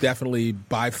 That was definitely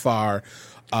by far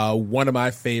one of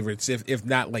my favorites, if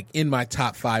not like in my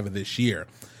top 5 of this year.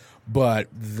 But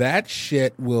that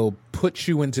shit will put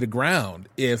you into the ground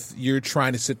if you're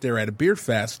trying to sit there at a beer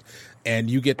fest and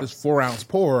you get this 4-ounce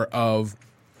pour of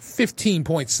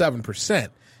 15.7%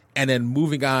 and then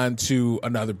moving on to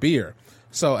another beer.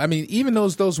 So, I mean, even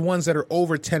those ones that are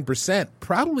over 10%,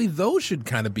 probably those should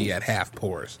kind of be at half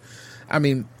pours. I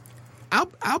mean,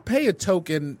 I'll pay a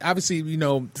token. Obviously,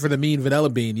 for the Mean Vanilla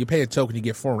Bean, you pay a token, you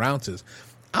get 4 ounces.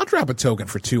 I'll drop a token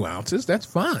for 2 ounces. That's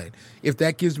fine. If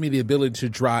that gives me the ability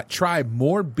to try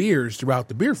more beers throughout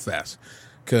the beer fest.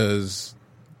 Because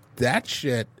that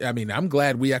shit, I mean, I'm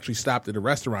glad we actually stopped at a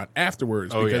restaurant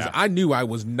afterwards because I knew I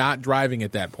was not driving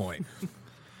at that point.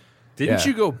 Didn't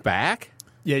you go back?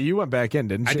 Yeah, you went back in,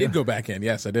 didn't you? I did go back in.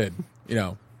 Yes, I did.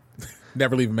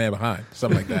 Never leave a man behind.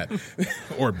 Something like that.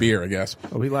 Or beer, I guess.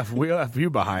 We left you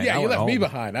behind. Yeah, you left me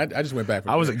behind. I just went back.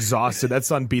 I was exhausted. That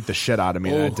sun beat the shit out of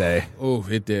me that day. Oh,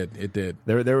 it did. It did.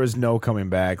 There was no coming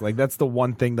back. Like, that's the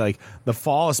one thing, like, the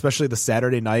fall, especially the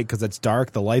Saturday night, because it's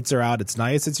dark, the lights are out, it's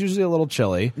nice. It's usually a little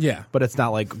chilly. Yeah. But it's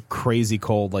not, like, crazy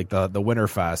cold like the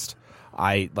Winterfest.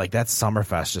 That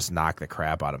Summerfest just knocked the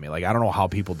crap out of me. Like, I don't know how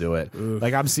people do it. Oof.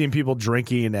 Like, I'm seeing people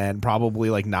drinking and probably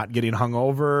like not getting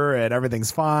hungover and everything's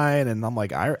fine. And I'm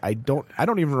like, I don't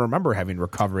even remember having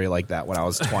recovery like that when I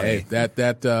was 20. Hey, that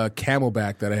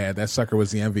Camelback that I had, that sucker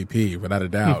was the MVP without a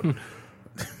doubt.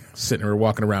 Sitting there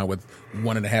walking around with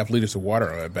 1.5 liters of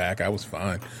water on my back, I was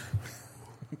fine.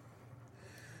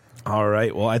 All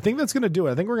right. Well, I think that's going to do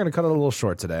it. I think we're going to cut it a little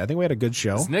short today. I think we had a good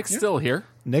show. Is Nick still here?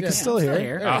 Nick is still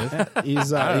here.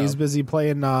 He's busy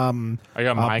playing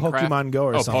Pokemon Go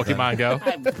or something. Pokemon Go?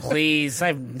 Please,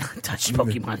 I've not touched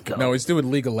Pokemon Go. No, he's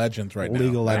doing League of Legends right now.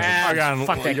 League of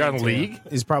Legends. You're on League?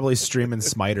 He's probably streaming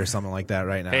Smite or something like that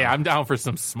right now. Hey, I'm down for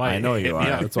some Smite. I know you are.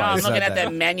 That's why I'm looking at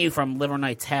that menu from Liver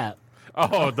Night Tap.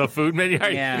 Oh, the food menu?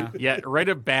 Yeah. Yeah, write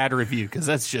a bad review because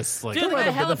that's just like... Dude, the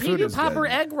jalapeno popper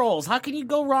egg rolls. How can you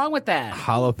go wrong with that?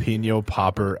 Jalapeno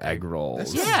popper egg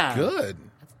rolls. That's good.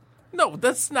 No,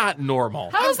 that's not normal.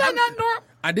 How is that not normal?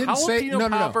 I didn't say... No.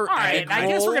 All right, I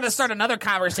guess we're going to start another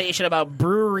conversation about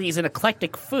breweries and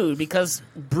eclectic food because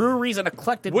breweries and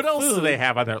eclectic What food... else do they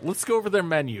have on there? Let's go over their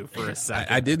menu for a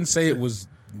second. I didn't say it was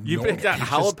You normal. picked out It's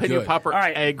just jalapeno good. popper All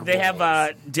right, egg rolls. they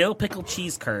have dill pickle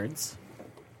cheese curds.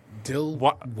 Dill...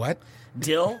 What? What?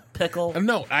 Pickle...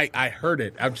 No, I heard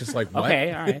it. I'm just like, what?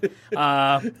 Okay, all right.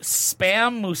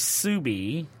 Spam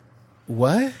musubi.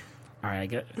 What? All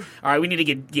right, we need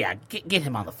to get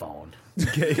him on the phone.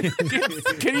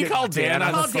 Can you call Dan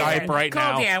on Call Skype Dan. right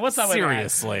now? Call Dan. What's up with that?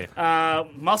 Seriously.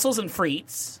 Mussels and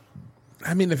frites.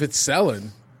 I mean, if it's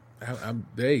selling,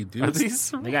 hey, dude. Are these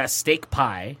They got a steak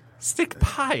pie. steak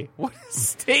pie? What is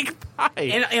steak pie?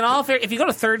 In all fair, if you go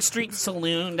to 3rd Street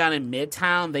Saloon down in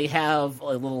Midtown, they have a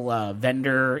little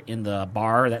vendor in the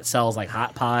bar that sells like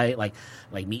hot pie, like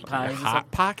meat pies. and stuff.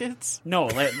 Hot Pockets? No,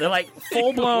 they're like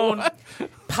full blown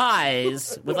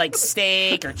pies with like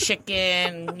steak or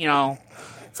chicken.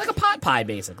 It's like a pot pie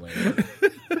basically.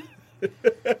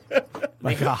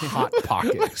 Like a hot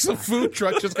pocket. Some food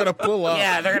truck just gonna pull up.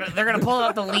 Yeah, they're gonna pull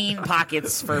out the lean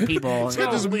pockets for people. It's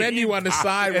got this menu on the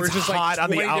side where It's it's just hot like on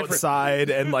the 20 different- outside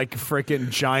and like freaking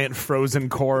giant frozen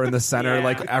core in the center, Yeah.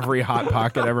 like every hot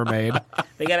pocket ever made.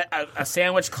 They got a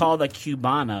sandwich called a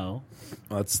Cubano.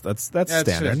 That's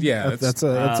standard. yeah, that's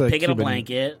a Pig in a Cuban-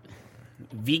 blanket.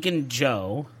 Vegan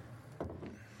Joe.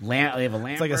 They have a lamb.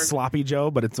 It's like a sloppy Joe,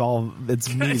 but it's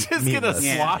meat. Just get a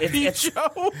meatless. sloppy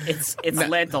Joe. It's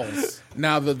lentils.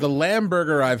 Now the lamb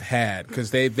burger I've had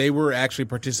because they were actually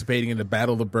participating in the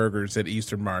Battle of the Burgers at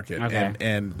Eastern Market, Okay.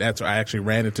 and that's I actually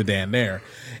ran into Dan there,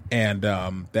 and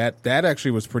that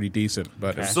actually was pretty decent.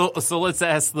 But So let's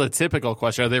ask the typical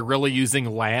question: are they really using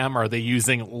lamb? Or are they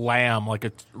using lamb like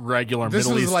a regular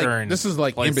Middle Eastern? This is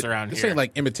like place around this here. ain't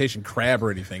like imitation crab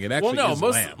or anything. It actually is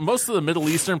lamb. Most of the Middle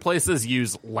Eastern places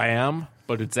use lamb,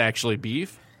 but it's actually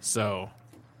beef. So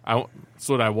that's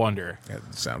what I wonder. That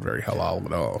doesn't sound very halal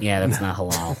at all. Yeah, that's not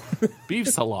halal.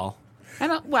 Beef's halal.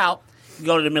 Well, you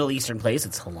go to the Middle Eastern place,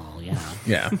 it's halal. Yeah,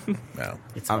 Yeah. No.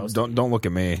 it's supposed to Don't look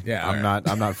at me. Yeah, I'm all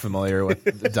right. not familiar with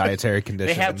the dietary They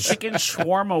conditions. have chicken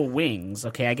shawarma wings.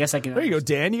 Okay, I guess I can. There you go,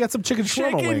 Dan. You got some chicken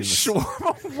shawarma wings.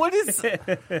 shawarma? What is it?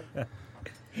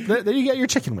 There you get your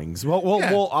chicken wings.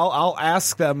 I'll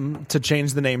ask them to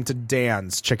change the name to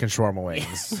Dan's Chicken Shawarma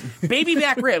Wings. Baby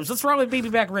back ribs. What's wrong with baby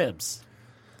back ribs?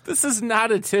 This is not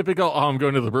a typical, I'm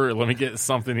going to the brewery, let me get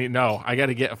something to eat. No, I got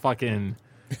to get fucking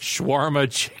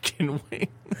shawarma chicken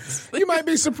wings. You might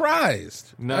be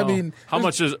surprised. No. I mean, how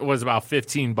much was about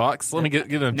 $15? Let me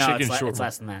get a No, chicken it's shawarma.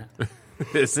 less than that.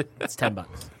 Is it? It's $10.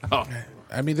 Oh.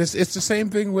 I mean, it's the same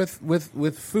thing with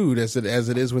food as it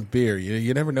is with beer.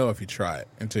 You never know if you try it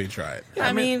until you try it.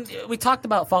 I mean, we talked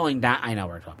about falling down. I know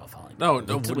we're talking about falling down.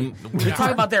 No, We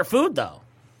talked about their food, though.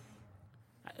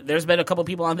 There's been a couple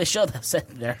people on this show that said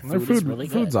their food is really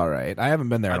good. Food's all right. I haven't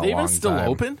been there Are in a they long even still time.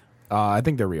 open? I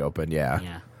think they're reopened. Yeah.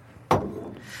 Yeah.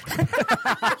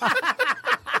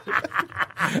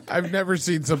 I've never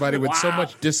seen somebody with so Wow.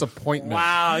 much disappointment.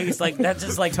 Wow, he's like, that's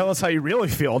just like, Tell us how you really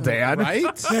feel, Dan.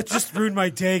 Right? that just ruined my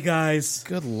day, guys.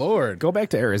 Good Lord. Go back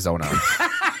to Arizona. All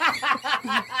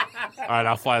right,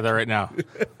 I'll fly there right now.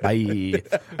 Bye.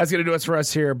 That's gonna do it for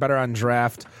us here. Better on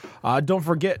Draft. Don't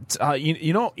forget,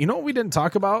 you know what we didn't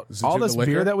talk about? All this Zatouna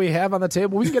beer liquor? that we have on the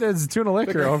table. We can get a Zatouna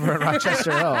liquor over in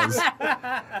Rochester Hills.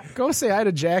 Go say hi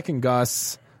to Jack and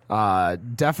Gus.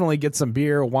 Definitely get some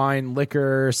beer, wine,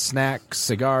 liquor, snacks,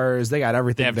 cigars. They got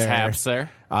everything They have there. taps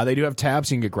there. They do have taps.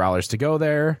 You can get growlers to go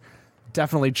there.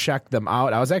 Definitely check them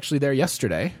out. I was actually there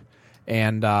yesterday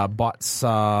and bought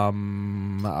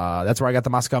some. That's where I got the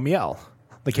Moscow Miel,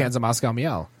 the cans of Moscow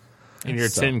Miel In your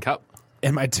tin cup.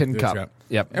 in my tin cup. Yep.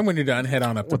 Yep. And when you're done, head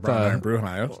on up to With Brown the- Iron Brew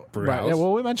House. Right. Yeah,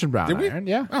 well, we mentioned brown Did we? iron.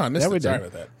 Yeah. Oh, I missed yeah, it. we Sorry did.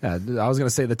 about Yeah, I was going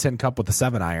to say the tin cup with the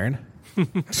 7 iron.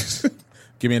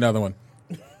 Give me another one.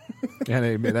 Yeah,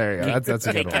 there you go. That's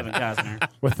a Hey, good Kevin one.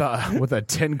 Costner. With a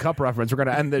tin cup reference, we're going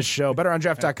to end this show.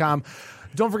 BetterOnDraft.com.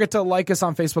 Don't forget to like us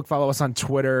on Facebook, follow us on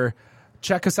Twitter.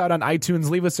 Check us out on iTunes.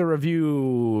 Leave us a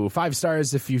review. 5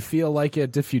 stars if you feel like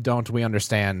it. If you don't, we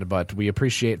understand. But we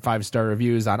appreciate 5-star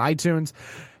reviews on iTunes.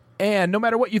 And no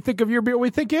matter what you think of your beer, we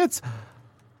think it's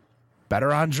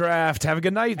Better on Draft. Have a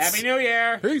good night. Happy New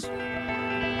Year. Peace.